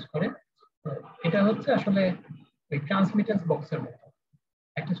মনিটর ইউজ করে। এটা হচ্ছে আসলে ওই ট্রান্সমিটেন্স বক্সের মতো।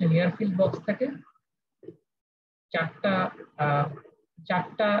 একটা হচ্ছে নিয়ার ফিল্ড বক্স থাকে,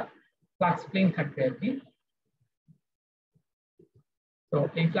 চারটা ফ্লাক্স প্লেন থাকবে আর কি। তো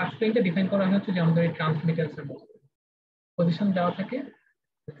এই ফ্লাক্স প্লেনটা ডিফাইন করা হচ্ছে যে আমাদের এই ট্রান্সমিটেন্সের মতো পজিশন দেওয়া থাকে,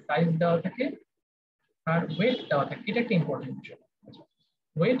 সাইজ দেওয়া থাকে, আর ওয়েট দেওয়া থাকে। এটা একটা ইম্পর্টেন্ট বিষয়।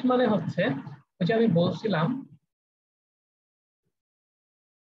 ওয়েট মানে হচ্ছে ওই যে আমি বলছিলাম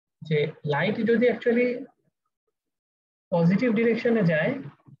যে লাইট যদি অ্যাকচুয়ালি পজিটিভ ডিরেকশনে যায়,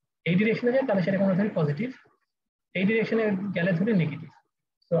 এই ডিরেকশনে যায় তাহলে সেটা কোনো ধরে পজিটিভ, এই ডিরেকশনে গেলে ধরে নেগেটিভ।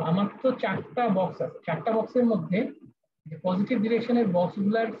 তো আমার তো 4টা বক্স আছে, 4টা বক্সের মধ্যে পজিটিভ ডিরেকশনের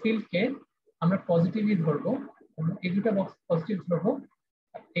বক্সগুলোর ফিল্ডকে আমরা পজিটিভই ধরবো, এই দুটো বক্স পজিটিভ ধরবো,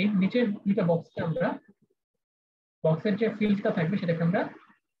 এই নিচের দুটো বক্সকে আমরা বক্সের যে ফিল্ডটা থাকবে সেটাকে আমরা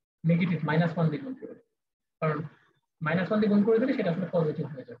নেগেটিভ -1 দিয়ে গুণ করব, কারণ -1 দিয়ে গুণ করে দিলে সেটা আসলে পজিটিভ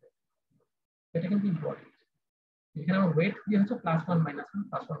হয়ে যাবে। এটা কিন্তু ইম্পর্টেন্ট। এখানে আমার ওয়েট দিয়ে হচ্ছে +1 -1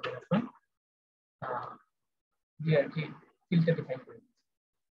 +1 -1 দিয়ে আর কি ফিল্ডটা ডিফাইন করে।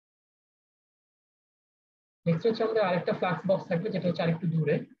 নেক্সট হচ্ছে আমাদের আরেকটা ফ্লাক্স বক্স থাকবে যেটা হচ্ছে আরেকটু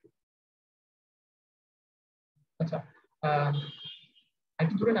দূরে। আচ্ছা,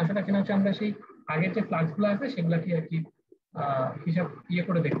 একটু দূরে না, সেটা হচ্ছে আমরা সেই আগের যে ফ্লাক্স গুলো আছে সেগুলাকে আর কি হিসাব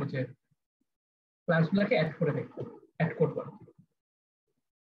করে দেখবো, যে ফ্লাক্স গুলাকে অ্যাড করে দেখবো, অ্যাড করবো।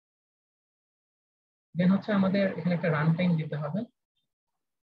 দেন হচ্ছে আমাদের এখানে একটা রান টাইম দিতে হবে।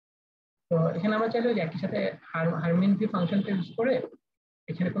 তো এখানে আমরা চাইলে যে একই সাথে হারমিনভি ফাংশনটা ইউজ করে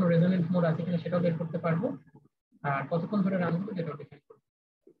এখানে কোনো রেজোনেন্স মোড আছে কিনা সেটাও বের করতে পারবো, আর কতক্ষণ ধরে রান হবে সেটাও ডিফাইন করবো।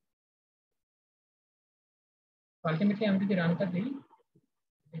 আলটিমেটলি আমি যদি রানটা দিই,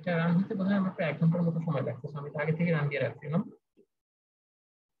 এটা রান হতে বোধহয় আমার প্রায় 1 ঘন্টার মতো সময় লাগতেছে। আমি আগে থেকে রান দিয়ে রাখছিলাম।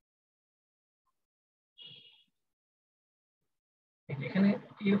 এখানে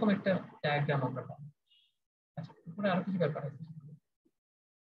এরকম একটা ডায়াগ্রাম আমরা পাবো। আচ্ছা, উপরে আরো কিছু ব্যাপার আছে।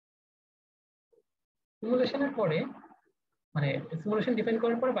 সিমুলেশনের পরে মানে সিমুলেশন ডিফাইন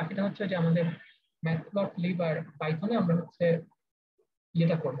করার পরে বাকিটা হচ্ছে যে আমাদের ম্যাটপ্লটলিব আর পাইথনে আমরা হচ্ছে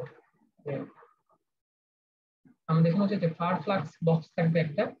ইয়েটা করবো। আমাদের এখানে হচ্ছে যে ফার ফ্লাক্স বক্স থাকবে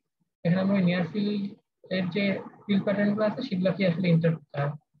একটা, এখানে আমরা নিয়ার ফিল্ড এর যে ফিল্ড প্যাটার্ন গুলো আছে সেগুলোকে আসলে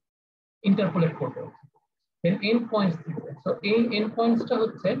ইন্টারপোলেট করবো। দেন এন্ড পয়েন্টস থাকবে। সো এই এন্ড পয়েন্টসটা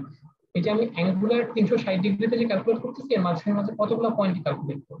হচ্ছে এই যে আমি অ্যাঙ্গুলার 360 ডিগ্রিতে যে ক্যালকুলেট করতেছি এর মাঝে কতগুলো পয়েন্ট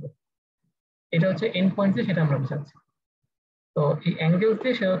ক্যালকুলেট করবো, এটা হচ্ছে এন্ড পয়েন্টসে, সেটা আমরা বোঝাচ্ছি। তো এই অ্যাঙ্গেল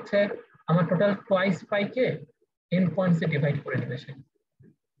দিয়ে সে হচ্ছে আমার টোটাল টুয়াইস পাইকে এন্ড পয়েন্টসে ডিভাইড করে নেবে সে।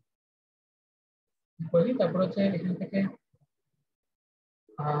 তারপর হচ্ছে এখান থেকে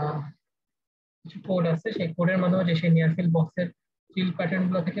কিছু কোড আছে, সেই কোডের মাধ্যমে যে সেই নিয়ার ফিল্ড বক্সের ফিল্ড প্যাটার্ন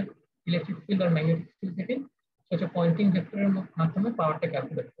গুলো থেকে ইলেকট্রিক ফিল্ড আর ম্যাগনেটিক ফিল্ড থেকে হচ্ছে পয়েন্টিং ভেক্টরের মাধ্যমে পাওয়ারটা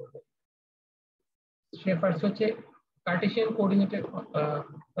ক্যালকুলেট করবে। সে ফার্স্ট হচ্ছে কার্টেসিয়ান কোঅর্ডিনেটে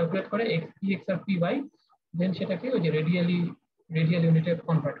ক্যালকুলেট করে x আর py, দেন সেটাকে ওই যে রেডিয়াল ইউনিটে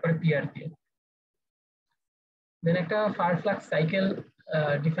কনভার্ট করে pr দিয়ে। দেন একটা ফার ফ্লাক্স সাইকেল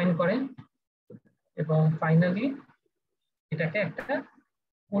ডিফাইন করে এবং ফাইনালি এটাকে একটা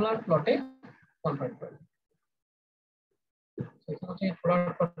পোলার প্লটে কনভার্ট করে। সেটা হচ্ছে পোলার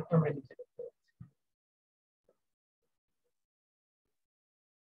প্লটটা আমরা নিচে দেখতে পাচ্ছি।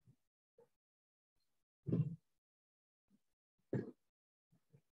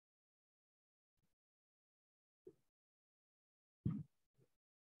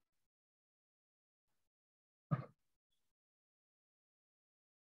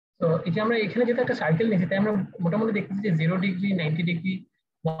 তো এই যে আমরা এখানে যেটা একটা সার্কেল নিয়েছি তাই আমরা মোটামুটি দেখতেছি যে 0 ডিগ্রি, 90 ডিগ্রি,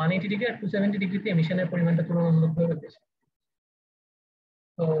 180 ডিগ্রি আর 270 ডিগ্রিতে এমিশনের পরিমাণটা তুলনামূলকভাবে বেশি।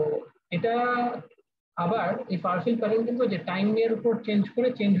 তো এটা আবার এই ফার ফিল্ড প্যাটার্ন কিন্তু যে টাইমের উপর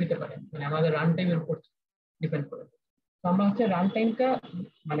চেঞ্জ হতে পারে, মানে আমাদের রান টাইমের উপর ডিপেন্ড করে। তো আমরা হচ্ছে রান টাইমটা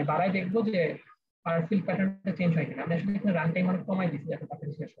মানে বাড়ায় দেখবো যে ফার ফিল্ড প্যাটার্নটা চেঞ্জ হয় কিনা। আমরা আসলে এখানে রান টাইম অনেক কমাই দিচ্ছি যাতে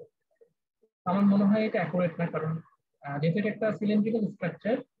তাড়াতাড়ি শেষ হয়। আমার মনে হয় এটা অ্যাকুরেট না, কারণ যেহেতু এটা একটা সিলিন্ড্রিক্যাল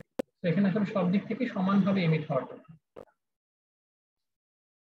স্ট্রাকচার, তো এখানে আসলে সব দিক থেকে সমানভাবে এমিট হওয়ার কথা।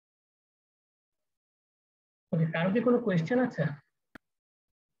 ওকে, কারো কি কোনো কোয়েশ্চেন আছে?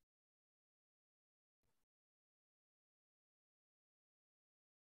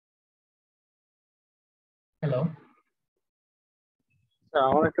 হ্যালো,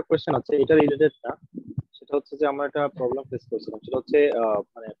 আমার একটা কোয়েশ্চেন আছে, এটা রিলেটেড না। সেটা হচ্ছে যে আমরা একটা প্রবলেম ফেস করছিলাম, সেটা হচ্ছে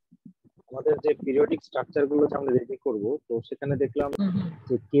মানে আমাদের যে পিরিয়ডিক স্ট্রাকচার গুলো যে আমরা রেডি করব, তো সেখানে দেখলাম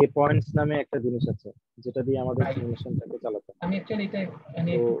যে কে পয়েন্টস নামে একটা জিনিস আছে যেটা দিয়ে আমাদের সিমুলেশনটাকে চালাতে হয়। আমি অ্যাকচুয়ালি এটা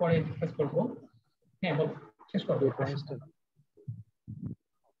একটু পরে ডিসকাস করব। হ্যাঁ বল, শেষ করব। কে পয়েন্টসটা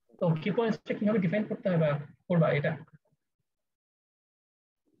তো কি পয়েন্টসটা কিভাবে ডিফাইন করতে হবে করবা এটা?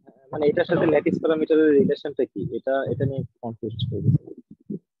 মানে এটার সাথে ল্যাটিস প্যারামিটারের রিলেশনটা কি, এটা নিয়ে কনফিউজ হয়ে গেছি।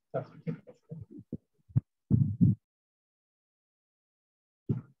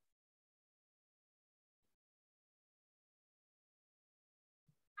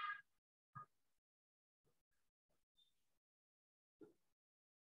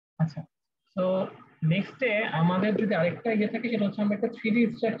 আচ্ছা, তো নেক্সটে আমাদের যদি আরেকটা ইয়ে থাকে, সেটা হচ্ছে আমরা একটা 3D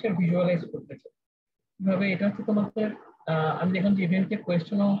স্ট্রাকচার ভিজুয়ালাইজ করতে চাই। কিভাবে? এটা হচ্ছে তোমাদের আমি দেখুন যে ইভেন্টে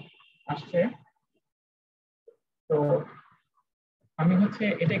কোয়েশ্চেনও আসছে, তো আমি হচ্ছে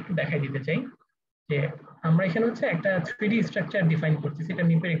এটা একটু দেখাই দিতে চাই যে আমরা এখানে হচ্ছে একটা 3D স্ট্রাকচার ডিফাইন করতেছি। এটা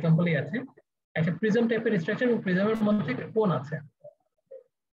মিপের এক্সাম্পলই আছে, একটা প্রিজম টাইপের স্ট্রাকচার এবং প্রিজমের মধ্যে কোণ আছে।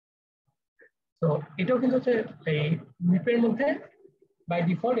 তো এটাও কিন্তু হচ্ছে এই মিপের মধ্যে বাই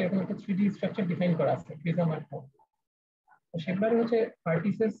ডিফল্ট এরকম একটা 3D স্ট্রাকচার ডিফাইন করা আছে, প্রিজম আর কোণ। তো সেগুলোর হচ্ছে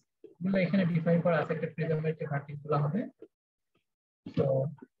ভার্টিসেস গুলো এখানে ডিফাইন করা আছে, একটা প্রিজমের যে ভার্টিস গুলো হবে। তো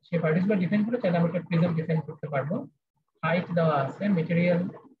সেই ভার্টিস গুলো ডিফাইন করে তাহলে আমরা একটা প্রিজম ডিফাইন করতে পারবো। হাইট দেওয়া আছে,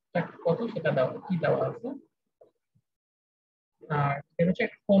 মেটেরিয়ালটা কত সেটা দেওয়া আছে, আর এটা হচ্ছে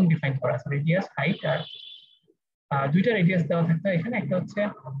একটা কোণ ডিফাইন করা আছে, রেডিয়াস, হাইট, আর দুইটা রেডিয়াস দেওয়া থাকতে হয় এখানে। একটা হচ্ছে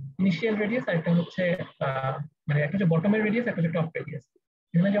ইনিশিয়াল রেডিয়াস আর একটা হচ্ছে মানে একটা হচ্ছে বটমের রেডিয়াস, একটা হচ্ছে টপ রেডিয়াস।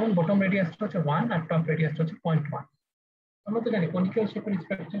 এখানে যেমন বটম রেডিয়াসটা হচ্ছে 1 আর টপ রেডিয়াসটা হচ্ছে 0.1। আমরা তো জানি কনিক্যাল শেপের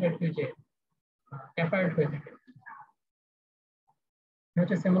স্ট্রাকচার একটু যে ট্যাপার্ড হয়ে থাকে। এটা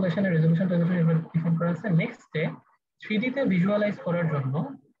হচ্ছে সিমুলেশনের রেজোলিউশনটা ডিফাইন করা আছে। নেক্সট ডে 3D তে ভিজুয়ালাইজ করার জন্য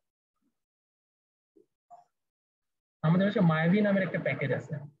আমাদের হচ্ছে মায়াবী নামের একটা প্যাকেজ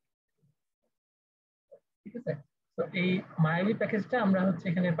আছে, ঠিক আছে? তো এই মায়াবী প্যাকেজটা আমরা হচ্ছে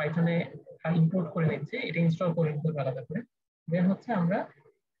এখানে পাইথনে ইম্পোর্ট করে নিচ্ছি, এটা ইনস্টল করে নিতে আলাদা করে। দেন হচ্ছে আমরা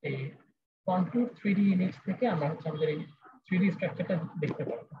এই কন্ট্যুর 3D ইমেজ থেকে আমরা হচ্ছে আমাদের এই 3D স্ট্রাকচারটা দেখতে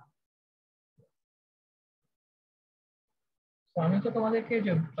পারবো। তো আমি তো তোমাদেরকে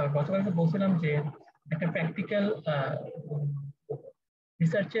যে গতকাল বলছিলাম যে একটা প্র্যাকটিক্যাল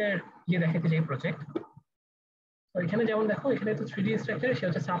রিসার্চের দেখাতে চাই প্রজেক্ট। তো এখানে যেমন দেখো, এখানে তো 3D স্ট্রাকচার, সে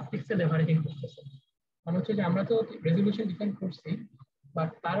হচ্ছে সাব পিক্সেল এভারেজিং করতেছে। মানে হচ্ছে যে আমরা তো রেজোলিউশন ডিফাইন করছি, বাট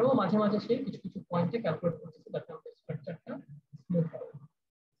তারও মাঝে মাঝে সে কিছু কিছু পয়েন্টে ক্যালকুলেট করতেছে যাতে আমাদের স্ট্রাকচারটা স্মুথ হয়,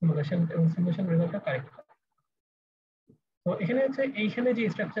 সিমুলেশন এবং সিমুলেশন রেজাল্টটা কারেক্ট হয়। তো এখানে হচ্ছে এইখানে যে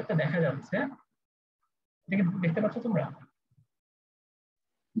স্ট্রাকচারটা দেখা যাচ্ছে, দেখতে পাচ্ছ তোমরা?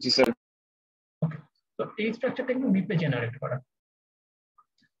 জি স্যার। ওকে, তো এই স্ট্রাকচারটা কিন্তু মিপে জেনারেট করা।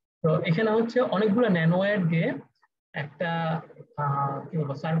 তো এখানে হচ্ছে অনেকগুলো ন্যানোওয়্যার দিয়ে একটা কি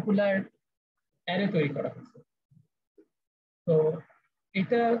বলবো সার্কুলার অ্যারে তৈরি করা হয়েছে। তো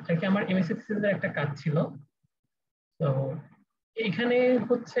এটা আর কি আমার এমএসসি থিসিসের একটা কাজ ছিল। তো এখানে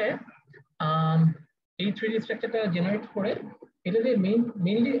হচ্ছে এই 3D স্ট্রাকচারটা জেনারেট করে এটা দিয়ে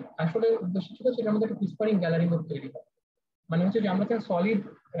মেইনলি আসলে উদ্দেশ্য ছিল সেটার মধ্যে একটা হুইসপারিং গ্যালারি মোড তৈরি করা। মানে হচ্ছে যে আমরা তো সলিড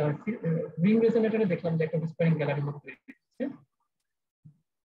রিং রেজোনেটরে দেখলাম যে একটা হুইসপারিং গ্যালারি মোড তৈরি হচ্ছে।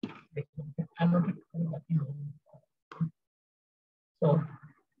 তো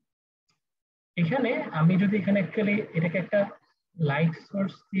এখানে আমি যদি এখানে অ্যাকচুয়ালি এটাকে একটা লাইট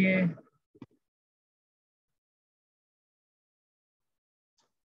সোর্স দিয়ে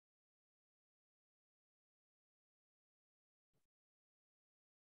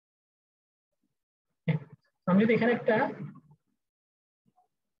আমি যদি এখানে একটা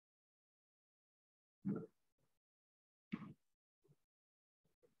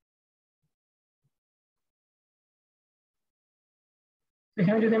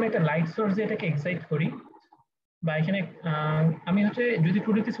এখানে যদি আমি একটা লাইট সোর্স দিয়ে এটাকে এক্সাইট করি, বা এখানে আমি হচ্ছে যদি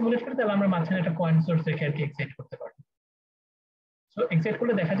 2D তে সিমুলেট করি তাহলে আমরা মাঝখানে একটা পয়েন্ট সোর্স রেখে আর কি এক্সাইট করতে পারি। সো এক্সাইট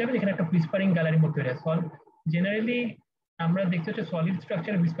করলে দেখা যাবে এখানে একটা হুইসপারিং গ্যালারি মোড তৈরি হয়। জেনারেলি আমরা দেখতে হচ্ছে solid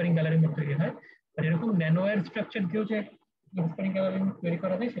structure whispering gallery mode তৈরি হয়, আর এরকম ন্যানোওয়্যার স্ট্রাকচার দিয়েও যে হুইসপারিং গ্যালারি মোড তৈরি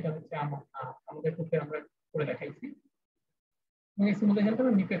করা যায় সেটা হচ্ছে আমাদের ক্ষেত্রে আমরা করে দেখাইছি। এই সিমুলেশনটা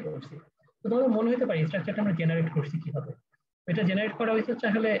আমরা নিপে করছি। তো তোমাদের মনে হতে পারে স্ট্রাকচারটা আমরা জেনারেট করছি কিভাবে। এটা জেনারেট করা হয়েছে হচ্ছে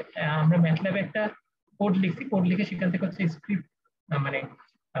আসলে আমরা ম্যাটল্যাবে একটা কোড লিখছি, কোড লিখে সেখান থেকে হচ্ছে স্ক্রিপ্ট মানে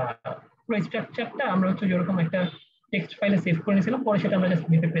পুরো স্ট্রাকচারটা আমরা হচ্ছে যেরকম একটা টেক্সট ফাইলে সেভ করে নিয়েছিলাম, পরে সেটা আমরা জাস্ট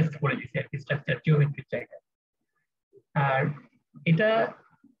মিপে পেস্ট করে দিয়েছি আর কি, স্ট্রাকচার জিওমেট্রিক জায়গায়। আর এটা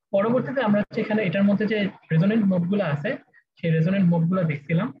পরবর্তীতে আমরা হচ্ছে এখানে এটার মধ্যে যে রেজোনেন্ট মোডগুলো আছে সেই রেজোনেন্ট মোডগুলো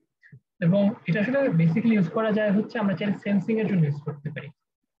দেখছিলাম, এবং এটা আসলে বেসিক্যালি ইউজ করা যায় হচ্ছে আমরা চাইলে সেন্সিং এর জন্য ইউজ করতে পারি।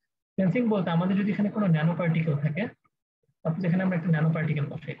 সেন্সিং বলতে আমাদের যদি এখানে কোনো ন্যানো পার্টিকেল থাকে, তারপর এখানে আমরা একটা ন্যানো পার্টিকেল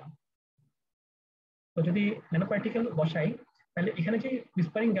বসাইলাম, তো যদি ন্যানো পার্টিকেল বসাই তাহলে এখানে যে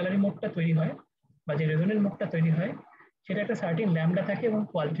হুইসপারিং গ্যালারি মোডটা তৈরি হয় বা যে রেজোনেন্ট মোডটা তৈরি হয় সেটা একটা সার্টেন ল্যামডা থাকে এবং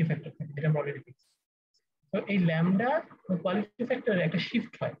কোয়ালিটি ফ্যাক্টর থাকে, যেটা আমরা অলরেডি দেখছি। তো এই ল্যামডা এবং কোয়ালিটি ফ্যাক্টরে একটা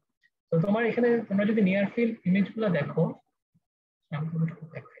শিফট হয়। তো তোমার এখানে তোমরা যদি নিয়ার ফিল্ড ইমেজগুলো দেখো,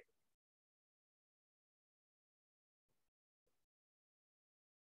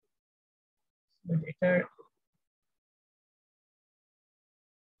 এটার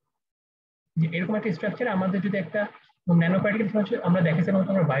যে এরকম একটা স্ট্রাকচার আমাদের যদি একটা ন্যানো পার্টিকেল, আমরা দেখেছিলাম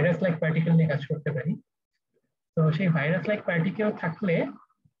আমরা ভাইরাস লাইক পার্টিকেল নিয়ে কাজ করতে পারি। তো সেই ভাইরাস লাইক পার্টিকেল থাকলে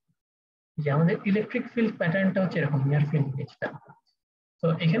যে আমাদের ইলেকট্রিক ফিল্ড প্যাটার্নটা হচ্ছে এরকম নিয়ার ফিল্ড ইমেজটা। তো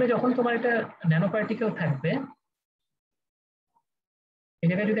এখানে যখন তোমার একটা ন্যানো পার্টিকেল থাকবে, এই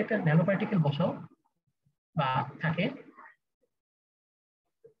জায়গায় যদি একটা ন্যানো পার্টিকেল বসাও বা থাকে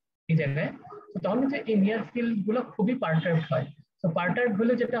এই জায়গায়, তো তখন কিন্তু এই নিয়ার ফিল্ড গুলো খুবই পার্টার্বড হয়। তো পার্টার্বড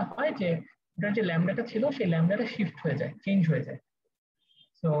হলে যেটা হয় যে ওটার যে ল্যামডাটা ছিল সেই ল্যামডাটা শিফট হয়ে যায়, চেঞ্জ হয়ে যায়।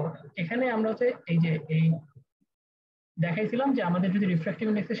 তো এখানে আমরা হচ্ছে এই যে এই দেখাইছিলাম যে আমাদের যদি রিফ্র্যাক্টিভ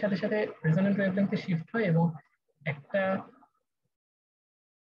ইন্ডেক্সের সাথে সাথে রেজোন্যান্ট ওয়েভলেংথে শিফট হয় এবং একটা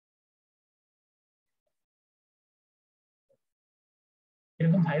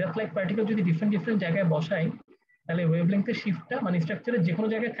এরকম ভাইরাস লাইক পার্টিকেল যদি ডিফারেন্ট জায়গায় বসাই, তাহলে ওয়েভলেংথের শিফটটা মানে স্ট্রাকচারের যে কোনো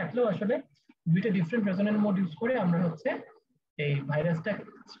জায়গায় থাকলেও আসলে দুইটা ডিফারেন্ট রেজোন্যান্ট মোড ইউজ করে আমরা হচ্ছে এই ভাইরাসটা,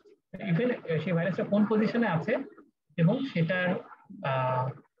 ইভেন সেই ভাইরাসটা কোন পজিশনে আছে এবং সেটার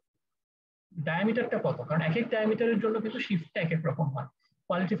ডায়ামিটারটা কত, কারণ এক এক ডায়ামিটারের জন্য কিন্তু শিফটটা এক এক রকম হয়,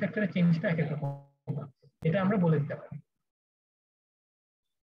 কোয়ালিটি ফ্যাক্টরের চেঞ্জটা এক এক রকম হয়, এটা আমরা বলে দিতে পারি।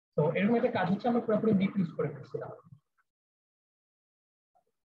 তো এরকম একটা কাজ হচ্ছে আমরা পুরোপুরি মিপ ইউজ করে ফেলছিলাম।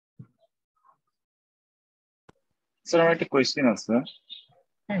 স্যার আমার একটা কোয়েশ্চেন আছে।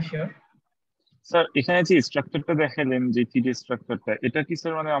 হ্যাঁ শিওর। স্যার এখানে যে স্ট্রাকচারটা দেখালেন যে 3D স্ট্রাকচারটা, এটা কি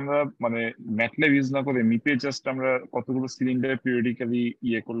স্যার মানে আমরা মানে ম্যাটল্যাব ইউজ না করে মিপে জাস্ট আমরা কতগুলো সিলিন্ডার পিরিয়ডিক্যালি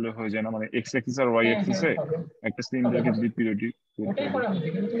ইয়ে করলে হয়ে যায় না, মানে এক্স অ্যাক্সিস আর ওয়াই অ্যাক্সিসে একটা সিলিন্ডারকে যদি পিরিয়ডিক ওটাই করা হচ্ছে,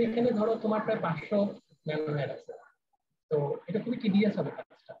 কিন্তু তুমি এখানে ধরো তোমার প্রায় 500 ন্যানোমিটার আছে, তো এটা খুবই টিডিয়াস হবে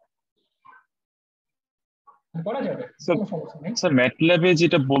কাজটা, করা যাবে কোনো সমস্যা নেই। স্যার ম্যাটল্যাবে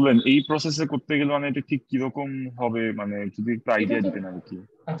যেটা বললেন এই প্রসেসে করতে গেলে মানে এটা ঠিক কিরকম হবে, মানে যদি একটু আইডিয়া দিতেন আর কি।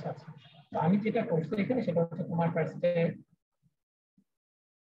 আচ্ছা আচ্ছা, আমি যেটা করছি এখানে সেটা হচ্ছে তোমার ফার্স্টে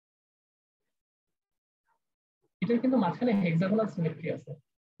এটা কিন্তু মাঝখানে হেক্সাগোনাল সিমেট্রি আছে,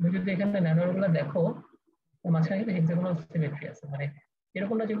 তুমি যদি এখানে ন্যানোগুলো দেখো মাঝখানে কিন্তু হেক্সাগোনাল সিমেট্রি আছে, মানে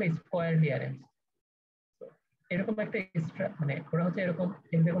এরকম না যেগুলো স্কোয়ারলি অ্যারেঞ্জ, এরকম একটা মানে ওরা হচ্ছে এরকম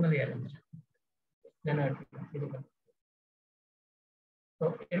হেক্সাগোনালি অ্যারেঞ্জ ন্যানো। তো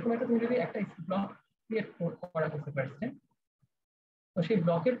এরকম একটা তুমি যদি একটা ব্লক ক্রিয়েট করা করতে পারছে, তো সেই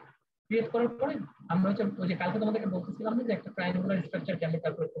ব্লকের ক্রিয়েট করার পরে আমরা হচ্ছে ওই যে কালকে তোমাদেরকে বলতেছিলাম যে একটা ট্রায়াঙ্গুলার স্ট্রাকচার কেমন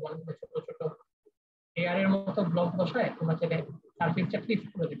তারপর তোমাদের ছোট ছোট এয়ার এর মতো ব্লক বসায় তোমরা চাইলে সারফেসটা ক্লিপ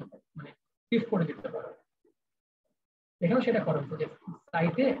করে দিতে পারো, মানে ক্লিপ করে দিতে পারো। এখানেও সেটা করো যে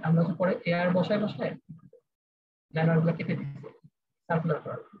সাইটে আমরা হচ্ছে পরে এয়ার বসায় ল্যানারগুলো কেটে দিচ্ছি সার্কুলার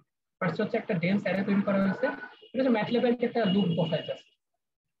করা। ফার্স্ট হচ্ছে একটা ডেন্স অ্যারে তৈরি করা হয়েছে, এটা হচ্ছে ম্যাটল্যাবের একটা লুপ বসায় জাস্ট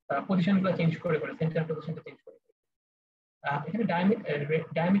পজিশনগুলো চেঞ্জ করে সেন্টার পজিশনটা চেঞ্জ করে। এখানে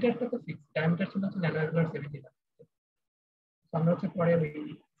ডায়ামিটারটা তো ফিক্স, ডায়ামিটার ছিল হচ্ছে ন্যানোমিটার 70। আমরা হচ্ছে পরে ওই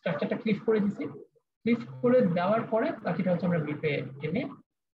স্ট্রাকচারটা ক্লিপ করে দিছি, ক্লিপ করে দেওয়ার পরে বাকিটা হচ্ছে আমরা মিপে এনে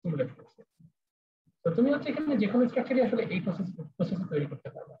সিমুলেট করছি। তো তুমি হচ্ছে এখানে যে কোনো স্ট্রাকচারই আসলে এই প্রসেসে তৈরি করতে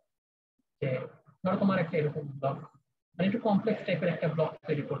পারবে, যে ধরো তোমার একটা এরকম ব্লক মানে একটু কমপ্লেক্স টাইপের একটা ব্লক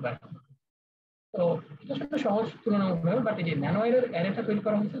তৈরি করবে। তো এটা আসলে সহজ তুলনামূলকভাবে, বাট এই যে ন্যানো অ্যারেটা তৈরি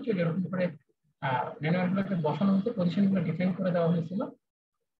করা হয়েছে যেরকম করে ন্যানো অ্যারেগুলোকে বসানো হয়েছে, পজিশনগুলো ডিফাইন করে দেওয়া হয়েছিল,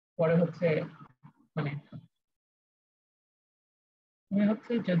 পরে হচ্ছে মানে তুমি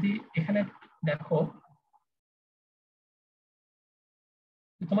হচ্ছে যদি এখানে দেখো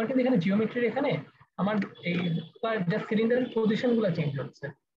তোমার কিন্তু এখানে জিওমেট্রির এখানে আমার এই জাস্ট সিলিন্ডারের পজিশনগুলো চেঞ্জ হচ্ছে,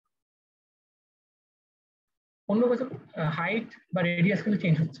 অন্য কিছু হাইট বা রেডিয়াস কিন্তু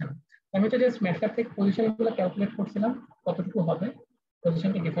চেঞ্জ হচ্ছে না। আমি হচ্ছে জাস্ট ম্যাটল্যাব থেকে পজিশনগুলো ক্যালকুলেট করছিলাম কতটুকু হবে,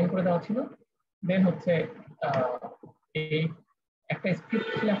 পজিশনকে ডিফাইন করে দেওয়া ছিল, দেন হচ্ছে এই একটা স্ক্রিপ্ট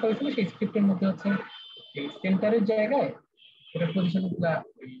লেখা হয়েছিল, সেই স্ক্রিপ্টের মধ্যে হচ্ছে এই সেন্টারের জায়গায় এটা পজিশন গুলা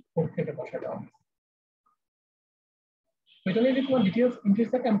ওই কোড থেকে বসা দেওয়া হয়েছে। ওইটা নিয়ে যদি তোমার ডিটেইলস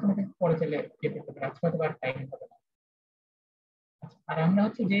ইন্টারেস্ট থাকে আমি তোমাকে পরে চাইলে ইয়ে করতে পারি, আজকে হয়তো আর টাইম হবে না। আর আমরা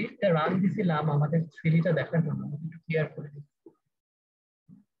হচ্ছে যে রান দিছিলাম আমাদের 3Dটা দেখার জন্য একটু ক্লিয়ার করে দিই।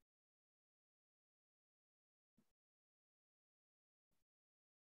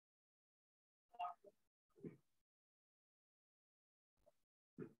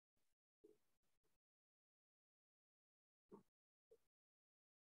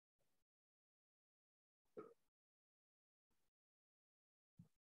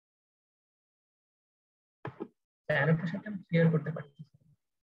 আরেকটা সাথে আমি ক্লিয়ার করতে পারছি।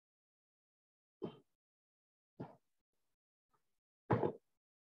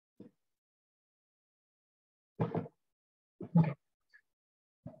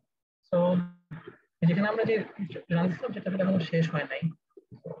 তো যেখানে আমরা যে রান দিছিলাম সেটা এখনো শেষ হয় নাই,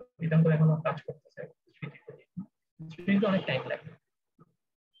 এটা তো এখনো কাজ করতেছে, স্ক্রিনে অনেক টাইম লাগবে।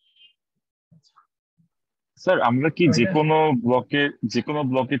 স্যার আমরা কি যে কোনো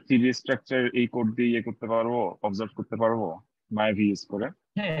ব্লকে 3D স্ট্রাকচার এই কোড দিয়ে ইয়ে করতে পারবো, অবজার্ভ করতে পারবো মায়াভি ইউজ করে?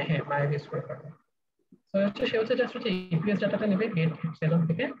 হ্যাঁ হ্যাঁ, মাই ইউজ করে পারবো। তো হচ্ছে সে হচ্ছে জাস্ট হচ্ছে ইপিএস ডাটাটা নেবে গেট সেলন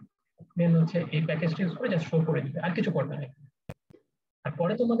থেকে, দেন হচ্ছে এই প্যাকেজটা ইউজ করে জাস্ট শো করে দিবে, আর কিছু করবে না। আর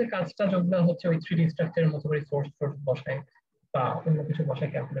পরে তোমাদের কাজটা যেগুলো হচ্ছে ওই 3D স্ট্রাকচারের মতো করে সোর্স বসায় বা অন্য কিছু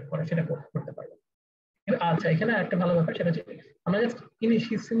বসায় ক্যালকুলেট করে সেটা করতে পারবে। আচ্ছা, এখানে একটা ভালো ব্যাপার সেটা হচ্ছে আমরা জাস্ট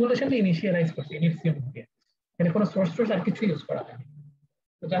সিমুলেশনটা ইনিশিয়ালাইজ করছি ইনিশিয়াল দিয়ে, এখানে কোনো সোর্স আর কিছু ইউজ করা হয়নি।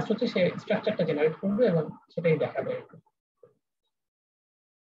 তো জাস্ট হচ্ছে সে স্ট্রাকচারটা জেনারেট করবে এবং সেটাই দেখাবে।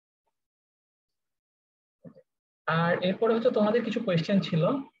 আর এরপরে হচ্ছে তোমাদের কিছু কোয়েশ্চেন ছিল,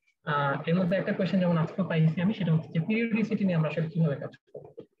 এর মধ্যে একটা কোয়েশ্চেন যেমন আজকে পাইছি আমি, সেটা হচ্ছে যে পিরিয়ডিসিটি নিয়ে আমরা আসলে কিভাবে কাজ করব।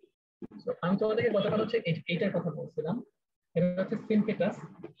 আমি তোমাদেরকে গতকাল হচ্ছে এইটার কথা বলছিলাম, এটা হচ্ছে সিম্পেটাস।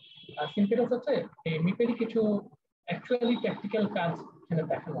 আর সিম্পেটাস হচ্ছে এই মিপেরই কিছু অ্যাকচুয়ালি প্র্যাকটিক্যাল কাজ এখানে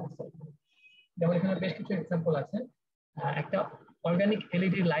দেখানো আছে। যেমন এখানে বেশ কিছু এক্সাম্পল আছে। একটা organic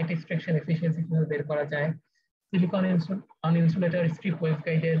LED light extraction efficiency কিভাবে বের করা যায়, সিলিকন আনইনসুলেটর স্ট্রিপ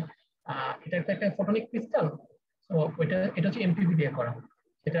ওয়েভগাইডের এটা একটা ফটোনিক ক্রিস্টাল, তো এটা হচ্ছে এমপিভি দিয়ে করা,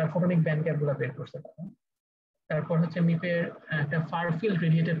 সেটা ফটোনিক ব্যান্ড গ্যাপ গুলো বের করছে। তারপর হচ্ছে মিপের একটা ফার ফিল্ড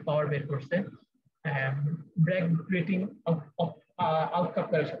রেডিয়েটেড পাওয়ার বের করছে ব্র্যাক রেটিং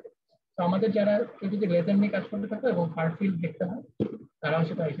আউটকাপের সাথে। তো আমাদের যারা যদি লেজার নিয়ে কাজ করতে থাকে এবং ফার ফিল্ড দেখতে হয় তারাও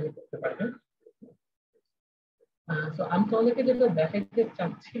সেটা এখানে করতে পারবে। তো আমি তোমাদেরকে যেটা দেখাইতে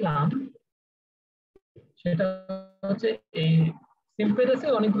চাচ্ছিলাম সেটা হচ্ছে এই সিম্পেটাসে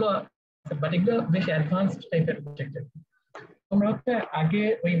অনেকগুলো, বাট এগুলো বেশ অ্যাডভান্সড টাইপের প্রজেক্ট। তোমরা হচ্ছে আগে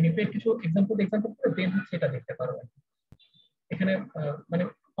ওই মিপের কিছু এক্সাম্পল করে দেন হচ্ছে এটা দেখতে পারো। এখানে মানে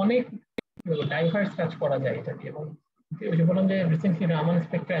অনেক ডাইভার্স কাজ করা যায় এটা দিয়ে, এবং ওই যে বললাম যে রিসেন্টলি রামান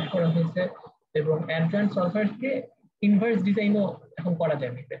স্পেক্ট্রা অ্যাড করা হয়েছে এবং অ্যাডভান্স সলভার্স দিয়ে ইনভার্স ডিজাইনও এখন করা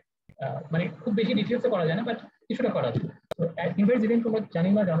যায় মিপে। মানে খুব বেশি ডিটেইলসে করা যায় না, বাট কিছুটা করা যায়। তো ইনভার্স ডিজাইন তোমরা জানি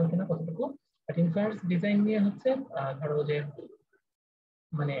না জানো কিনা কতটুকু, বাট ইনভার্স ডিজাইন নিয়ে হচ্ছে ধরো যে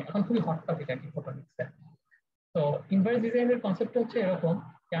মানে এখন খুবই হট টপিক আর কি ফটোনিক্স। তো ইনভার্স ডিজাইনের কনসেপ্ট হচ্ছে এরকম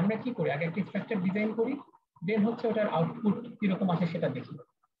যে আমরা কি করি, আগে একটা স্ট্রাকচার ডিজাইন করি, দেন হচ্ছে ওটার আউটপুট কিরকম আসে সেটা দেখি।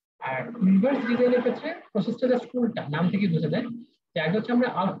 আর ইনভার্স ডিজাইনের ক্ষেত্রে প্রসেসটা জাস্ট উল্টা, নাম থেকে বোঝা যায় যে আগে হচ্ছে আমরা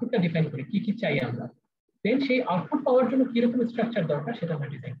আউটপুটটা ডিফাইন করি কি কি চাই আমরা, দেন সেই আউটপুট পাওয়ার জন্য কিরকম স্ট্রাকচার দরকার সেটা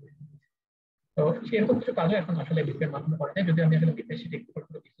আমরা ডিজাইন করি। তো সেরকম কিছু কাজও এখন আসলে লিপের মাধ্যমে করা যায়, যদি আমি আসলে লিপের সেটা একটু করে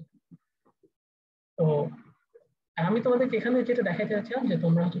দেখি। তো আমি তোমাদেরকে এখানে যেটা দেখাতে চাচ্ছিলাম যে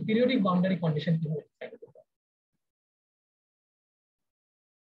তোমরা হচ্ছে পিরিয়ডিক বাউন্ডারি কন্ডিশন কিভাবে ডিফাইন করবে।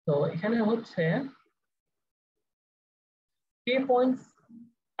 তো এখানে হচ্ছে কে পয়েন্টস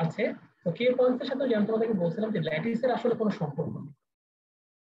আছে। তো কে পয়েন্টসের সাথে যেমন তোমাদেরকে বলছিলাম যে ল্যাটিসের আসলে কোনো সম্পর্ক নেই।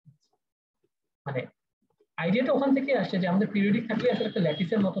 মানে আইডিয়াটা ওখান থেকে আসছে যে আমাদের পিরিয়ডিক থাকলে আসলে একটা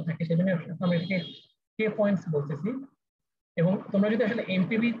ল্যাটিসের মতো থাকে, সেজন্য আমরা এটাকে কে পয়েন্টস বলতেছি। এবং তোমরা যদি আসলে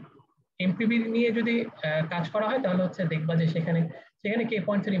এমপিবি নিয়ে যদি কাজ করা হয় তাহলে হচ্ছে দেখবা যে সেখানে কে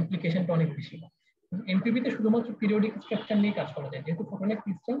পয়েন্টস এর ইমপ্লিকেশনটা অনেক বেশি। এমপিবিতে শুধুমাত্র পিরিয়ডিক স্ট্রাকচার নিয়ে কাজ করা যায়, যেহেতু ফটোনিক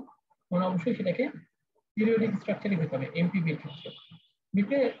সিস্টেম তোমরা অবশ্যই সেটাকে পিরিয়ডিক স্ট্রাকচারই দিতে হবে এমপিবির ক্ষেত্রে।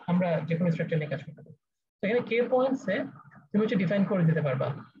 মিপে আমরা যে কোনো স্ট্রাকচার নিয়ে কাজ করতে পারি। তো এখানে কে পয়েন্টসে তুমি হচ্ছে ডিফাইন করে দিতে পারবা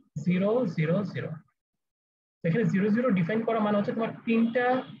 0 0 0। এখানে 0 0 ডিফাইন করা মানে হচ্ছে তোমার তিনটা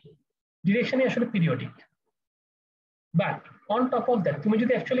ডিরেকশনে আসলে periodic. But on top of that তুমি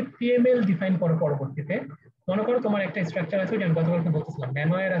যদি অ্যাকচুয়ালি পিএমএল ডিফাইন করো পরবর্তীতে, মনে করো তোমার একটা স্ট্রাকচার আছে যেমন গতকালকে বলতেছিলাম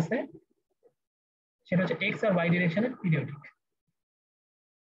ন্যানোয়ার আছে, সেটা হচ্ছে এক্স আর ওয়াই ডিরেকশনে পিরিয়ডিক,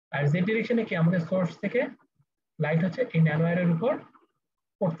 আর জেড ডিরেকশনে কি আমাদের সোর্স থেকে লাইট হচ্ছে এই ন্যানোয়ারের উপর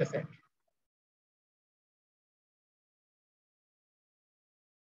পড়তেছে।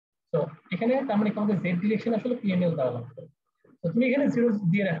 তো এখানে তার মানে আমাদের জেড ডিরেকশন আসলে পিএমএল দেওয়া লাগবে। তো তুমি এখানে 0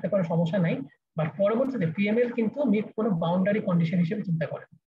 দিয়ে রাখতে পারো, সমস্যা নাই। বাট পরবর্তীতে পিএমএল কিন্তু মিপ কোনো বাউন্ডারি কন্ডিশন হিসেবে চিন্তা করে,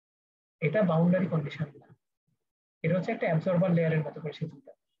 এটা বাউন্ডারি কন্ডিশন না, এটা হচ্ছে একটা অ্যাবজর্বার লেয়ারের মতো করে সে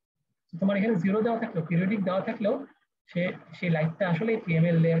চিন্তা। তোমার এখানে 0 দেওয়া থাকলেও, পিরিয়ডিক দেওয়া থাকলেও সেই লাইটটা আসলে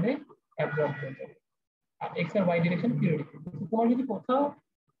পিএমএল লেয়ারে অ্যাবজর্ব হয়ে যাবে। আর এক্স আর ওয়াই ডিরেকশন পিরিয়ডিক। তোমার যদি কোথাও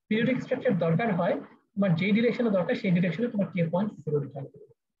পিরিয়ডিক স্ট্রাকচার দরকার হয়, তোমার যে ডিরেকশনে দরকার সেই ডিরেকশনে তোমার কে পয়েন্ট 0 ডিফাইন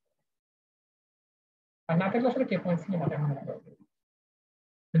করবে, আর না থাকলে আসলে কে পয়েন্ট নিয়ে মাথা ঘামানো দরকার।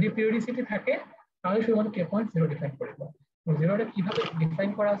 যদি পিরিয়ডিসিটি থাকে তাহলে শুধুমাত্র কে পয়েন্ট 0 ডিফাইন করে দাও। 0টা কিভাবে ডিফাইন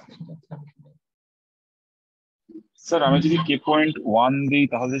করা আছে সেটা হচ্ছে আমি শুনি। স্যার আমি যদি কে পয়েন্ট 1 দিই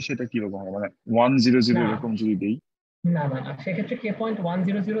তাহলে সেটা কি রকম হবে, মানে 1 0 0 এরকম যদি দেই? না না না, সেক্ষেত্রে কে পয়েন্ট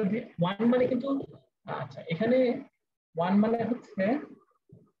 100 দিয়ে 1 মানে কিন্তু, আচ্ছা এখানে 1 মানে হচ্ছে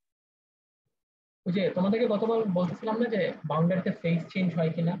ওই যে তোমাদেরকে গতবার বলতেছিলাম না যে বাউন্ডারিতে ফেজ চেঞ্জ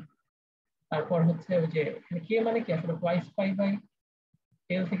হয় কিনা, তারপর হচ্ছে ওই যে কে মানে কি আসলে টুয়াইস পাই বাই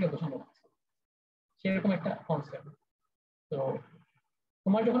এল থেকে বোঝানো হচ্ছে, সেরকম একটা কনসেপ্ট। তো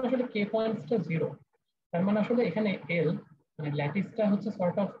তোমার যখন আসলে কে পয়েন্টসটা 0, তার মানে আসলে এখানে এল মানে ল্যাটিসটা হচ্ছে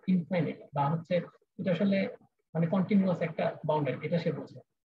সর্ট অফ ইনফাইনাইট, বা হচ্ছে এটা আসলে মানে কন্টিনিউয়াস একটা বাউন্ডারি, এটা সে বোঝে।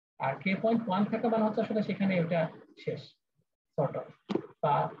 আর কে পয়েন্ট 1 থাকা মানে হচ্ছে আসলে সেখানে এটা শেষ সর্ট অফ,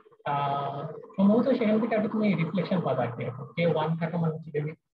 বা সম্ভবত সেখান থেকে আর তুমি রিফ্লেকশন পাবা আর কি। কে 1 থাকা মানে হচ্ছে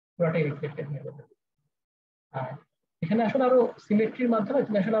পুরোটাই রিফ্লেক্টেড হয়ে যাবে। আর এখানে আসলে আরো সিমেট্রির মাধ্যমে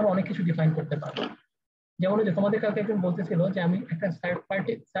তুমি আসলে আরো অনেক কিছু ডিফাইন করতে পারো। যেমন যে তোমাদের কাছে একজন বলতেছিল যে আমি একটা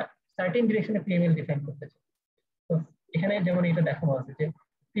সার্টেন ডিরেকশনে পিএমএল ডিফাইন করতে চাই। তো এখানে যেমন এটা দেখানো আছে যে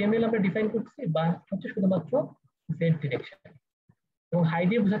পিএমএল আমরা ডিফাইন করছি বা হচ্ছে শুধুমাত্র জেড ডিরেকশন, এবং হাই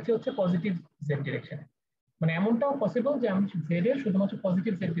দিয়ে বোঝাচ্ছি হচ্ছে পজিটিভ জেড ডিরেকশনে। মানে এমনটাও পসিবল যে আমি জেড এর শুধুমাত্র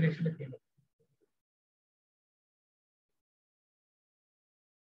পজিটিভ জেড ডিরেকশনে পেয়ে যাবো।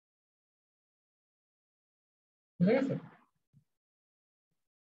 বুঝা গেছে?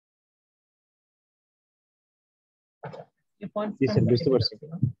 আচ্ছা, এই পয়েন্টস আমি বুঝতে দেখাতে পারছি।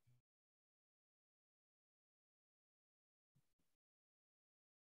 যাচ্ছিলাম।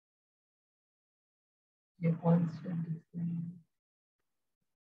 এই পয়েন্টস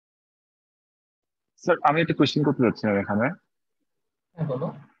স্যার আমি একটা কোশ্চেন করতে যাচ্ছিলাম এখানে। হ্যাঁ বলো।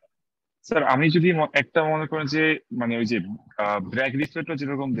 স্যার আমি যদি একটা মনে করেন যে মানে ওই যে ব্র্যাগ রিফ্লেক্টর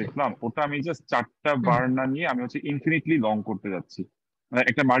যেরকম দেখলাম, ওটা আমি জাস্ট 4টা বার না নিয়ে আমি হচ্ছে ইনফিনিটলি লং করতে যাচ্ছি, মানে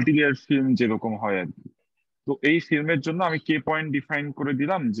একটা মাল্টি লেয়ার ফিল্ম যেরকম হয় আর কি। তো এই ফিল্মের জন্য আমি কে পয়েন্ট ডিফাইন করে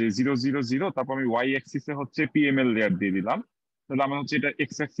দিলাম যে 0 0 0, তারপর আমি ওয়াই অ্যাক্সিসে হচ্ছে পিএমএল লেয়ার দিয়ে দিলাম, তাহলে আমার হচ্ছে এটা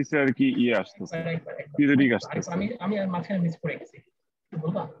এক্স অ্যাক্সিসে আর কি আসতেছে, পিরিয়ডিক আসতেছে। আমি আমি মাঝখানে মিস করে গেছি,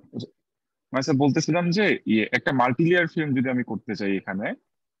 বলবা? মানে স্যার বলতেছিলাম যে একটা মাল্টি লেয়ার ফিল্ম যদি আমি করতে চাই এখানে,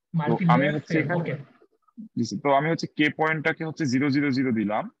 তো মাল্টি আমি লেয়ার হচ্ছে ফ্রেম, এখানে ওকে। তো আমি হচ্ছে কে পয়েন্টটাকে হচ্ছে 0 0 0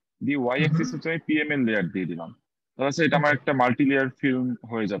 দিলাম, দিয়ে ওয়াই অ্যাক্সিস হচ্ছে আমি পিএমএল লেয়ার দিয়ে দিলাম, তাহলে স্যার এটা আমার ওকে, একটা মাল্টি লেয়ার ফিল্ম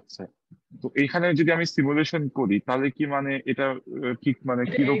হয়ে যাচ্ছে। তো এখানে যদি আমি সিমুলেশন করি তাহলে কি মানে এটা কি মানে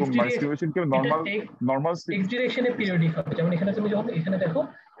এটা কিরকম এক্স মানে ডিরেকশন, সিমুলেশন কি এটা নর্মাল নর্মাল? এক্স ডিরেকশনে পিরিয়ডিক হবে। যেমন এখানে তুমি যখন এখানে দেখো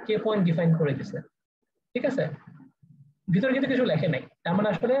কে পয়েন্ট ডিফাইন করে দিছে, ঠিক আছে, ভিতরে কিন্তু কিছু লেখে নাই, তার মানে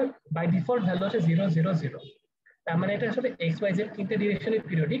আসলে বাই ডিফল্ট ভ্যালু আছে 0 0 0। তার মানে এটা আসলে এক্স ওয়াই জেড তিনটে ডিরেকশনে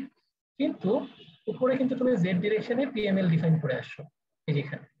পিরিয়ডিক, কিন্তু উপরে কিন্তু তুমি জেড ডিরেকশনে পিএমএল ডিফাইন করে আসছো এই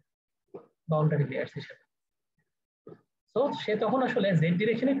যেখানে বাউন্ডারি লেয়ার্স হিসেবে। তো সে তখন আসলে জেড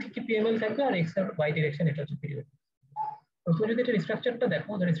ডিরেকশনে ঠিকই পিএমএল থাকবে, আর এক্স আর ওয়াই ডিরেকশন এটা হচ্ছে পিরিয়ডিক। তো তুমি যদি এটা স্ট্রাকচারটা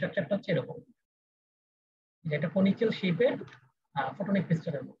দেখো, যে স্ট্রাকচারটা হচ্ছে এরকম, যে একটা কনিক্যাল শেপের ফটোনিক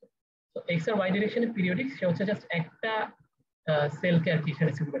ক্রিস্টালের মতো। তো এক্স আর ওয়াই ডিরেকশনে পিরিয়ডিক, সে হচ্ছে জাস্ট একটা সেলকে আর কি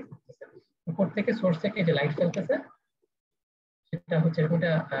এখানে সিমুলেট করতেছে। উপর থেকে সোর্স থেকে যে লাইট ফেলতেছে সেটা হচ্ছে এরকম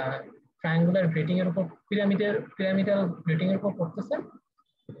একটা ট্রায়াঙ্গুলার গ্রেটিং এর উপর, পিরামিডাল গ্রেটিং এর উপর পড়তেছে।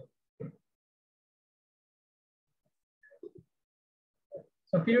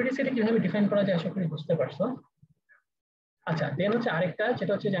 তো পিরিয়ডিসিটি কিভাবে ডিফাইন করা যায় আশা করি বুঝতে পারছো। আচ্ছা, দেন হচ্ছে আরেকটা,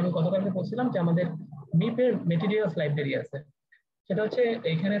 যেটা হচ্ছে যে আমি গতকালকে বলছিলাম যে আমাদের মিপ এর মেটেরিয়ালস লাইব্রেরি আছে, সেটা হচ্ছে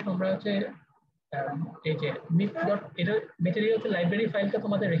এইখানে তোমরা হচ্ছে এই যে মিপ ডট এটা মেটেরিয়ালস লাইব্রেরি ফাইলটা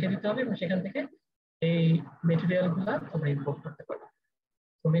তোমাদের রেখে দিতে হবে, এবং সেখান থেকে এই মেটেরিয়াল গুলা তোমরা ইম্পোর্ট করতে পারো।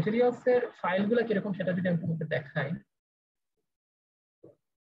 তো মেটেরিয়ালস এর ফাইলগুলো কিরকম সেটা যদি আমি তোমাকে দেখাই,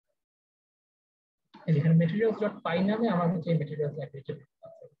 এখানে মেটেরিয়ালস ডট পাই নামে আমার হচ্ছে এই মেটেরিয়ালস লাইব্রেরি আছে।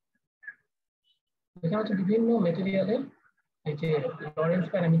 এখানে হচ্ছে বিভিন্ন মেটেরিয়ালের এই যে লরেন্স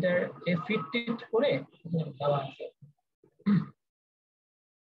প্যারামিটার যে ফিট করে দেওয়া আছে,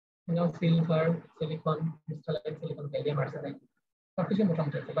 silver, silicon, crystalline, silicon, gallium arsenide সবকিছু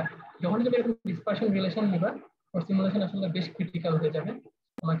মোটামুটি আছে। বাট যখন তুমি এরকম ডিসপারশন রিলেশন নিবা, ওর সিমুলেশন আসলে বেশ ক্রিটিক্যাল হয়ে যাবে।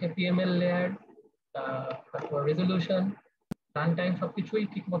 তোমাকে পিএমএল লেয়ার, তারপর রেজলিউশন, রান টাইম সবকিছুই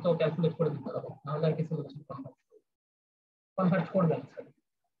ঠিক মতো ক্যালকুলেট করে দিতে হবে, নাহলে আর কি সিমুলেশন সম্ভব। কনভার্ট করবেন স্যার।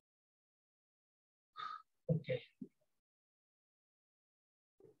 ওকে,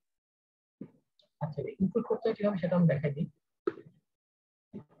 আচ্ছা ইনপুট করতে হয় কিভাবে সেটা আমি দেখাই দিই।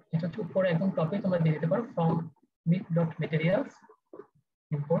 এটা হচ্ছে উপরে একদম টপে তোমরা দিয়ে দিতে পারো from meep.materials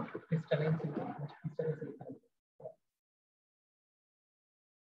import crystalline silicon।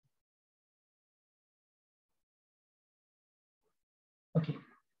 ওকে,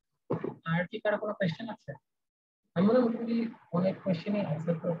 আর কি কারো কোনো কোয়েশ্চেন আছে? আমি মোটামুটি অনেক কোয়েশ্চেনই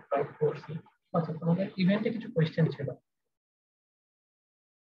অ্যান্সার করে ট্রাই করছি। আচ্ছা তোমাদের ইভেন্টে কিছু কোয়েশ্চেন ছিল,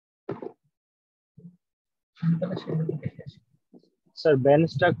 তাহলে সেগুলো দেখে আসি। স্যার ব্যান্ড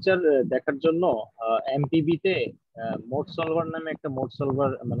স্ট্রাকচার দেখার জন্য এমপিবি তে মোড সলভার নামে একটা মোড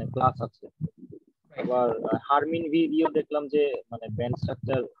সলভার মানে ক্লাস আছে। আবার হারমিন ভিডিও দেখলাম যে মানে ব্যান্ড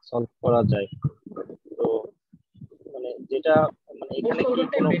স্ট্রাকচার সলভ করা যায়। তো মানে যেটা মানে এখানে কি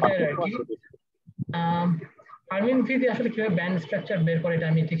কোনো পার্থক্য আছে? হারমিন ভি দিয়ে আসলে কিভাবে ব্যান্ড স্ট্রাকচার বের করে এটা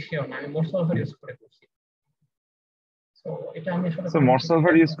আমি ঠিক শিওর না, আমি মোড সলভার ইউজ করে করছি। সো এটা আমি আসলে স্যার মোড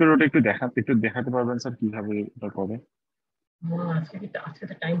সলভার ইউজ করে ওটা একটু দেখাতে পারবেন স্যার কিভাবে এটা করে? আজকে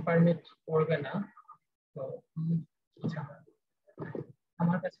তো টাইম পারমিট করবে না, তো আচ্ছা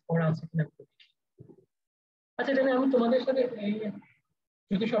আমার কাছে পড়া আছে কিনা একটু দেখি। আচ্ছা এটা নিয়ে আমি তোমাদের সাথে এই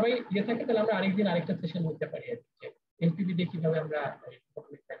যদি সবাই ইয়ে থাকে তাহলে আমরা আরেকদিন আরেকটা সেশন করতে পারি আর কি, এনপিভি দিয়ে কিভাবে আমরা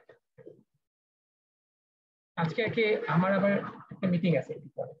আজকে আর কি আমার আবার একটা মিটিং আছে একটু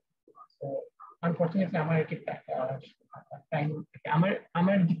পরে। তো আনফরচুনেটলি আমার আর কি টাইম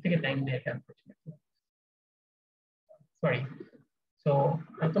আমার দিক থেকে টাইম নেই এটা আনফরচুনেটলি, সরি। তো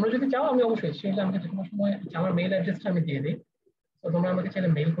তোমরা যদি চাও আমি অবশ্যই সেটা আমাকে যে কোনো সময় আমার মেইল অ্যাড্রেসটা আমি দিয়ে দিই, তো তোমরা আমাকে চাইলে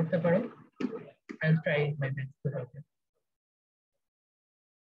মেইল করতে পারো। I'll try my best to help you.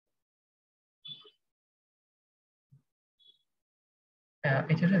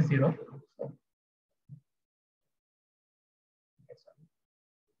 It is 0.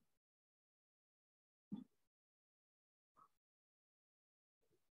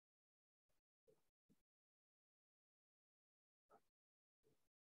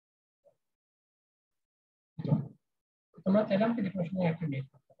 So, তোমরা চাইলে আমাকে যে কোনো সময় একটা মেইল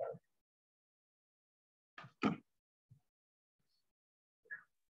করতে পারো।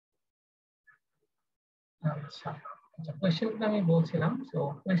 আচ্ছা আচ্ছা, কোয়েশ্চেনটা আমি বলছিলাম। তো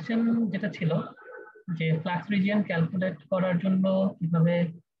কোয়েশ্চেন যেটা ছিল যে ফ্লাক্স রিজিয়ন ক্যালকুলেট করার জন্য কিভাবে,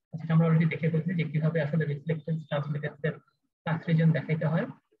 আচ্ছা আমরা অলরেডি দেখে ফেলছি যে কিভাবে আসলে রিফ্লেক্টেন্স ট্রান্সমিটেন্সের ফ্লাক্স রিজিয়ন দেখাইতে হয়।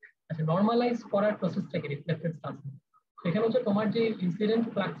 আচ্ছা নরমালাইজ করার প্রসেসটাকে রিফ্লেক্টেন্স ট্রান্সমিট, এখানে হচ্ছে তোমার যে ইনসিডেন্ট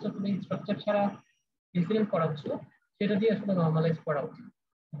ফ্লাক্সটা তুমি স্ট্রাকচার ছাড়া ইনসিডেন্ট করাচ্ছ সেটা দিয়ে আসলে নরমালাইজ করা উচিত,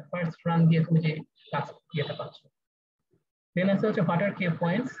 ফার্স্ট রান দিয়ে তুমি যে ফ্লাক্স ইয়েটা পাচ্ছ। দেন আছে হচ্ছে what are K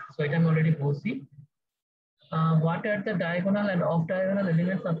points, so এটা আমি অলরেডি বলছি। What are the diagonal and off diagonal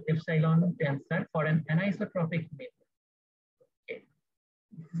elements of epsilon tensor for an anisotropic MEEP? Okay.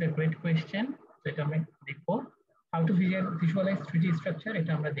 This is a great question. So এটা আমরা দেখবো। How to visualize 3D structure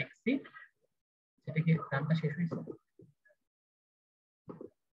এটা আমরা দেখছি। সেটা কি নামটা শেষ হয়েছে?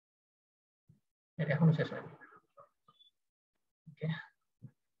 এটা এখনো শেষ হয়নি। Okay.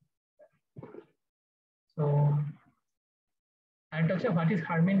 So and also what is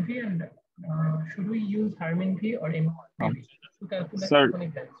Harmin V and should we use Harmin V or MEEP to calculate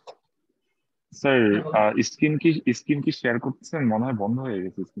photonic density? Sir screen কি শেয়ার করতেছেন? মনে হয় বন্ধ হয়ে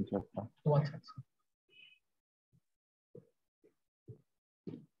গেছে স্ক্রিন শেয়ারটা। আচ্ছা আচ্ছা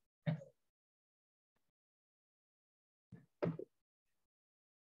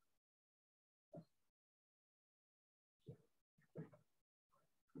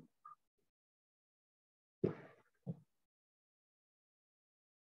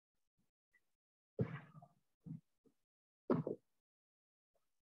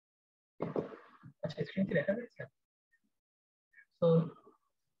আচ্ছা স্ক্রিন কি দেখা যাচ্ছে? তো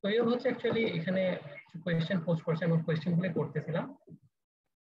তৈয়ব হচ্ছে অ্যাকচুয়ালি এখানে কোয়েশ্চেন পোস্ট করছে, আমি কোয়েশ্চেনগুলো করতেছিলাম।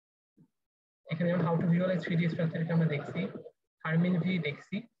 এখানে যেমন how to visualise 3D structure এটা আমরা দেখছি, হারমিন ভি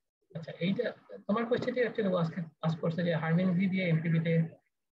দেখছি। আচ্ছা এইটা তোমার কোয়েশ্চেনটি অ্যাকচুয়ালি আস্ক করছে যে হারমিন ভি দিয়ে এমপিবি তে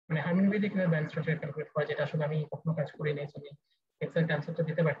মানে হারমিন ভি দিয়ে কিভাবে ব্যান্ড স্ট্রাকচার ক্যালকুলেট করা, যেটা আসলে আমি কখনো কাজ করি নাই, আমি এক্সাক্ট অ্যানসারটা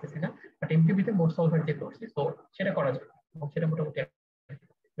দিতে পারতেছি না, বাট এমপিবি তে মোড সলভার দিয়ে করছি, তো সেটা করা যাবে এবং সেটা মোটামুটি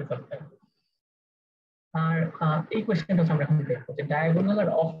রেজাল্ট পাই। আর এই কোয়েশ্চেনটা আমরা এখন দেখবো যে ডায়াগোনাল আর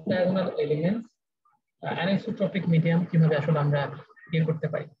off diagonal elements anisotropic medium কিভাবে আসলে আমরা ইয়ে করতে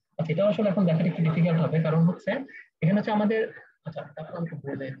পারি। আচ্ছা এটাও আসলে এখন দেখাটা একটু ডিফিকাল্ট হবে, কারণ হচ্ছে এখানে হচ্ছে আমাদের, আচ্ছা তারপর আমি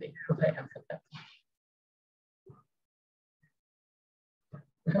বলে দিই কোথায় অ্যান্সারটা।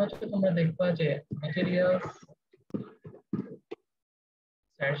 এখানে হচ্ছে তোমরা দেখবা যে ম্যাটেরিয়ালস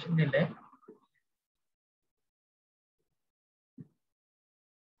সার্চ দিলে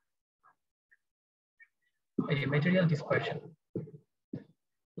এই ম্যাটেরিয়াল ডিসপারশন।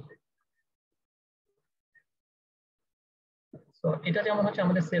 তো এটা যেমন হচ্ছে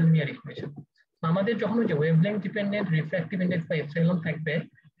আমাদের সেলমিয়ার ইকুয়েশন। আমাদের যখন ওই যে ওয়েভলেংথ ডিপেন্ডেন্ট রিফ্র্যাক্টিভ ইন্ডেক্স বা এপসাইলন থাকবে,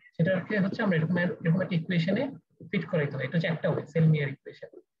 সেটাকে হচ্ছে আমরা এরকম একটা ইকুয়েশনে ফিট করে দিতে হয়। এটা হচ্ছে একটা ওয়ে, সেলমিয়ার ইকুয়েশন।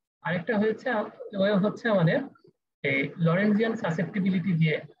 আরেকটা হচ্ছে আমাদের এই লরেন্জিয়ান সাসেপ্টিবিলিটি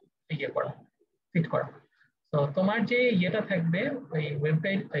দিয়ে ইয়ে করা, ফিট করা। তো তোমার যে ইয়েটা থাকবে ওই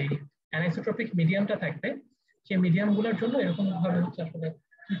ওয়েভগাইড, এই অ্যানিসোট্রপিক মিডিয়ামটা থাকবে, সেই মিডিয়ামগুলোর জন্য এরকম ভাবে হচ্ছে আসলে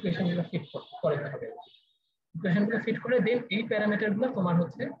ইকুয়েশনগুলো ফিট করতে হবে। ইকুয়েশনগুলো ফিট করে দেন এই প্যারামিটারগুলো তোমার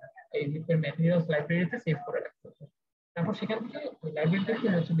হচ্ছে এই ম্যাটেরিয়ালস লাইব্রেরিতে সেভ করে রাখতে হবে। তারপর সেখান থেকে ওই লাইব্রেরি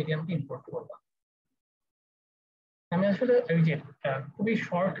থেকে হচ্ছে মিডিয়ামকে ইম্পোর্ট করবা। আমি আসলে ওই যে খুবই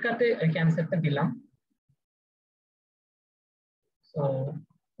শর্টকাটে অ্যান্সারটা দিলাম। তো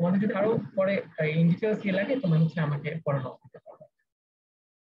তোমাদের যদি আরো পরে ইন ডিটেইলস দিয়ে লাগে তোমরা হচ্ছে আমাকে পরে নক করতে পারবে।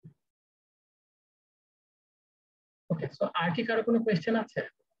 ওকে, সো আর কি কারো কোনো কোয়েশ্চেন আছে?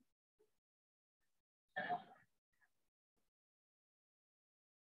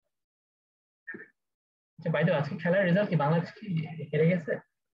 আচ্ছা, বাই দ্য ওয়ে, আজকে খেলার রেজাল্ট কি? বাংলাদেশ কি হেরে গেছে?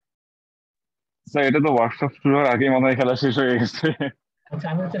 স্যার এটা তো ওয়ার্কশপ শুরু হওয়ার আগেই মনে হয় খেলা শেষ হয়ে গেছে। আচ্ছা,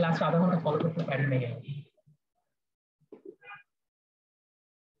 আমি হচ্ছে লাস্ট আধা ঘন্টা ফলো করতে পারি নাই।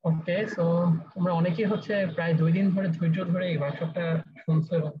 ওকে, সো তোমরা অনেকেই হচ্ছে প্রায় 2 দিন ধরে ধৈর্য ধরে এই ওয়ার্কশপটা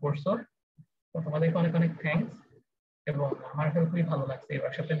শুনছো এবং করছো। তো তোমাদেরকে অনেক অনেক থ্যাঙ্কস, এবং আমার খুবই ভালো লাগছে এই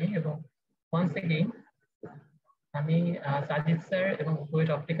ওয়ার্কশপটা নিয়ে। এবং ওয়ান্স এগেইন আমি সাজিদ স্যার এবং BUET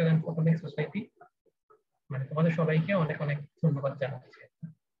optical and photonic society মানে তোমাদের সবাইকে অনেক অনেক ধন্যবাদ জানাচ্ছি।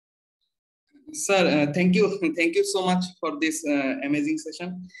 Sir thank you so much for this amazing session.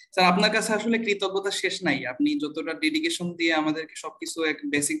 Sir আপনার কাছে আসলে কৃতজ্ঞতা শেষ নাই, আপনি যতটা ডেডিকেশন দিয়ে আমাদেরকে সবকিছু এক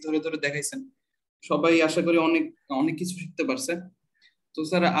বেসিক ধরে ধরে দেখাইছেন, সবাই আশা করি অনেক অনেক কিছু শিখতে পারছে। তো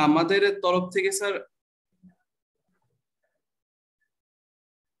স্যার আমাদের তরফ থেকে স্যার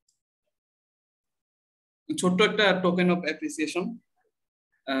ছোট্ট একটা টোকেন অফ অ্যাপ্রিসিয়েশন,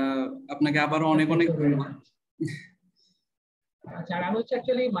 আপনাকে আবারও অনেক অনেক ধন্যবাদ। আচ্ছা, আর আমি হচ্ছে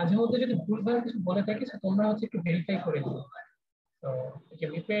অ্যাকচুয়ালি মাঝে মধ্যে যদি ভুলভাল কিছু বলে থাকি তোমরা হচ্ছে একটু ভেরিফাই করে নিও। তো যে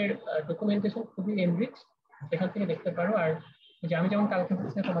মিপের ডকুমেন্টেশন খুবই এনরিচ, সেখান থেকে দেখতে পারো। আর যে আমি যেমন কালকে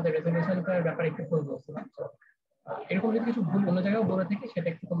হচ্ছে তোমাদের রেজার্ভেশনটার ব্যাপারে একটু ভুল বলছিলাম, তো এরকম যদি কিছু ভুল অন্য জায়গায় বলে থাকি সেটা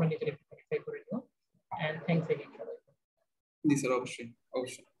একটু তোমরা নিজের একটু ভেরিফাই করে নিও। এন্ড থ্যাঙ্কস এগেইন সবাইকে। জি স্যার, অবশ্যই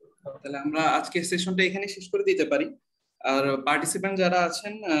অবশ্যই। তাহলে আমরা আজকের সেশনটা এখানে শেষ করে দিতে পারি। আর পার্টিসিপেন্ট যারা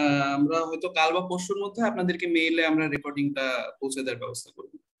আছেন, আমরা হয়তো কাল বা পরশুর মধ্যে আপনাদেরকে মেইলে আমরা রেকর্ডিংটা পৌঁছে দেওয়ার ব্যবস্থা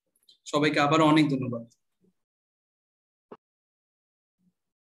করব। সবাইকে আবারও অনেক ধন্যবাদ।